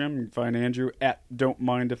on Instagram. You can find Andrew at Don't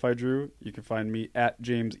Mind If I Drew. You can find me at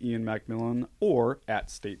James Ian Macmillan or at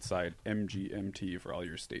Stateside MGMT for all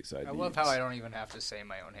your stateside I needs. love how I don't even have to say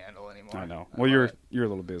my own handle anymore. I know. Well, you're a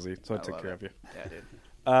little busy, so I took care of you. Yeah,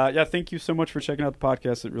 dude. Thank you so much for checking out the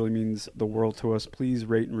podcast. It really means the world to us. Please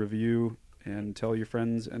rate and review and tell your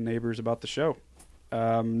friends and neighbors about the show.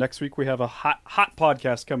 Next week we have a hot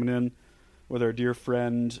podcast coming in with our dear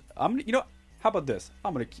friend. How about this?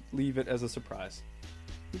 I'm gonna leave it as a surprise.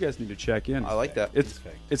 You guys need to check in. I like that.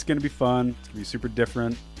 It's gonna be fun. It's gonna be super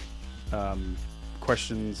different.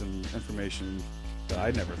 Questions and information that I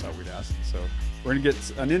never thought we'd ask. So we're gonna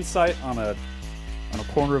get an insight on a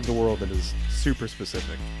corner of the world that is super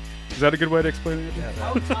specific. Is that a good way to explain it? Yeah,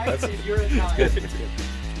 How tight is your Italian? it's good.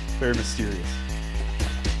 Very mysterious.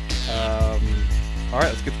 All right,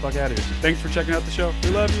 let's get the fuck out of here. Thanks for checking out the show.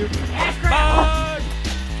 We love you. Bye!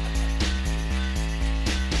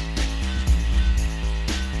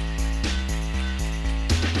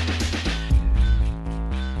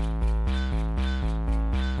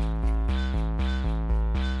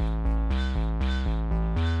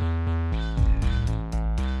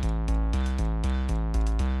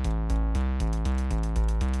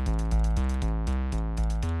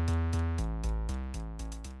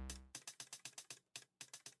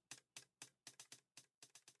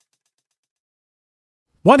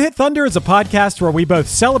 One Hit Thunder is a podcast where we both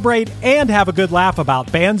celebrate and have a good laugh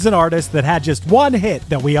about bands and artists that had just one hit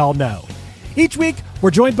that we all know. Each week,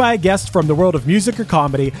 we're joined by a guest from the world of music or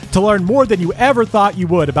comedy to learn more than you ever thought you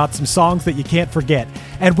would about some songs that you can't forget.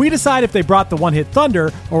 And we decide if they brought the One Hit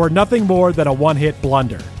Thunder or were nothing more than a one-hit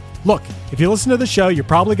blunder. Look, if you listen to the show, you're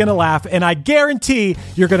probably going to laugh, and I guarantee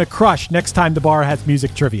you're going to crush next time the bar has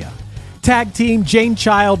music trivia. Tag Team, Jane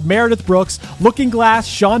Child, Meredith Brooks, Looking Glass,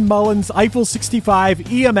 Sean Mullins, Eiffel 65,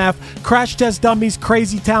 EMF, Crash Test Dummies,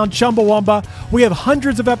 Crazy Town, Chumbawamba. We have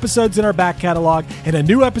hundreds of episodes in our back catalog and a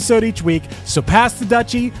new episode each week, so pass the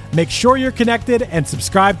Dutchie, make sure you're connected, and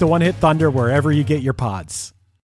subscribe to One Hit Thunder wherever you get your pods.